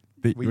bit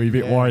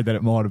worried that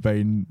it might have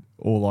been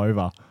all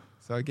over?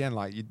 So again,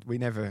 it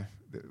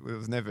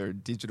was never a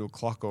digital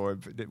clock,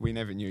 we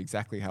never knew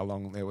exactly how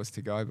long there was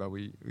to go, but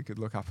we could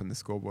look up on the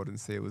scoreboard and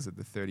see it was at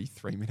the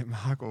 33-minute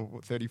mark or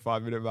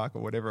 35-minute mark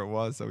or whatever it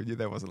was. So we knew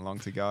there wasn't long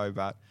to go.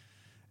 But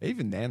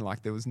even then,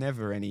 there was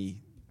never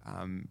any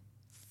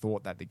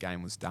thought that the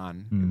game was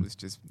done. It was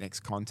just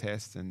next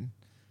contest, and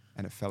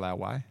it fell our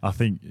way. I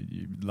think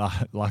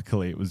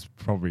luckily it was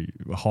probably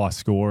high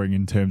scoring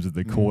in terms of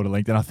the quarter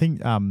length. And I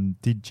think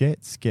did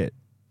Jetta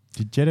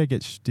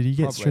get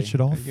stretched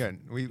off?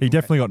 He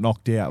definitely got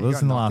knocked out. It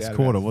was in the last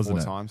quarter, wasn't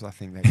it? 4 times, I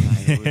think, that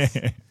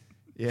game.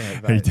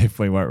 He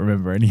definitely won't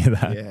remember any of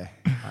that.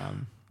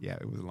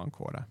 It was a long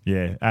quarter.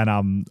 Yeah,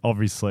 and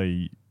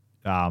obviously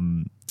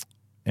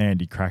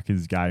Andy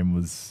Cracker's game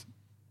was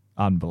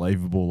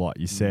unbelievable, like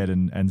you said,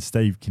 and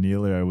Steve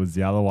Canelio was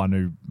the other one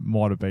who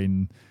might have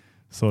been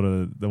sort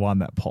of the one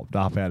that popped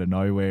up out of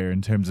nowhere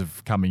in terms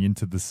of coming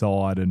into the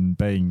side and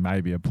being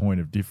maybe a point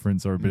of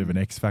difference or a bit of an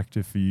X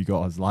factor for you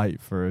guys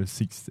late for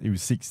he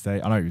was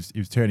 16. I know he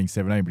was turning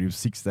 17, but he was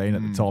 16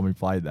 at the time he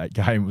played that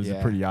game. It was a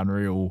pretty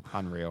unreal.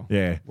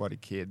 Yeah. What a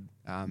kid.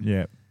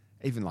 Yeah.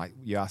 Even like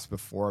you asked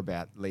before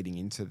about leading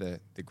into the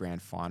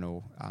grand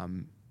final,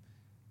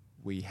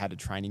 we had a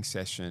training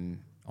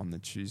session on the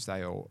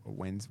Tuesday or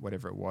Wednesday,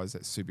 whatever it was,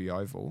 at Subi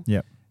Oval.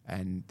 Yep.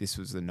 And this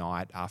was the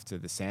night after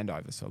the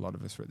Sandover. So a lot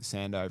of us were at the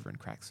Sandover, and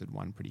Cracks had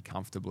won pretty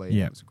comfortably.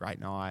 Yep. It was a great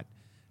night.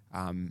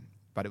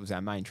 But it was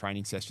our main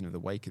training session of the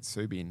week at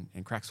Subi,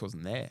 and Cracks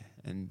wasn't there.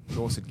 And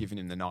Dawes had given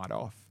him the night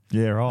off.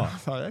 Yeah, right. I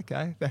thought,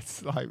 okay,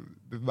 that's like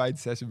the main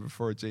session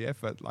before a GF.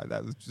 But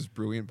that was just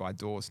brilliant by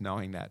Dawes,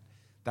 knowing that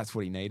that's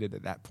what he needed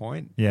at that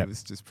point. Yep. He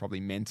was just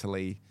probably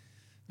mentally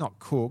not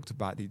cooked,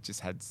 but he just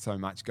had so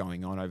much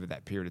going on over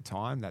that period of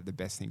time that the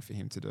best thing for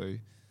him to do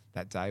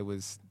that day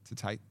was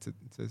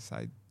to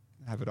say,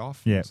 have it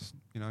off, yeah, just,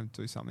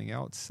 do something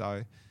else.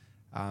 So,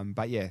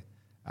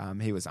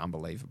 he was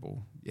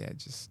unbelievable. Yeah,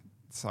 just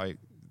so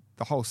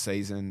the whole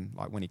season,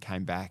 like when he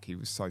came back, he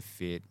was so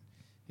fit.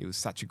 He was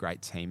such a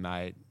great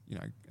teammate.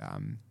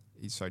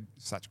 He showed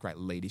such great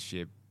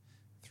leadership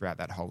throughout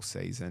that whole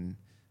season,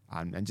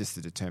 and just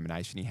the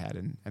determination he had.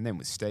 And then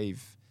with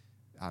Steve,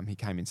 he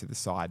came into the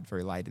side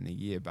very late in the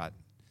year, but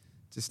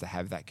just to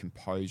have that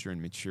composure and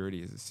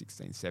maturity as a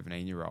 16,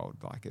 17-year-old,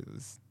 like it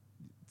was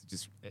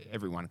just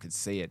everyone could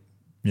see it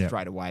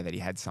straight away that he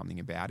had something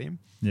about him.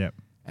 Yeah.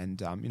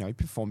 And, he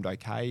performed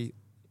okay,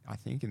 I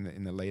think,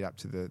 in the lead up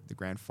to the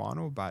grand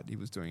final, but he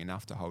was doing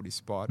enough to hold his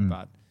spot.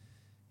 But,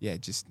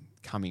 just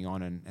coming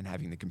on and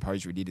having the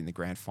composure he did in the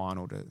grand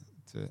final to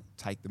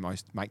make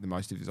the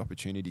most of his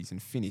opportunities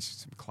and finish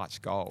some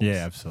clutch goals.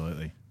 Yeah,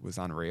 absolutely. Was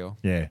unreal.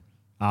 Yeah.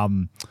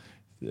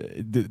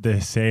 The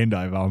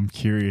Sandover, I'm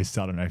curious,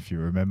 I don't know if you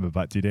remember,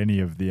 but did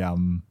any of the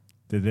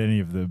did any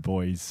of the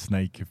boys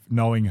sneak,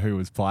 knowing who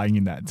was playing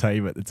in that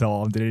team at the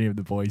time, did any of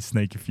the boys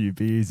sneak a few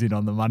beers in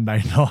on the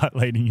Monday night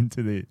leading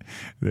into the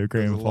grand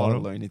There's a final? lot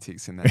of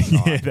lunatics in that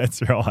night. Yeah,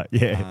 that's right.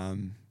 Yeah.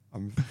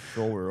 I'm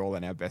sure we were all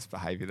in our best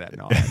behaviour that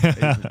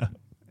night.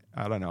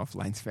 I don't know if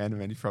Lane's found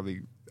him, and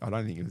I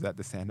don't think he was at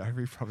the Sandover.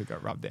 He probably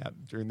got rubbed out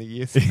during the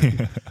year. So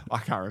I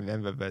can't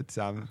remember, but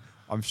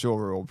I'm sure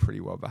we're all pretty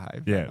well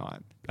behaved that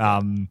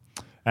night.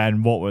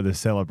 And what were the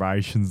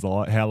celebrations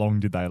like? How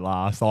long did they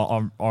last?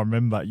 I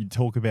remember you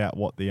talk about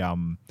what the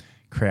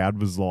crowd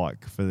was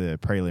like for the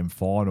prelim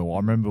final. I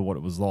remember what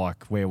it was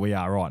like where we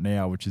are right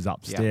now, which is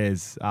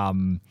upstairs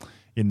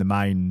in the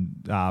main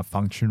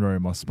function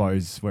room, I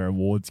suppose, where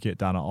awards get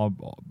done.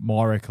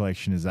 My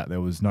recollection is that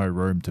there was no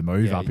room to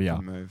move up here.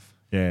 Move.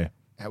 Yeah.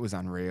 That was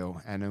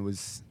unreal. And it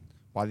was,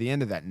 by the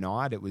end of that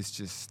night, I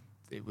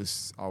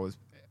was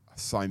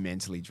so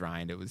mentally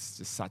drained. It was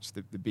just such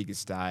the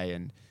biggest day,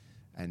 and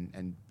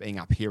being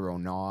up here all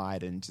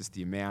night, and just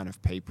the amount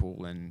of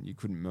people, and you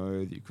couldn't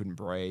move, you couldn't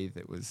breathe.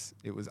 It was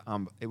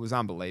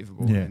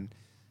unbelievable. Yeah.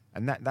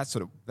 And that's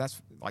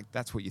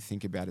what you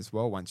think about as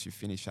well. Once you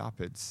finish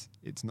up, it's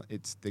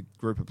the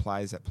group of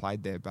players that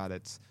played there, but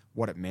it's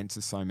what it meant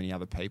to so many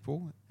other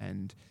people.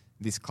 And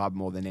this club,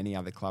 more than any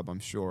other club,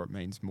 I'm sure it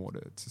means more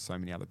to so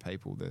many other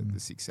people. The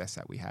success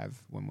that we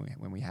have when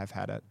we have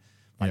had it.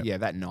 But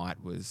that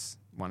night was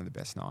one of the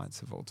best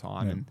nights of all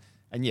time.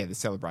 And the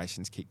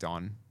celebrations kicked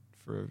on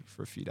for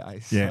a few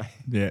days. Yeah,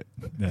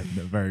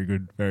 very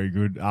good, very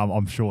good.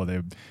 I'm sure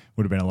there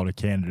would have been a lot of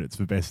candidates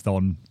for best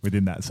on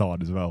within that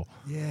side as well.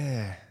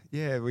 Yeah,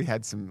 we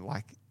had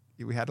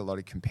we had a lot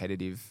of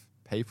competitive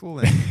people,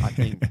 and I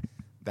think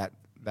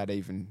that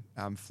even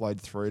flowed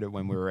through to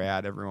when we were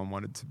out. Everyone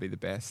wanted to be the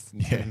best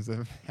in terms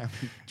of how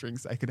many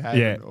drinks they could have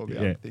and all the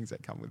other things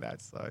that come with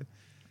that. So,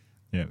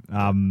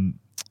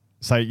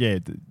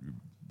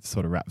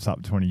 sort of wraps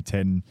up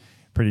 2010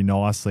 pretty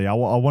nicely. I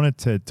wanted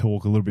to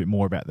talk a little bit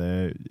more about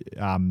the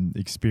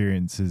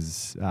experience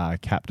as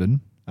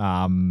captain,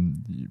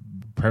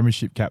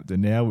 Premiership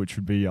captain now, which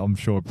would be, I'm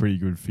sure, a pretty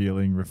good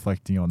feeling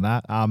reflecting on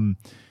that.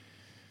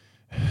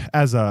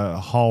 As a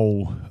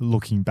whole,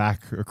 looking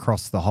back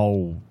across the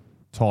whole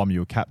time you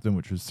were captain,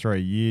 which was 3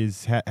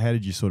 years, how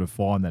did you sort of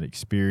find that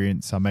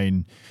experience? I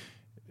mean,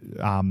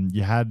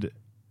 you had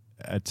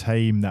a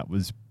team that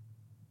was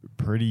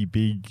pretty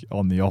big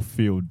on the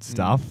off-field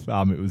stuff.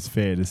 It was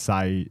fair to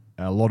say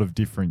a lot of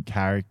different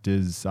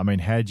characters. I mean,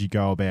 how did you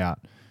go about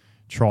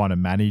trying to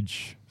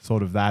manage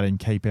sort of that and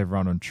keep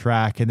everyone on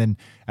track? And then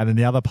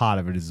the other part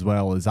of it as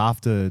well is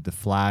after the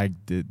flag,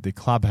 the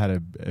club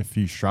had a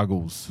few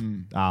struggles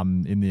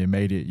in the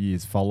immediate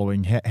years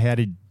following. How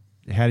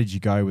did you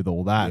go with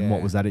all that, and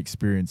what was that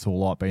experience all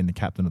like being the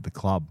captain of the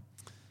club?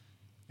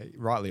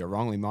 Rightly or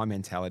wrongly, my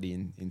mentality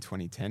in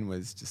 2010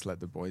 was just let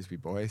the boys be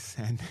boys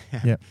and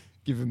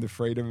give them the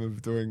freedom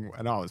of doing,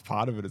 and I was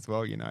part of it as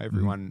well. You know,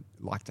 everyone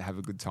liked to have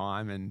a good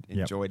time and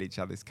enjoyed each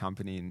other's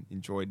company and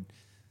enjoyed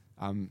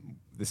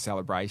the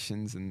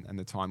celebrations and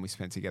the time we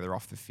spent together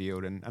off the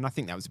field. And I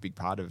think that was a big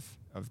part of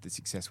the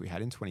success we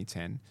had in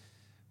 2010.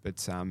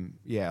 But I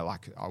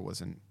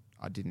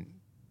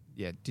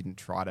didn't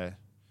try to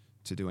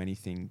do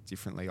anything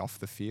differently off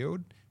the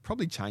field.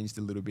 Probably changed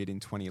a little bit in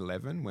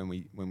 2011 when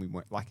we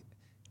went, like,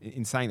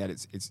 in saying that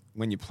it's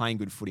when you're playing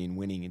good footy and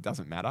winning, it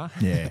doesn't matter.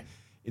 Yeah.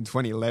 In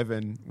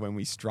 2011, when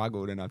we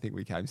struggled and I think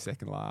we came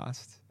second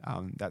last,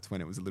 that's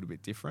when it was a little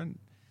bit different.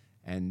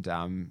 And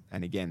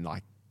again,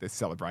 like, the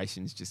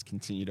celebrations just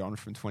continued on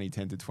from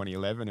 2010 to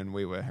 2011, and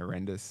we were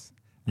horrendous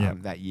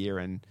that year.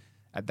 And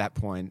at that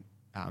point,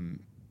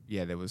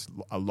 there was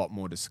a lot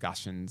more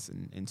discussions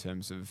in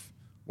terms of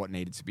what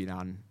needed to be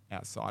done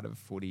outside of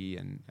footy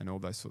and all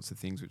those sorts of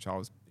things, which I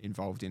was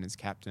involved in as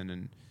captain.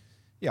 And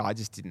I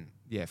just didn't,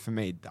 for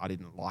me, I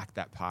didn't like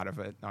that part of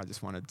it. I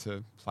just wanted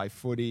to play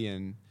footy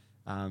and,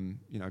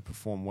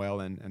 perform well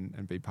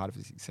and be part of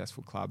a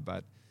successful club.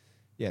 But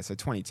so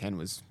 2010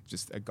 was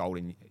just a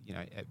golden,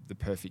 the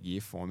perfect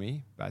year for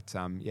me. But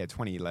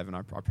 2011,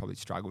 I probably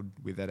struggled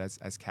with it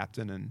as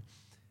captain.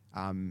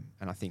 And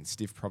I think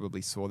Stiff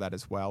probably saw that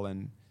as well.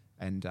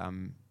 And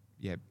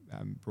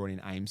brought in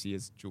Amesy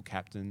as dual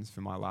captains for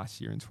my last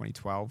year in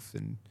 2012,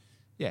 and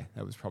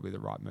that was probably the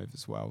right move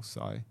as well.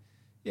 So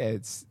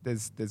there's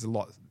a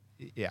lot.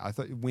 I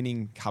thought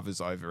winning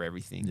covers over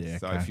everything.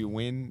 If you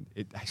win,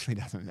 it actually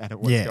doesn't matter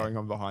what's going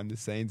on behind the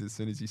scenes. As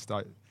soon as you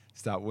start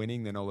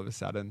winning, then all of a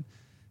sudden,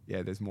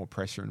 there's more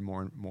pressure and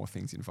more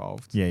things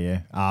involved.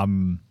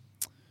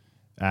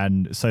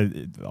 And so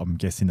I'm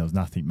guessing there was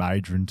nothing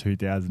major in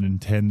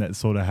 2010 that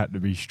sort of had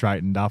to be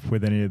straightened up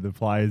with any of the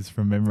players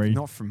from memory.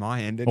 Not from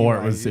my end, anyway.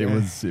 Or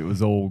it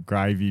was all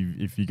gravy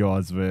if you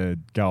guys were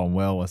going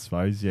well, I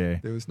suppose. Yeah.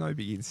 There was no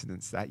big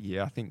incidents that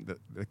year. I think that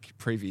the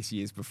previous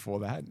years before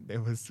that,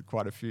 there was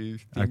quite a few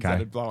things that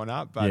had blown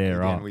up. But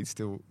again, we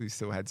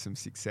still had some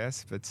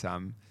success. But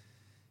I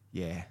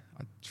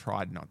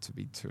tried not to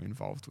be too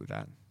involved with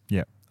that.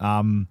 Yeah.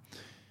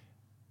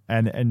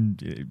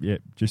 And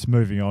just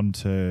moving on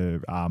to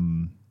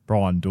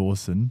Brian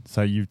Dawson.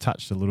 So you've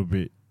touched a little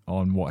bit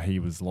on what he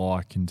was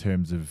like in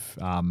terms of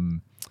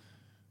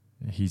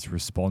his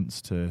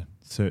response to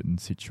certain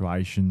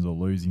situations or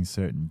losing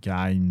certain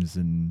games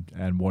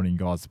and wanting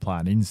guys to play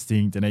on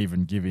instinct, and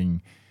even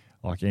giving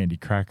like Andy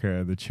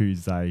Cracker the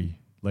Tuesday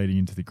leading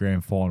into the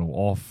grand final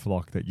off,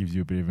 like that gives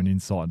you a bit of an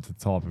insight into the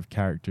type of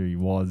character he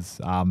was.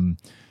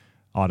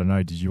 I don't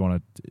know, did you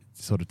want to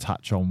sort of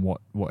touch on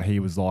what he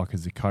was like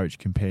as a coach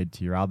compared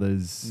to your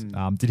others?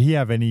 Did he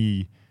have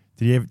any...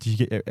 Did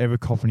you ever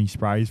cop any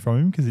sprays from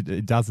him? Because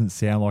it doesn't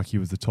sound like he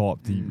was the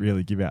type to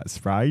really give out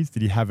sprays.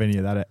 Did he have any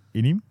of that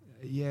in him?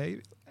 Yeah,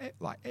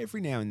 like every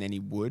now and then he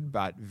would,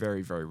 but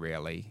very, very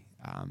rarely,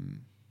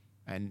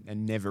 and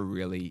never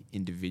really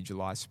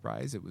individualised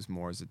sprays. It was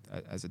more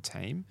as a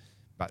team,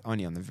 but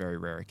only on the very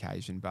rare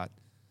occasion. But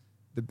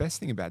the best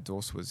thing about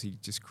Dorse was he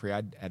just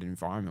created an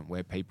environment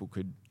where people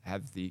could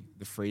have the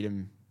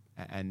freedom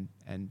and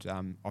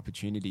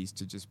opportunities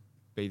to just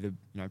be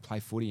play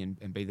footy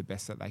and be the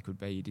best that they could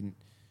be. He didn't.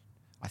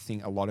 I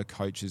think a lot of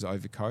coaches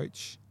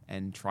overcoach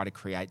and try to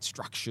create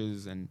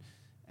structures and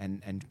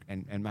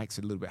makes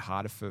it a little bit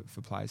harder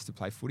for players to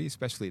play footy,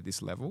 especially at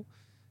this level.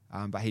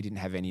 But he didn't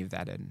have any of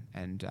that,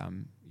 and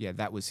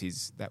that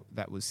was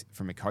that was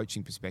from a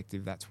coaching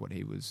perspective. That's what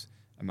he was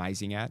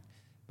amazing at.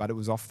 But it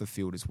was off the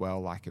field as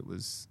well. Like it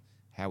was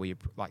how he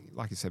like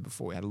I said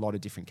before. We had a lot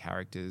of different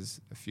characters.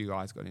 A few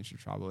guys got into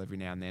trouble every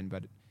now and then,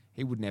 but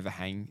he would never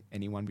hang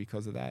anyone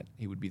because of that.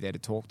 He would be there to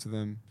talk to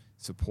them,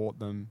 support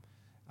them,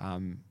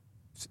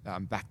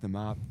 back them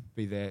up,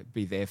 be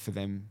there for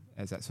them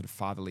as that sort of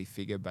fatherly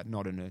figure, but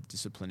not in a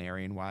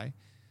disciplinarian way.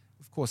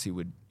 Of course, he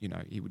would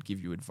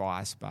give you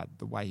advice, but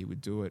the way he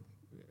would do it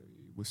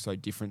was so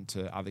different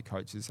to other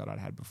coaches that I'd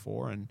had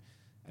before. And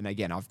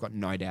again, I've got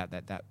no doubt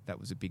that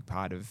was a big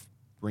part of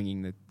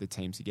bringing the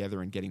team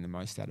together and getting the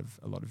most out of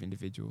a lot of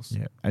individuals.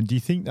 Yeah. And do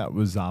you think that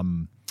was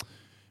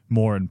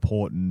more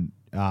important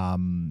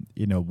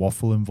in a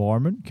waffle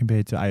environment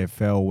compared to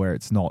AFL where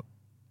it's not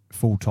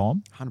full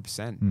time?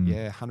 100%.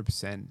 Yeah,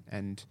 100%.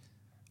 And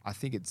I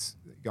think it's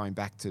going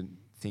back to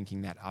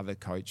thinking that other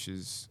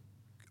coaches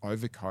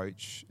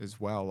overcoach as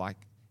well. Like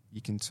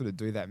you can sort of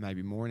do that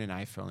maybe more in an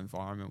AFL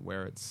environment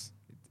where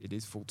it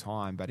is full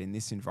time, but in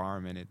this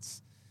environment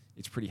it's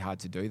pretty hard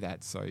to do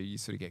that. So you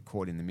sort of get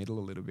caught in the middle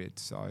a little bit.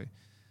 So,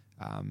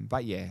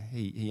 but yeah,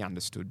 he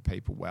understood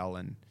people well,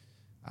 and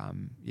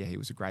he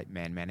was a great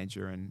man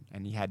manager,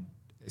 and he had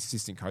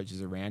assistant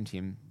coaches around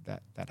him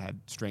that had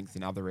strength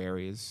in other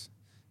areas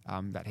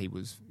that he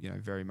was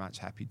very much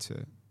happy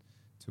to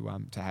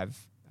have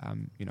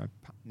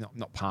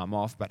not palm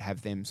off, but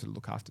have them sort of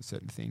look after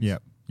certain things.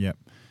 Yep.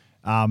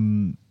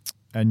 And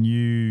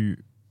you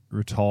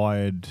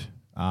retired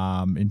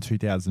in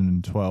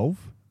 2012.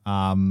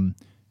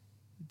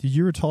 Did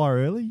you retire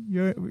early?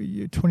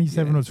 You're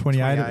 27 or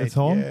 28 at the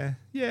time. Yeah.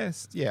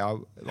 Yes. Yeah.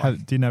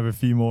 Didn't have a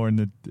few more in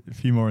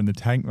the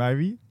tank,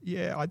 maybe.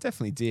 Yeah, I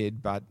definitely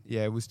did, but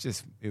yeah, it was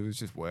just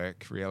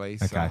work really.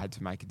 So I had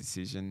to make a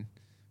decision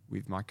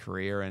with my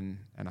career, and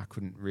I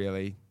couldn't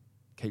really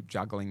keep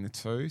juggling the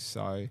two.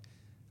 So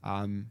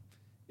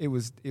it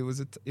was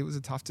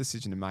a tough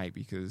decision to make,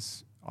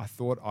 because I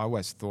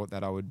always thought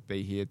that I would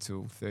be here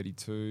till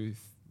 32,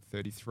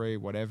 33,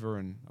 whatever,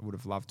 and I would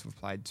have loved to have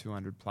played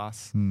 200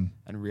 plus and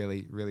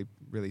really, really,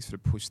 really sort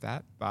of push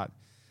that. But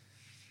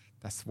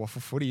that's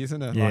waffle footy,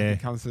 isn't it? Yeah. Like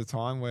it comes to a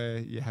time where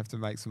you have to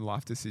make some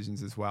life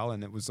decisions as well,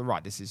 and it was the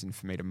right decision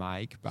for me to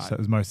make. But so it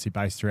was mostly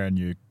based around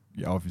your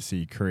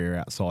obviously career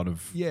outside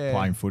of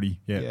playing footy.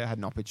 Yeah, I had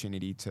an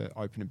opportunity to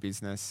open a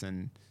business,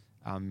 and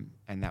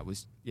that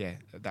was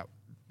that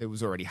it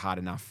was already hard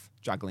enough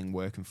juggling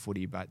work and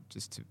footy, but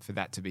for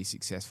that to be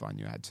successful, I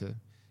knew I had to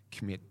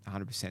commit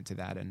 100% to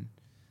that. And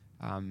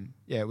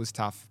it was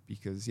tough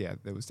because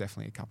there was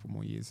definitely a couple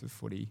more years of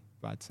footy,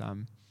 but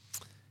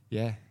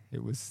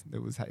it was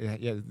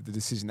the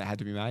decision that had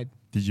to be made.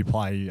 Did you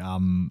play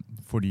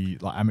footy,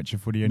 like amateur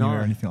footy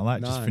anywhere or anything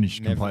like that? No, just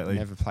finished completely.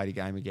 Never played a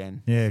game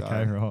again. Yeah. So,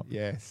 okay. Right.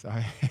 Yeah. So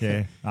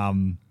yeah.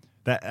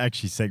 That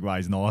actually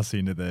segues nicely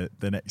into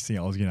the next thing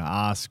I was going to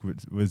ask, which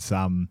was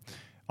I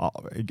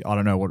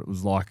don't know what it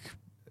was like,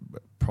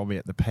 probably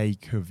at the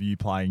peak of you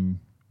playing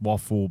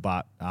waffle,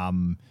 but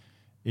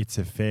it's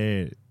a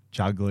fair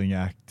juggling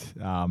act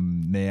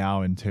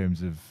now in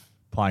terms of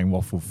playing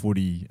waffle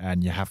footy,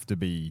 and you have to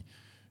be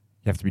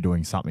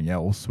doing something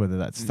else, whether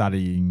that's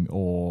studying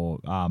or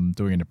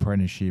doing an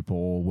apprenticeship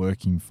or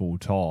working full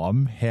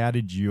time. How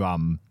did you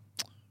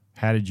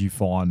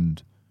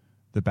find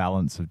the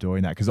balance of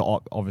doing that? Because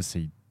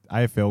obviously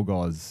AFL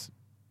guys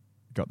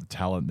got the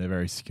talent, they're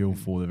very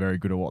skillful, they're very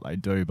good at what they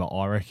do, but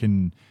I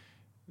reckon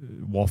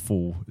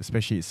waffle,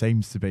 especially, it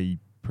seems to be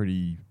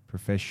pretty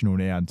professional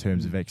now in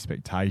terms of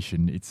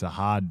expectation. It's a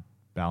hard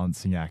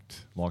balancing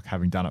act, like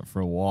having done it for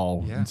a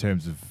while. In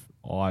terms of,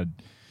 I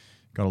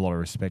got a lot of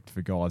respect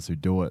for guys who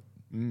do it.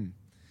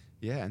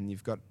 Yeah, and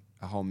you've got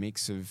a whole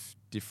mix of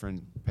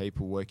different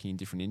people working in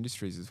different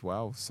industries as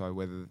well. So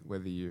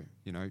whether you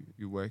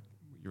work,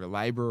 you're a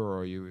labourer,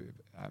 or you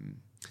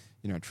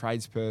a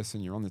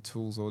tradesperson, you're on the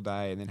tools all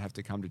day and then have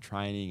to come to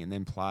training and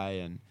then play,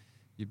 and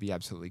you'd be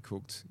absolutely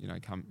cooked,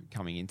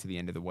 coming into the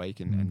end of the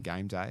week and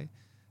game day.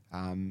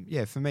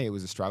 For me, it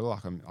was a struggle.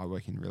 Like I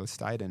work in real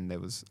estate, and there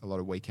was a lot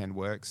of weekend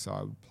work, so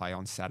I would play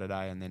on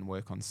Saturday and then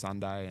work on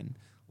Sunday, and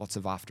lots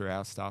of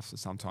after-hour stuff. So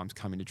sometimes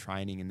coming to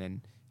training and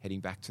then heading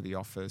back to the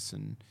office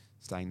and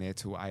staying there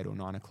till 8 or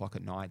 9 o'clock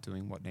at night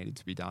doing what needed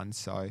to be done.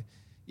 So,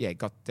 it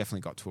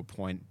definitely got to a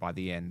point by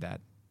the end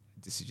that a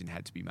decision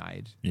had to be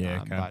made.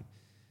 Yeah, okay. But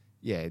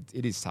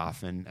it is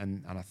tough,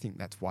 and I think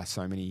that's why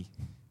so many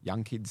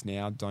young kids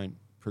now don't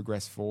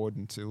progress forward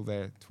until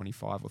they're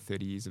 25 or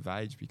 30 years of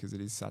age, because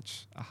it is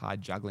such a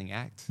hard juggling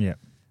act. Yeah.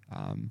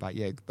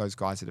 Those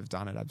guys that have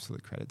done it,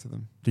 absolute credit to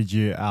them. Did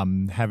you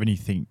have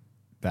anything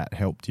that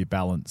helped you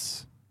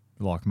balance,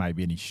 like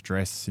maybe any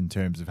stress in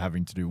terms of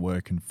having to do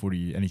work and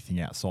footy, anything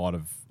outside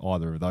of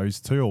either of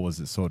those two, or was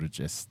it sort of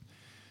just,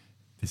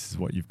 this is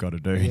what you've got to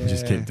do and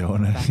just keep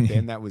doing it? Back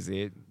then, that was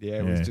it.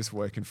 It was just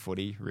work and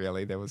footy,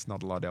 really. There was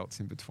not a lot else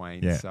in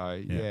between. Yeah.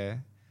 So,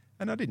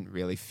 And I didn't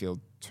really feel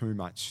too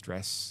much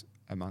stress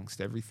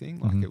amongst everything.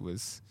 Like it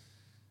was,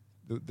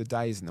 the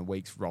days and the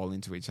weeks roll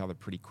into each other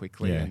pretty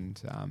quickly. Yeah.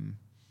 And,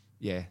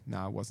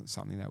 it wasn't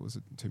something that was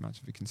too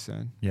much of a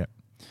concern. Yeah.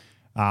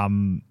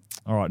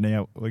 All right,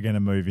 now we're going to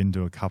move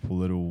into a couple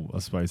little, I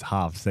suppose,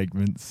 half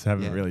segments.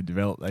 Haven't really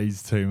developed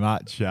these too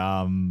much.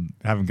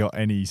 Haven't got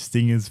any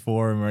stingers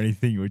for them or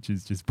anything, which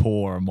is just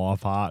poor on my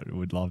part.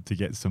 Would love to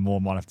get some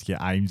more. Might have to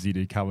get Amesy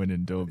to come in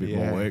and do a bit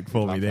more work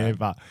for me there.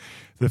 But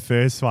the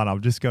first one,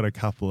 I've just got a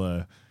couple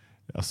of,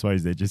 I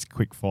suppose they're just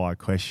quick fire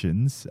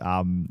questions.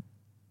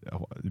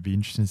 It'd be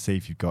interesting to see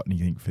if you've got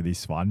anything for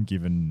this one,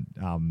 given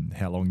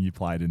how long you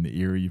played and the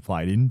era you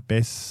played in.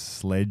 Best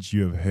sledge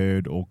you have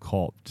heard or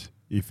copped,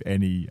 if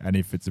any, and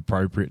if it's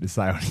appropriate to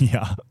say on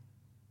here.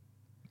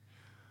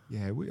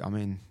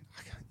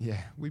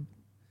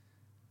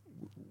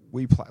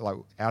 We play, like,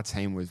 our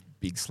team was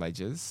big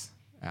sledges.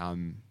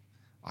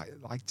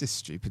 Just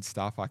stupid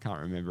stuff. I can't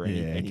remember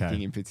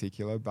anything in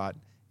particular, but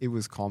it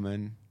was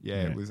common.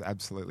 It was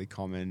absolutely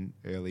common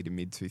early to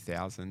mid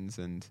 2000s,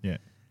 and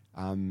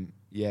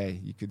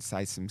you could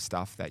say some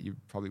stuff that you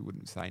probably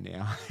wouldn't say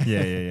now.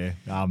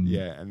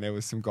 And there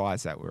were some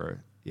guys that were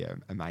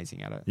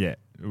amazing at it. Yeah,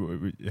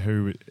 who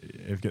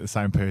have got the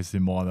same person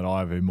in mind that I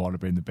have, who might have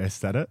been the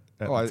best at it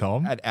at the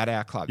time. At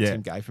our club,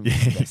 Tim Gatham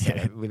was the best at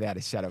it, without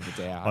a shadow of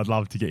a doubt. I'd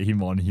love to get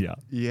him on here.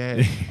 Yeah,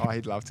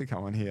 he'd love to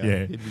come on here.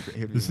 Yeah, he'd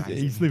be amazing.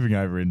 He's living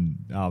over in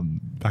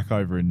back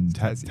over in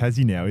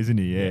Tassie now, isn't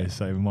he? Yeah,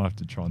 so we might have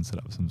to try and set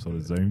up some sort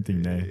of Zoom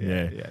thing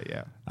there.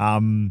 Yeah.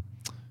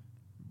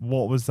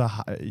 What was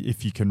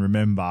if you can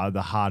remember,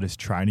 the hardest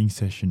training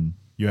session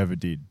you ever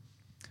did?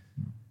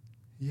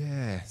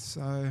 Yeah,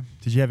 so...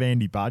 Did you have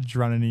Andy Budge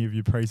run any of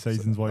your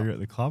pre-seasons while you were at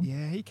the club?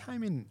 Yeah, he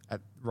came in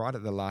right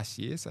at the last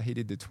year, so he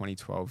did the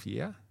 2012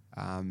 year.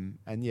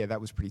 That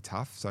was pretty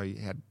tough. So he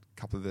had a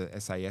couple of the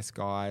SAS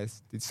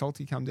guys. Did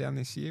Salty come down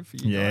this year for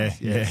you guys?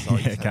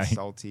 So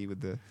Salty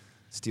with the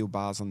steel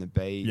bars on the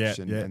beach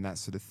and that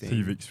sort of thing. So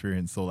you've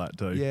experienced all that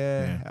too.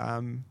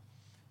 Yeah.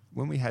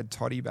 When we had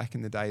Toddy back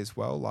in the day as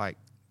well,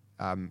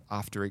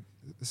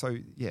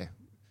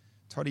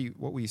 Toddy,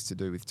 what we used to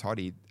do with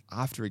Toddy,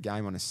 after a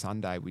game on a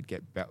Sunday, we'd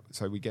play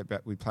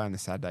on the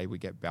Saturday,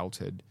 we'd get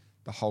belted.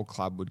 The whole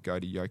club would go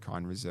to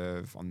Yokine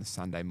Reserve on the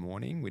Sunday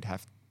morning. We'd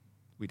have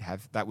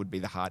that would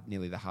be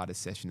nearly the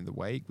hardest session of the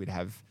week. We'd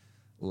have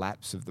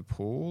laps of the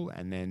pool,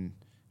 and then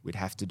we'd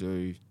have to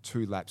do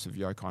 2 laps of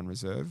Yokine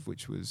Reserve,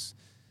 which was,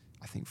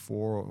 I think,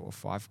 4 or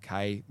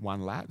 5K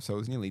one lap. So it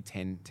was nearly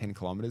 10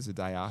 kilometres a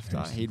day after.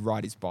 Jeez. He'd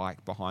ride his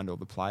bike behind all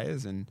the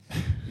players, and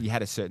you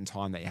had a certain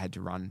time that you had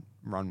to run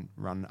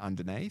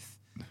underneath.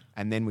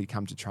 And then we'd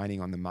come to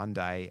training on the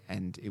Monday,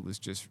 and it was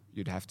just,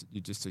 you'd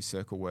just do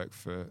circle work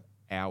for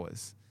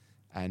hours.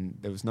 And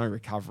there was no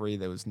recovery.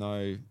 There was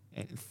no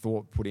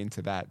thought put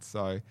into that.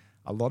 So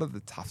a lot of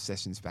the tough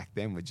sessions back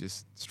then were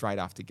just straight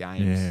after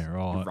games,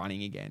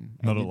 running again.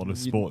 Not a lot of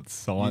sports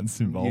science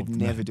involved. You'd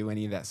never do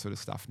any of that sort of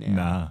stuff now.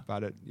 Nah.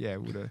 But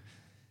it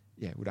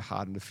would have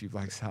hardened a few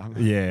blokes up.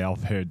 Yeah,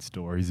 I've heard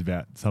stories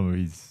about some of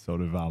his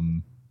sort of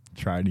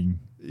training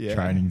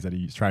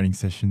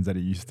sessions that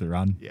he used to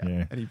run.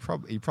 Yeah. And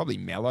he probably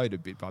mellowed a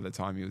bit by the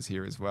time he was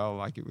here as well.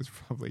 Like it was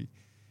probably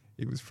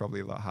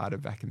a lot harder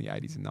back in the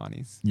 80s and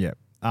 90s. Yeah.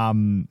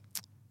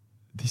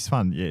 This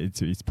one,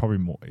 it's probably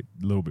a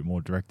little bit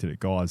more directed at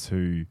guys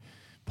who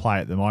play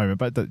at the moment,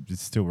 but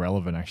it's still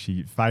relevant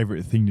actually.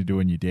 Favourite thing to do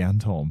in your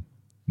downtime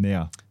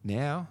now?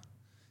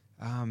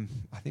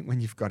 I think when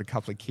you've got a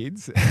couple of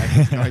kids,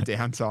 there's no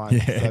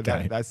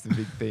downtime. That's the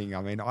big thing.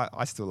 I mean,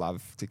 I still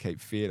love to keep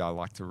fit. I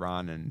like to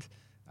run and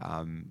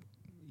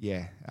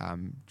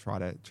try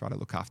to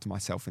look after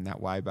myself in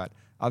that way. But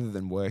other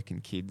than work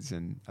and kids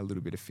and a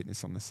little bit of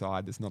fitness on the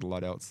side, there's not a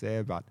lot else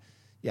there. But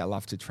I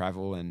love to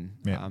travel and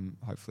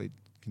hopefully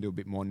can do a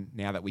bit more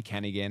now that we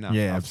can again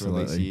after all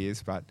these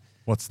years. But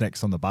what's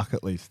next on the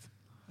bucket list?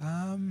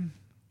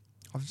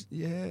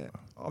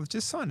 I've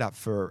just signed up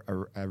for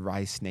a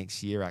race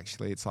next year.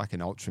 Actually, it's like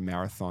an ultra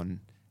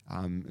marathon.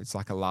 It's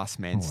like a last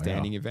man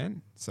standing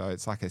event. So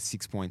it's like a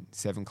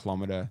 6.7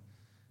 kilometre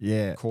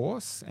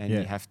course, and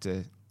you have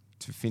to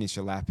finish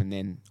a lap and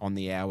then on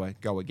the hour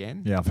go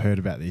again. Yeah, I've heard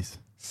about this.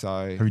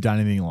 So have you done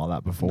anything like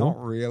that before? Not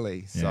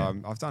really.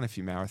 So I've done a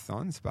few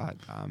marathons, but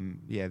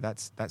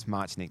that's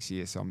March next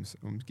year. So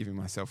I'm giving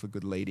myself a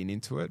good lead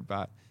into it.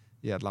 But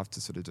yeah, I'd love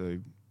to sort of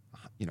do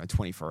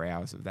 24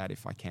 hours of that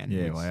if I can.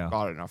 Yeah, wow.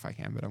 I don't know if I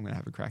can, but I'm going to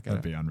have a crack at it.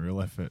 That'd be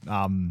unreal effort.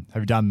 Have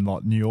you done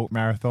like New York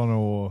Marathon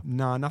or?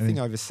 No, nothing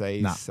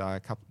overseas. Nah. A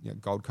couple,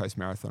 Gold Coast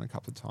Marathon a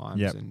couple of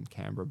times and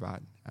Canberra,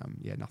 but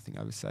nothing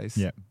overseas.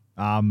 Yeah.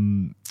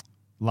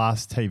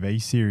 Last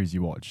TV series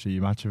you watched? Are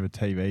you much of a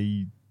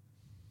TV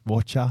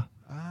watcher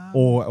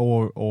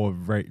or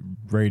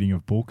reading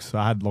of books?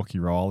 I had Lockie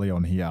Riley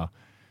on here a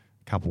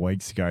couple of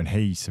weeks ago, and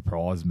he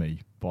surprised me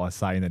by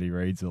saying that he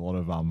reads a lot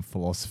of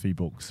philosophy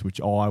books,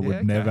 which I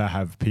would never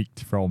have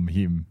picked from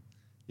him.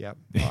 Yep,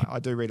 I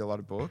do read a lot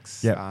of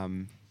books. Yep.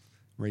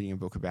 Reading a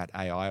book about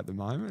AI at the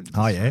moment.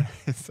 Oh yeah.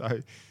 So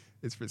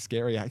it's a bit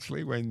scary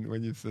actually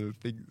when you sort of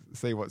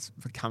see what's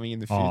coming in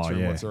the future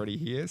and what's already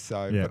here.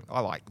 So but I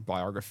like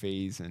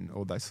biographies and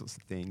all those sorts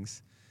of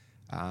things.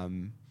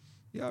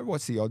 I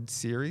watched the odd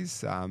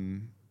series. I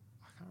can't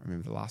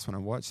remember the last one I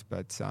watched,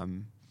 but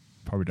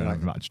probably don't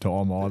have much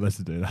time either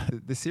to do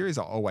that. The series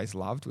I always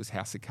loved was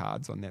House of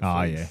Cards on Netflix.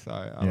 Oh yeah. So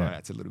I know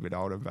it's a little bit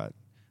older, but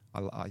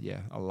I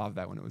love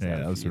that when it was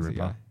out. That was a years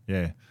ripper. ago.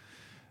 Yeah.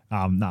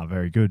 No,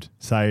 very good.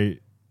 So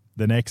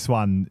the next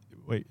one,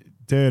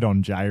 Dirt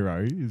on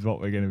J-Ro is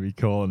what we're going to be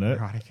calling it.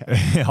 Right,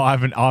 okay. I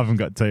haven't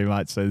got too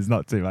much, so there's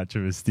not too much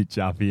of a stitch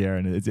up here,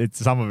 and it's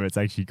some of it's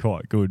actually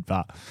quite good.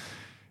 But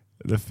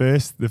the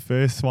first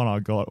one I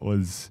got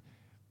was,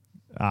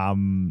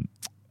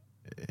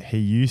 he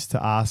used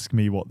to ask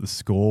me what the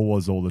score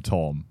was all the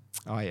time.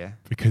 Oh yeah,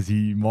 because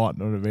he might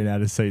not have been able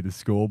to see the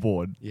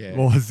scoreboard. Yeah,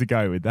 what was the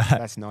go with that?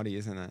 That's naughty,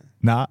 isn't it?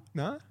 No,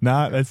 okay.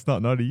 That's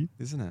not naughty,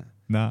 isn't it?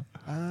 No.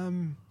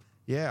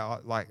 Yeah,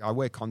 I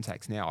wear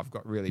contacts now. I've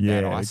got really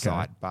bad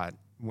eyesight, but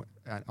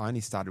I only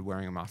started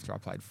wearing them after I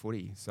played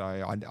footy. So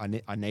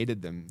I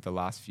needed them the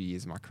last few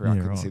years of my career. I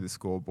couldn't see the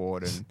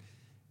scoreboard, and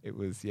it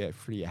was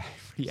pretty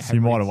average. So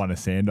you might have won a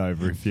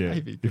Sandover if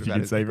you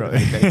could see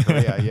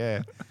right.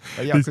 Yeah,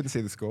 but I couldn't see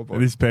the scoreboard.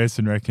 This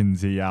person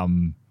reckons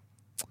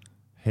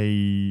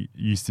he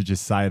used to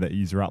just say that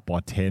he's up by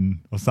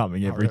 10 or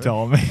something every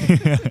time.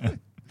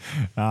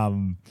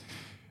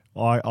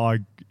 I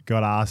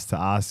got asked to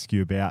ask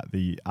you about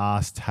the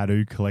arse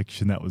tattoo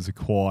collection that was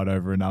acquired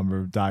over a number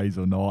of days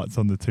or nights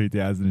on the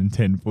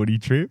 2010 footy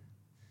trip.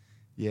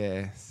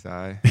 Yeah,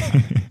 so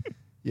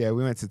we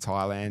went to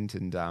Thailand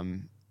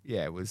and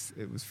it was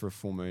for a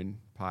full moon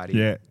party.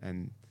 Yeah,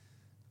 and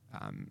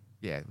I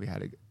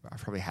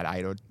probably had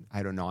eight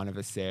or nine of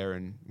us there,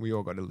 and we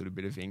all got a little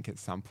bit of ink at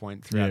some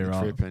point throughout the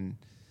trip. And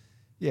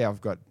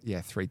I've got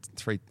three.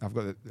 I've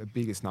got the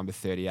biggest number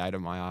 38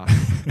 on my arse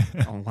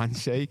on one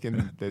cheek,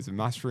 and there's a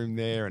mushroom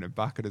there and a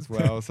bucket as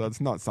well. So it's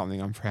not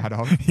something I'm proud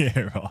of. Yeah,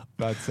 right.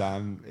 But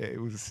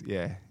it was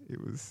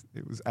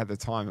at the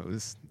time it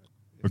was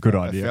a good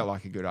idea. It felt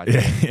like a good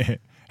idea.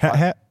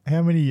 Yeah.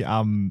 How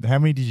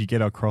many did you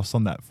get across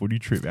on that footy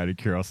trip? Out of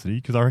curiosity,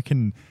 because I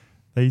reckon.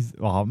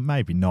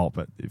 Maybe not,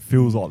 but it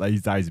feels like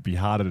these days it'd be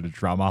harder to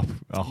drum up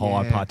a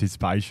high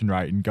participation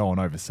rate and going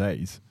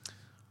overseas.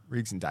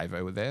 Riggs and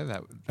Davo were there.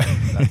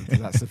 Does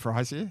that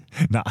surprise you?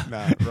 No.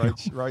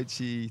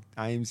 Roachy,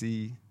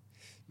 Amesy,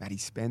 Matty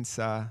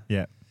Spencer.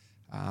 Yeah.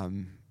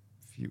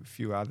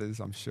 Few others,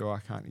 I'm sure. I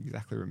can't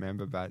exactly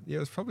remember, but it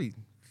was probably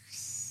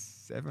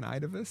 7,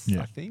 8 of us,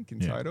 I think, in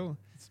total.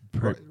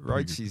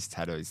 Roachy's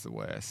tattoo's the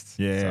worst.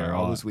 Yeah, so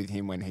right. I was with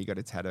him when he got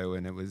a tattoo,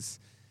 and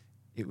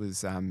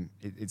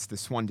it's the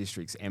Swan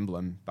District's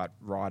emblem, but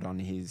right on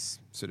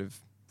his sort of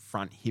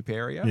front hip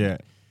area. Yeah.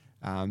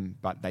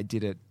 But they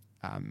did it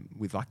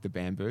with like the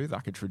bamboo,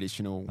 like a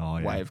traditional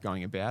way of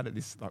going about it.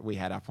 This, like we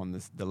had up on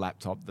the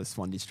laptop the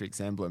Swan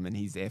District's emblem, and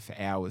he's there for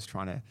hours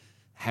trying to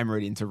hammer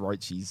it into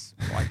Roachy's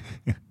like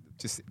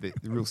just the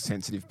real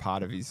sensitive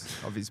part of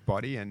his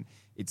body, and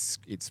it's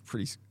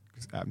pretty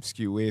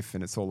skew whiff,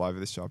 and it's all over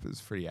the shop. It was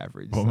pretty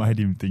average. What made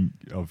him think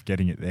of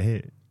getting it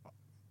there?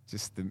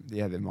 Just the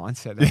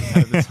mindset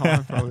at the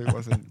time probably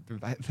wasn't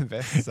the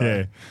best.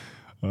 So.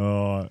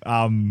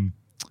 Yeah.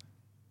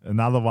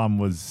 Another one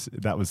was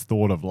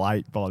thought of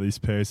late by this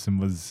person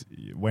was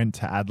went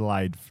to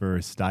Adelaide for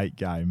a state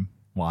game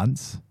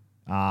once,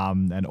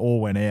 and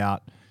all went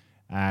out,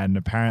 and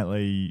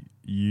apparently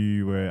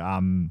you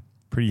were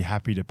pretty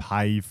happy to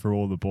pay for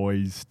all the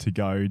boys to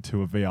go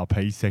to a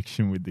VIP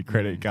section with the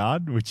credit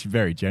card, which is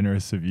very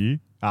generous of you.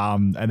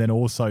 And then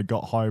also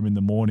got home in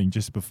the morning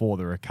just before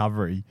the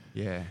recovery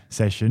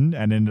session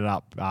and ended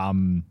up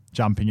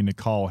jumping into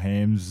Kyle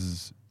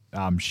Ham's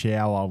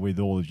shower with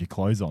all of your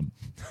clothes on.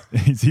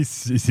 Is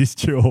this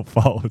true or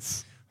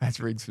false? That's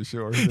Riggs for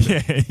sure, isn't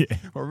it? Yeah.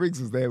 Well, Riggs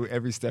was there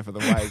every step of the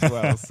way as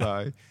well.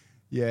 So,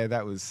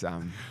 that was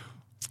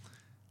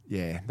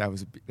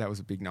that was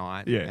a big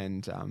night. Yeah.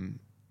 And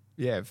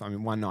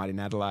one night in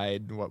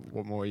Adelaide,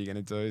 what more are you going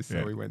to do?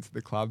 So we went to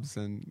the clubs,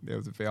 and there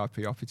was a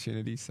VIP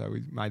opportunity, so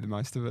we made the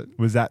most of it.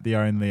 Was that the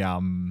only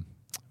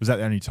Was that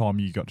the only time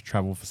you got to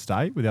travel for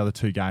state? Were the other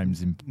 2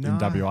 games in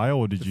WA,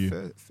 or did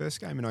you?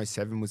 First game in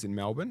 2007 was in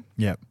Melbourne.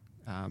 Yep.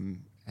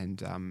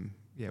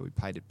 We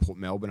played at Port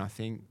Melbourne, I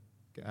think.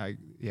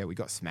 We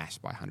got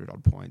smashed by 100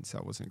 odd points, so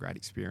it wasn't a great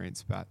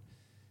experience. But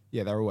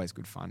yeah, they were always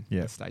good fun.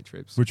 Yeah. The state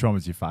trips. Which one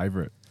was your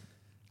favourite?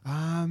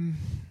 I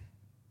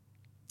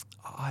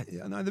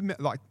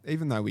know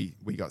even though we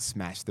got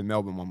smashed, the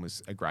Melbourne one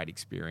was a great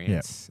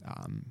experience.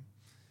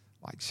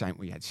 Yep.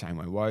 We had Shane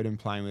Woden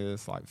playing with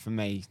us. Like, for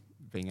me,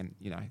 being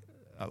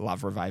a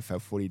lover of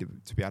AFL footy,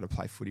 to be able to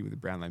play footy with a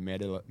Brownlow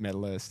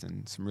medalist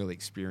and some really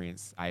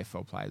experienced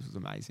AFL players was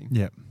amazing.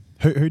 Yep.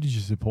 Who did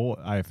you support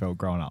AFL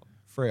growing up?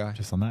 Freo.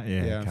 Just on that,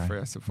 yeah. Yeah, okay.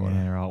 Freo supporter.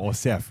 Yeah, right. Or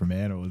South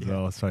Fremantle as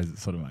well. I suppose it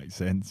sort of makes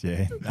sense.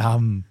 Yeah.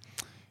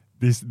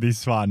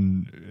 This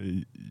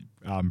one,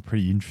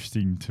 pretty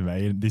interesting to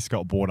me, and this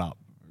got brought up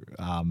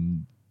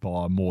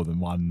by more than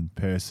one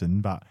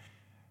person, but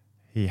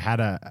he had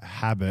a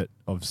habit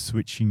of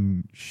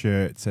switching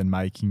shirts and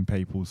making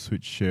people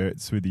switch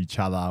shirts with each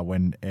other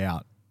when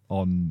out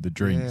on the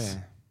drinks.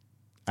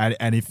 Yeah.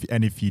 And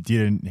if you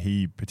didn't,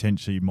 he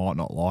potentially might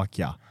not like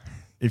you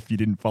if you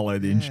didn't follow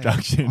the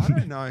instruction. I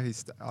don't know.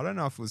 I don't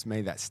know if it was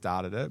me that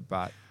started it,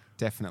 but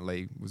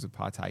definitely was a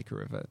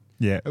partaker of it.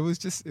 Yeah. It was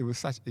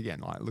such,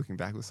 again, like looking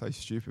back, it was so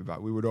stupid,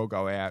 but we would all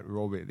go out, we'd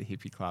all be at the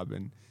hippie club,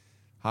 and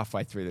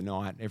halfway through the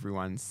night,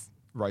 everyone's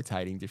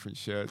rotating different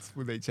shirts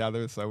with each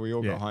other. So we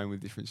all got home with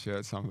different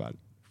shirts. Some of it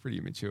pretty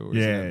immature.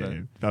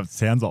 Yeah. That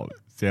sounds like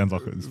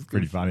it was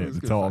pretty funny at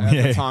the time. At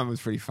the time it was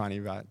pretty funny,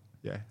 but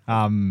yeah.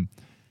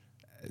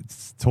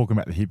 It's talking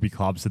about the hippie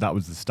club, so that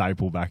was the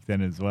staple back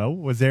then as well.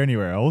 Was there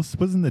anywhere else?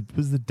 Was the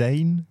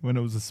Dean, when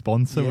it was a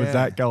sponsor, was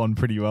that going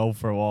pretty well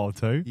for a while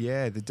too?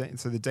 Yeah, the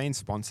Dean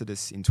sponsored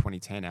us in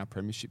 2010, our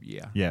Premiership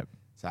year. Yeah.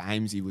 So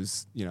Amesy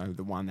was,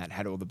 the one that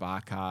had all the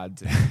bar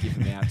cards and give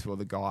them out to all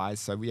the guys.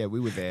 So yeah, we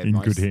were there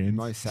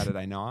most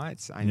Saturday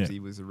nights. Amesy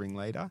was a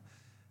ringleader.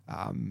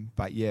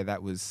 But yeah,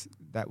 that was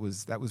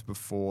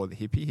before the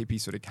hippie.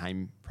 Hippie sort of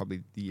came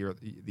probably the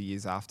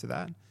years after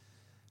that.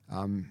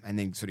 And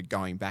then sort of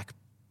going back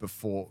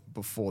before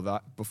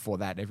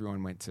that,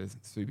 everyone went to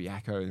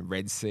Subiaco and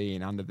Red Sea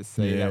and Under the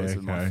Sea. Yeah, that was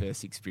my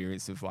first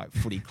experience of like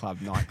footy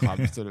club,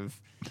 nightclub sort of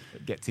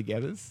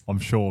get-togethers. I'm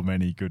sure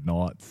many good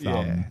nights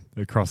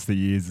across the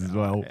years as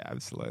well. Yeah,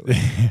 absolutely.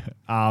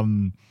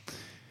 I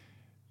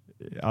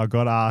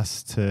got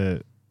asked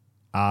to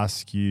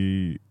ask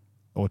you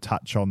or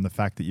touch on the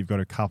fact that you've got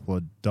a couple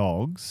of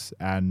dogs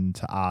and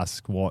to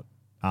ask what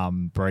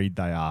breed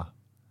they are.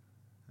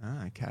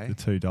 Ah, okay. The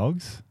 2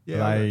 dogs.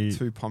 Yeah, I got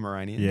 2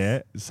 Pomeranians.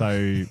 Yeah,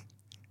 so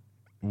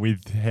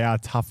with how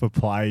tough a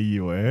player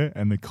you were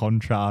and the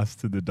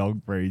contrast to the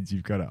dog breeds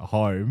you've got at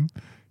home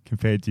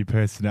compared to your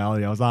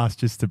personality, I was asked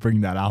just to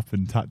bring that up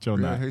and touch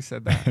on that. Who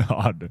said that?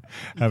 I'd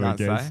have a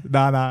guess. Say? No.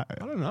 I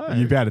don't know.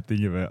 You'd be able to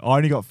think of it. I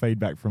only got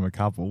feedback from a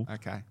couple.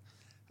 Okay.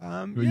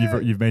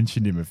 You've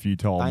mentioned him a few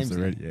times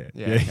Amesy. already.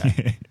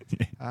 Yeah.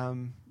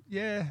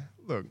 Okay.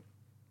 Look,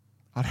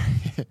 I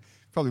don't...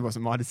 Probably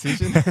wasn't my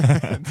decision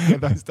to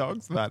get those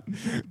dogs, but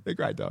they're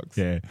great dogs.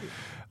 Yeah.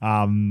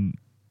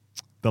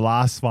 The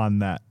last one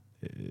that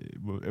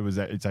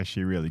it's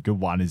actually a really good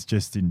one is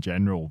just in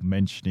general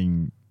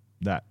mentioning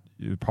that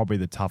you're probably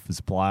the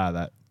toughest player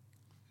that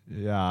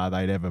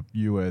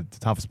you were the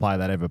toughest player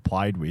that ever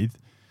played with.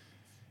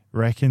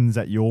 Reckons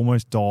that you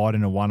almost died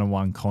in a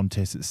 1-on-1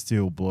 contest at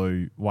Steel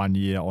Blue one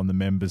year on the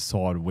members'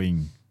 side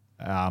wing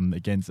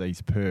against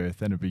East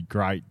Perth, and it'd be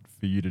great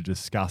for you to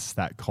discuss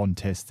that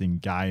contesting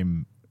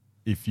game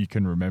if you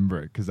can remember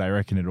it, because they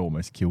reckon it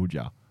almost killed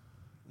you.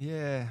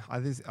 Yeah, I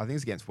think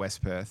it's against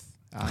West Perth.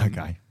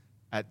 Okay.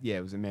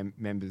 It was a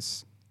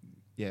members,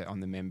 on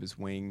the members'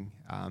 wing.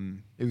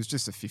 It was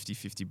just a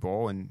 50-50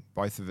 ball, and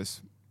both of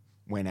us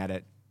went at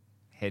it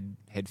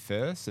head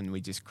first, and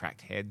we just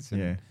cracked heads.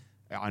 And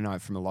I know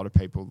from a lot of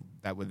people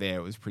that were there,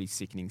 it was pretty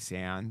sickening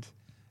sound.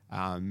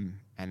 And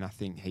I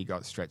think he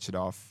got stretchered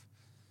off.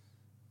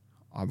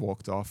 I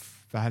walked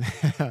off, but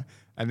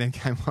and then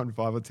came on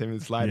 5 or 10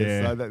 minutes later.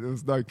 Yeah. So that there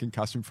was no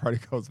concussion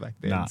protocols back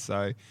then. Nah.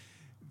 So,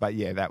 but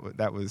yeah,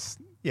 that was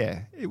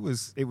it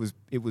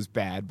was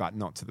bad, but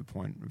not to the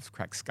point of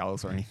cracked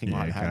skulls or anything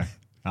like that.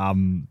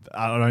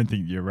 I don't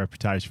think your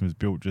reputation was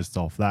built just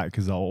off that,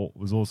 because I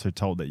was also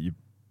told that you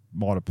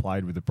might have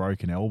played with a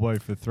broken elbow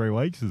for 3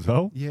 weeks as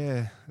well.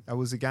 Yeah, it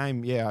was a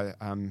game. Yeah,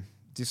 I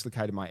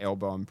dislocated my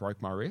elbow and broke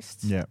my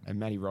wrist. Yeah. And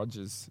Matty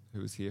Rogers,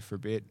 who was here for a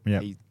bit,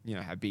 Yep. he,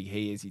 how big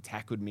he is, he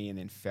tackled me and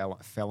then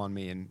fell on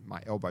me, and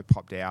my elbow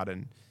popped out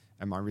and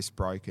my wrist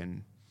broke.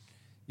 And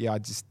yeah, I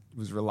just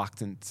was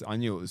reluctant. I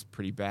knew it was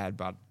pretty bad,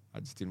 but I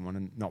just didn't want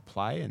to not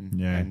play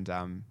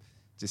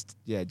just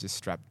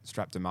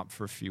strapped him up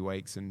for a few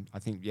weeks, and I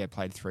think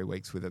played 3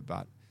 weeks with it,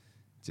 but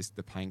just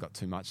the pain got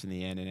too much in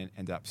the end, and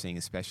ended up seeing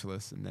a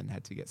specialist, and then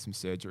had to get some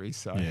surgery.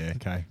 So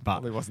but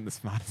probably wasn't the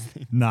smartest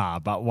thing. Nah,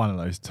 but one of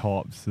those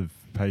types of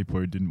people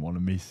who didn't want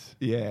to miss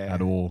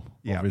at all,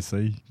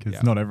 obviously,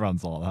 because not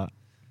everyone's like that.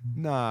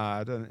 No,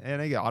 I don't.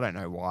 And again, I don't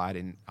know why I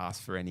didn't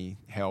ask for any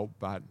help,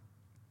 but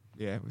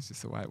it was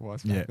just the way it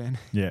was back then.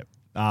 Yeah.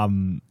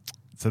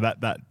 So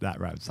that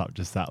wraps up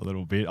just that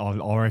little bit.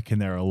 I reckon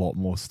there are a lot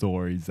more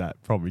stories that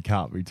probably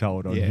can't be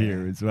told on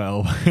here as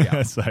well.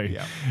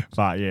 Yeah.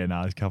 But yeah,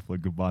 no, there's a couple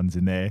of good ones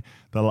in there.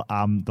 The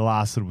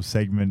last little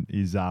segment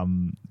is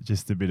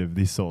just a bit of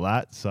this or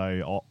that.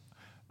 So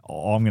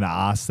I'm going to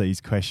ask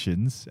these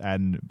questions,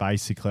 and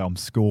basically I'm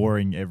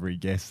scoring every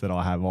guest that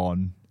I have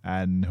on,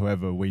 and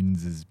whoever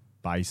wins is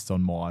based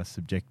on my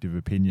subjective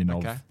opinion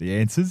of the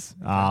answers.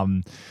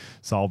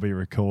 So I'll be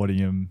recording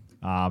them.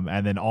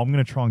 And then I'm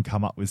going to try and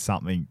come up with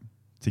something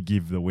to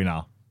give the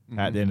winner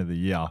at the end of the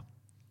year.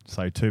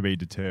 So to be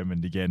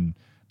determined. Again,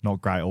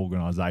 not great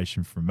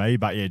organisation from me,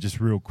 but yeah,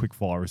 just real quick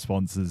fire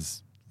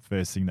responses.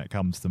 First thing that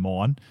comes to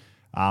mind.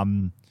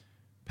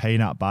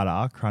 Peanut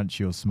butter,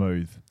 crunchy or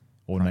smooth,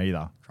 or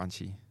neither?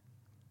 Crunchy.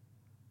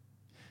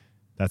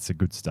 That's a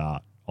good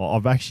start.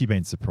 I've actually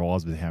been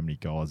surprised with how many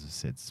guys have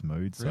said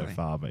smooth so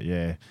far, but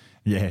yeah,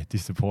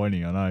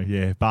 disappointing, I know.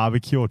 Yeah,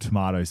 barbecue or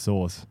tomato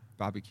sauce?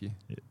 Barbecue.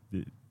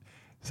 Yeah.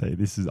 See,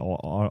 this is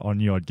I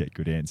knew I'd get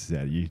good answers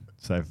out of you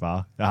so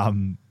far.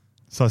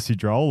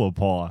 Sausage roll or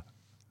pie?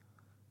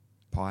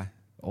 Pie.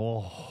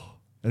 Oh,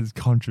 it's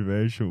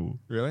controversial.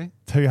 Really?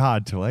 Too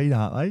hard to eat,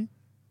 aren't they?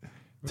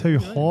 Too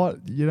hot,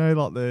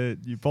 like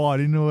you bite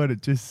into it.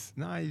 It just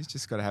no. You've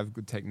just got to have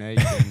good technique,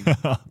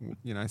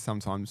 and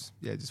sometimes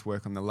just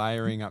work on the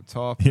layering up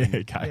top. Yeah, and,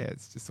 okay. Yeah,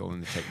 it's just all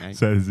in the technique.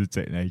 So there's a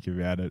technique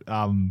about it.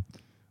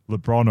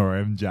 LeBron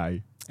or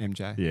MJ?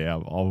 MJ. Yeah,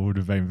 I would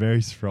have been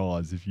very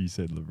surprised if you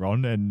said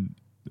LeBron, and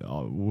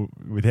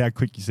with how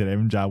quick you said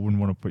MJ, I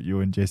wouldn't want to put you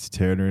and Jesse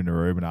Turner in a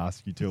room and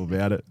ask you two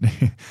about it.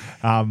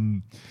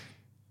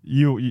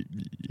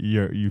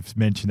 You've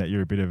mentioned that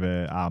you're a bit of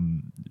a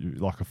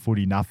like a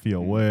footy nuffy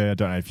or were. I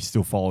don't know if you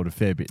still follow it a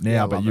fair bit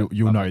now, but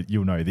you'll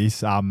know this.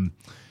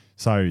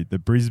 So the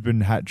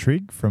Brisbane hat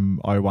trick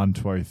from 01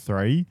 to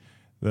 03,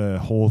 the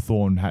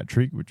Hawthorn hat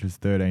trick, which was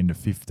 13 to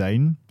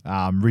 15,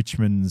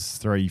 Richmond's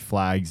 3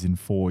 flags in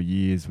 4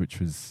 years, which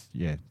was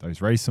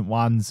those recent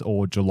ones,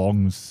 or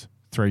Geelong's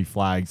 3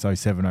 flags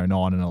 07,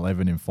 09 and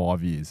 11 in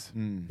 5 years.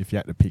 If you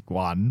had to pick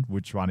one,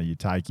 which one are you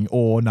taking?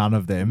 Or none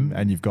of them,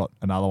 and you've got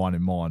another one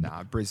in mind?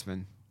 Nah,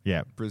 Brisbane.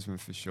 Yeah. Brisbane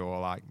for sure.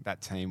 Like, that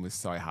team was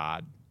so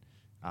hard.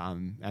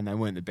 And they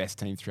weren't the best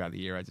team throughout the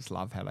year. I just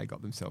love how they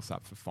got themselves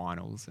up for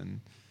finals.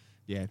 And,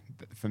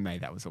 for me,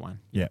 that was the one.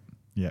 Yeah.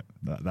 Yeah.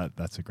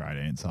 That's a great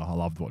answer. I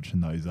loved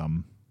watching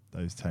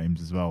those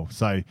teams as well.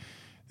 So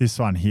this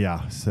one here.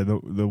 So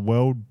the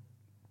World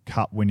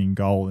Cup winning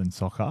goal in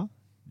soccer,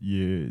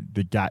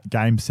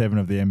 Game 7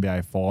 of the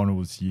NBA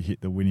Finals, you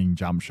hit the winning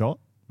jump shot,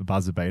 the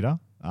buzzer beater.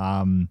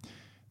 The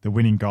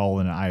winning goal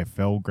in an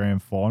AFL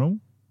Grand Final,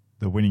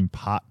 the winning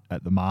putt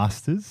at the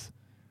Masters,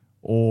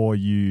 or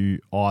you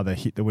either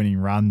hit the winning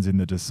runs in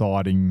the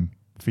deciding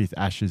 5th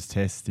Ashes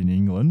Test in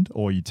England,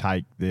 or you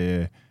take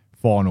the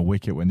final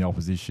wicket when the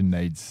opposition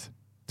needs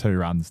 2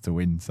 runs to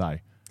win,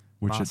 say.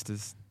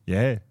 Masters.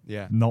 Yeah.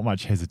 Not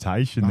much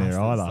hesitation Masters.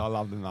 there either. I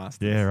love the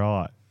Masters. Yeah,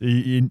 right. Do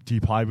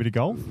you play a bit of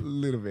golf? A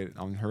little bit.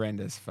 I'm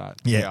horrendous, but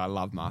I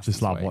love Masters.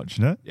 Just love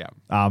watching it. Yeah.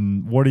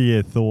 What are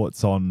your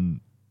thoughts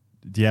on?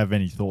 Do you have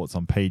any thoughts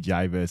on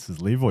PGA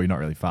versus Live, or you're not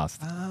really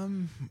fussed?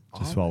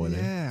 Just while we're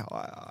there.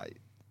 Yeah,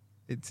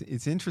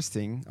 it's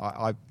interesting.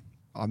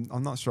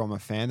 I'm not sure I'm a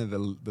fan of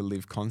the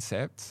Live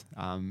concept,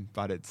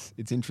 but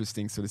it's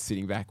interesting sort of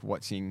sitting back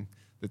watching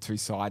the two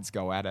sides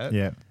go at it.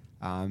 Yeah.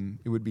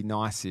 It would be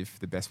nice if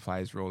the best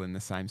players were all in the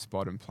same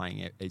spot and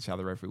playing each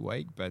other every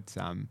week. But,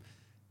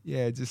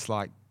 just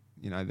like,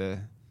 the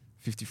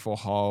 54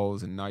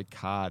 holes and no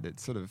card,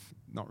 it's sort of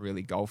not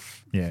really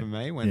golf for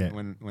me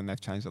when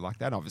they've changed it like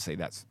that. Obviously,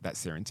 that's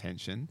their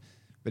intention.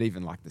 But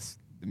even like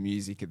the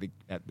music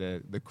at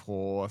the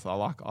course, I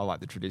like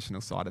the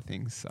traditional side of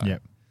things. So.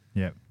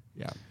 Yep.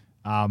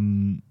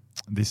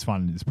 This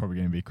one is probably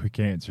going to be a quick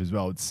answer as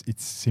well.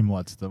 It's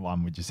similar to the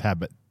one we just had,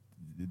 but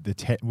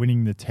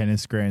winning the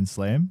tennis Grand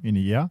Slam in a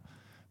year,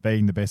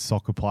 being the best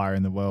soccer player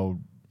in the world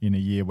in a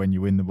year when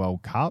you win the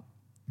World Cup,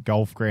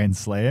 golf Grand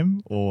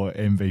Slam, or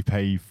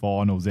MVP,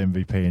 finals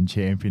MVP and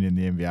champion in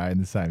the NBA in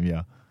the same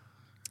year?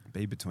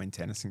 Be between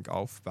tennis and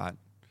golf, but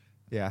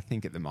I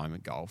think at the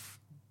moment golf.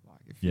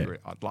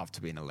 I'd love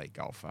to be an elite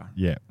golfer.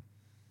 Yeah.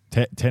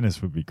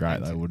 Tennis would be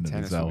great though, wouldn't it?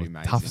 Tennis would be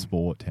amazing. Tough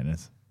sport,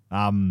 tennis.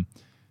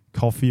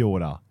 Coffee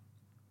order.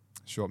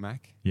 Short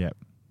Mac. Yep.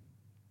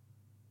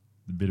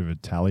 A bit of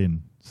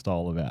Italian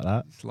style about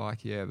that. It's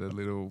like, the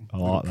little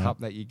like cup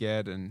that you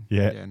get, and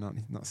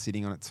not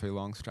sitting on it too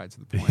long, straight to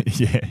the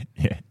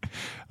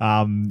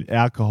point.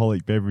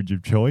 Alcoholic beverage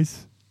of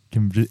choice.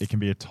 It can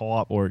be a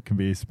type, or it can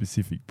be a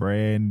specific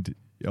brand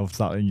of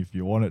something if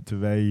you want it to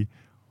be.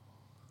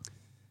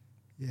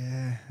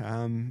 Yeah,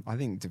 I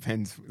think it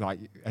depends. Like,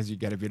 as you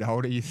get a bit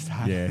older, you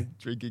start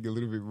drinking a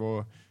little bit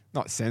more,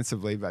 not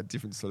sensibly, but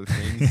different sort of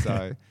things.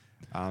 So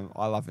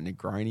I love a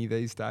Negroni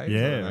these days.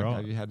 Yeah, right.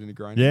 Have you had a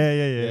Negroni?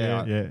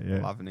 Yeah. I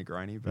love a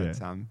Negroni, but it's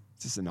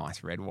just a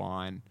nice red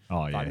wine.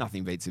 Oh, yeah. But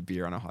nothing beats a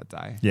beer on a hot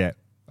day. Yeah.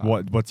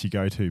 What's your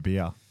go-to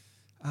beer?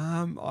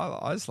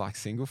 I just like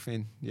single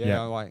fin.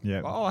 Yeah,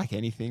 Yeah, I like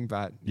anything,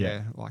 but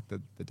Yeah. I like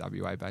the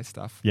WA based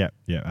stuff. Yeah,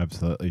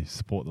 absolutely.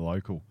 Support the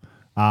local.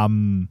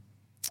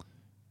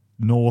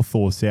 North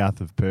or south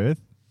of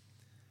Perth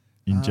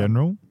in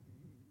general?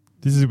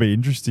 This is going to be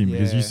interesting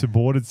because you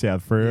supported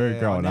South Freo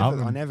growing up.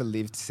 I never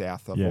lived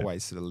south. I've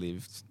always sort of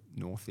lived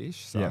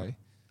northish. So,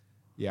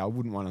 I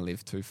wouldn't want to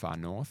live too far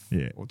north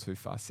or too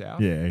far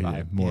south.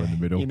 More in the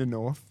middle. In the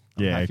north.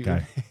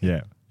 Okay.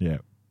 Yeah.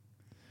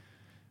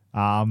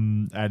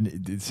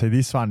 And so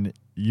this one,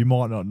 you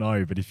might not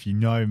know, but if you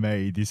know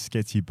me, this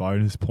gets you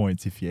bonus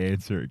points if you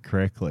answer it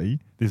correctly.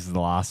 This is the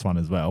last one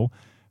as well.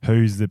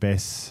 Who's the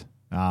best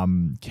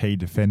key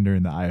defender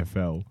in the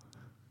AFL?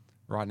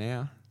 Right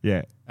now?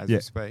 Yeah. As we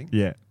speak?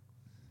 Yeah.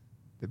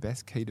 The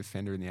best key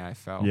defender in the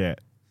AFL? Yeah.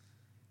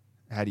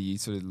 How do you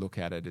sort of look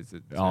at it? Is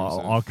it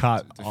I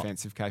can't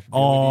defensive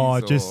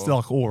capabilities? Oh, just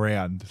like all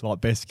round,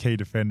 like best key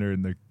defender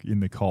in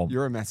the comp.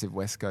 You're a massive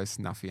West Coast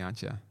snuffy,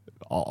 aren't you?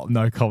 Oh,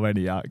 no comment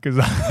here because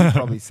You'd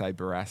probably say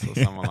Barras or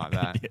someone like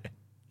that.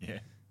 Yeah.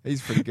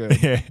 He's pretty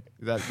good. Yeah.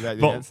 Is that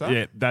the answer?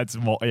 Yeah, that's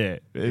more. Yeah.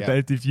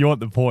 If you want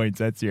the points,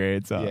 that's your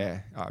answer. Yeah.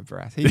 Oh,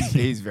 Barras.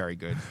 He's very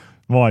good.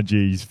 Mind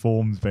you, his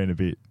form's been a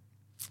bit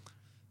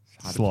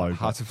slow.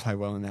 Hard to play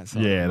well in that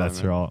side. Yeah,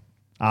 that's right.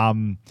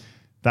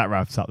 That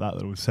wraps up that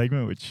little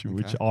segment, which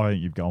I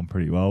think you've gone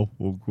pretty well.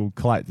 We'll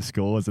collate the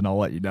scores and I'll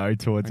let you know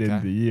towards the end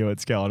of the year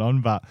what's going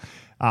on. But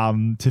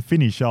to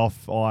finish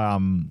off,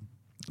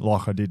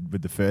 like I did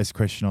with the first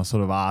question,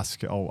 I'll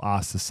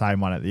ask the same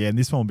one at the end.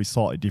 This one will be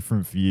slightly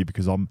different for you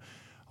because I'm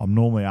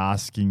normally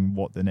asking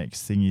what the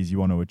next thing is you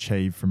want to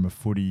achieve from a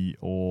footy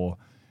or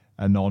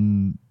a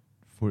non-footy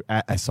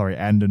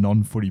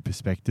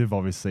perspective.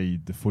 Obviously,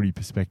 the footy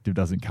perspective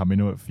doesn't come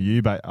into it for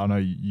you, but I know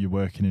you're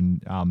working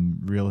in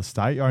real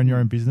estate. You own your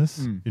own business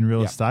in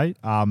real estate.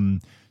 So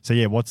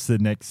what's the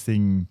next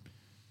thing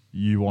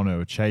you want to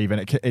achieve?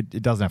 And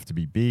it doesn't have to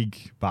be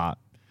big, but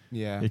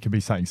it can be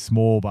something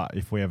small. But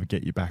if we ever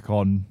get you back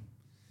on,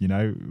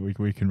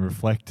 we can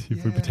reflect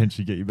if we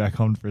potentially get you back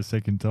on for a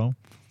second time.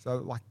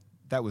 So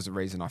that was the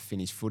reason I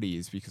finished footy,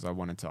 is because I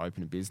wanted to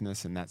open a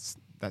business, and that's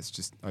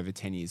just over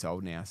 10 years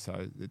old now.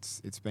 So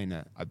it's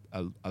been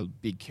a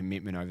big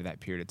commitment over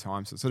that period of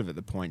time. So it's sort of at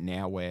the point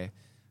now where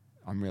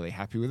I'm really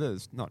happy with it.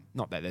 It's not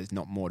that there's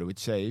not more to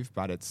achieve,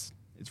 but it's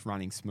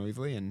running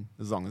smoothly, and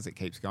as long as it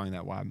keeps going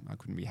that way, I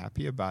couldn't be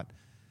happier. But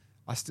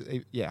I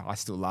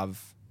still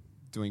love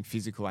doing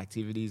physical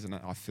activities, and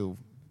I feel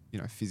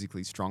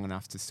physically strong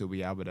enough to still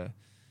be able to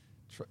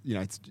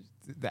it's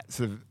that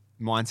sort of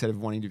mindset of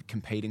wanting to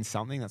compete in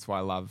something. That's why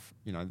I love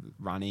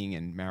running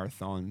and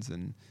marathons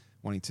and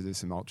wanting to do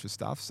some ultra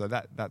stuff. So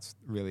that's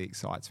really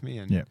excites me,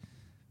 and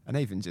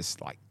even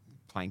just like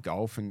playing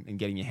golf and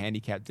getting your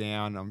handicap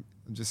down. I'm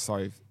just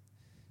so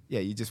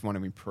you just want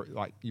to improve.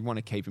 Like you want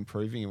to keep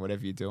improving in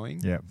whatever you're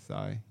doing. Yeah.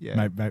 So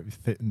maybe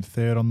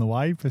third on the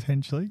way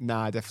potentially.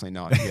 Nah, definitely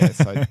not. Yeah.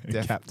 So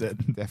captain,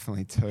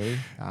 definitely two.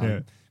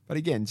 But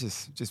again,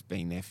 just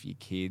being there for your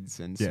kids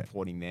and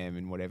supporting them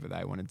in whatever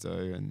they want to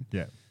do, and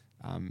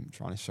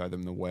trying to show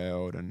them the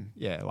world, and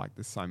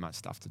there's so much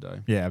stuff to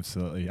do. Yeah,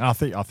 absolutely. I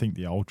think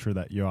the ultra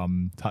that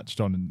you touched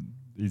on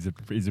is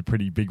a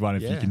pretty big one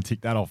if you can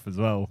tick that off as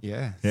well.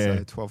 Yeah.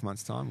 So 12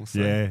 months time, we'll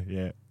see.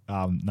 Yeah.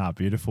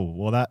 Beautiful.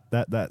 Well,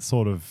 that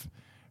sort of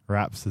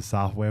wraps us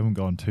up. We haven't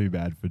gone too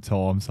bad for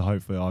time, so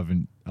hopefully I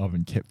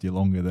haven't kept you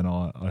longer than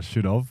I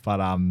should have. But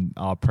I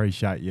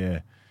appreciate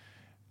you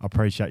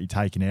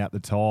taking out the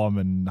time,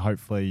 and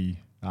hopefully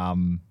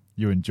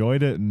you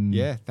enjoyed it. And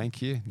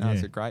thank you.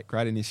 It's a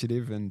great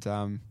initiative,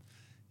 and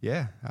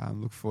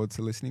look forward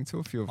to listening to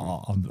a few of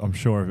them. I'm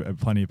sure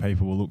plenty of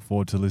people will look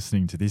forward to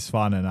listening to this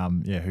one,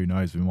 and who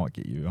knows, we might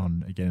get you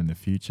on again in the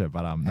future.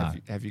 But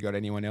have you got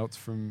anyone else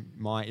from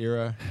my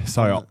era?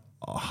 So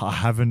I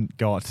haven't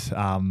got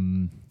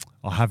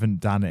I haven't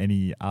done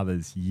any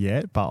others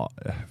yet, but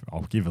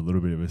I'll give a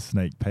little bit of a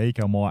sneak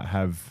peek. I might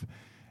have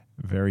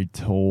very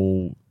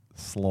tall,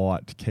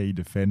 slight key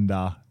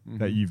defender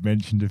that you've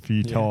mentioned a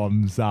few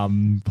times.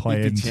 Planned.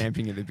 You'd be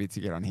champing at the bit to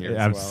get on here.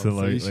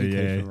 Absolutely,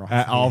 as well.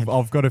 So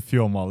I've got a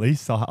few on my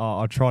list.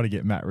 I try to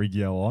get Matt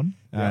Riggio on,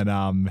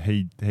 and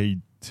he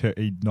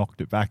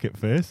knocked it back at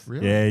first.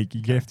 Really? Yeah,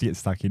 you have to get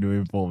stuck into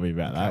him for me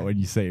about that when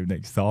you see him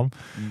next time.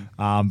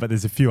 But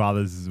there's a few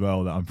others as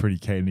well that I'm pretty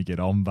keen to get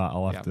on, but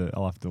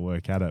I'll have to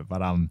work at it.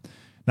 But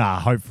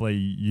hopefully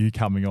you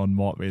coming on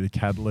might be the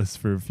catalyst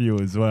for a few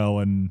as well,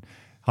 and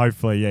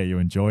hopefully, you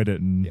enjoyed it,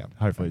 and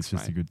hopefully it's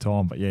just a good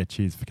time. But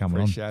cheers for coming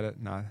on. Appreciate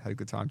it. No, had a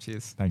good time.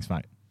 Cheers. Thanks,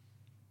 mate.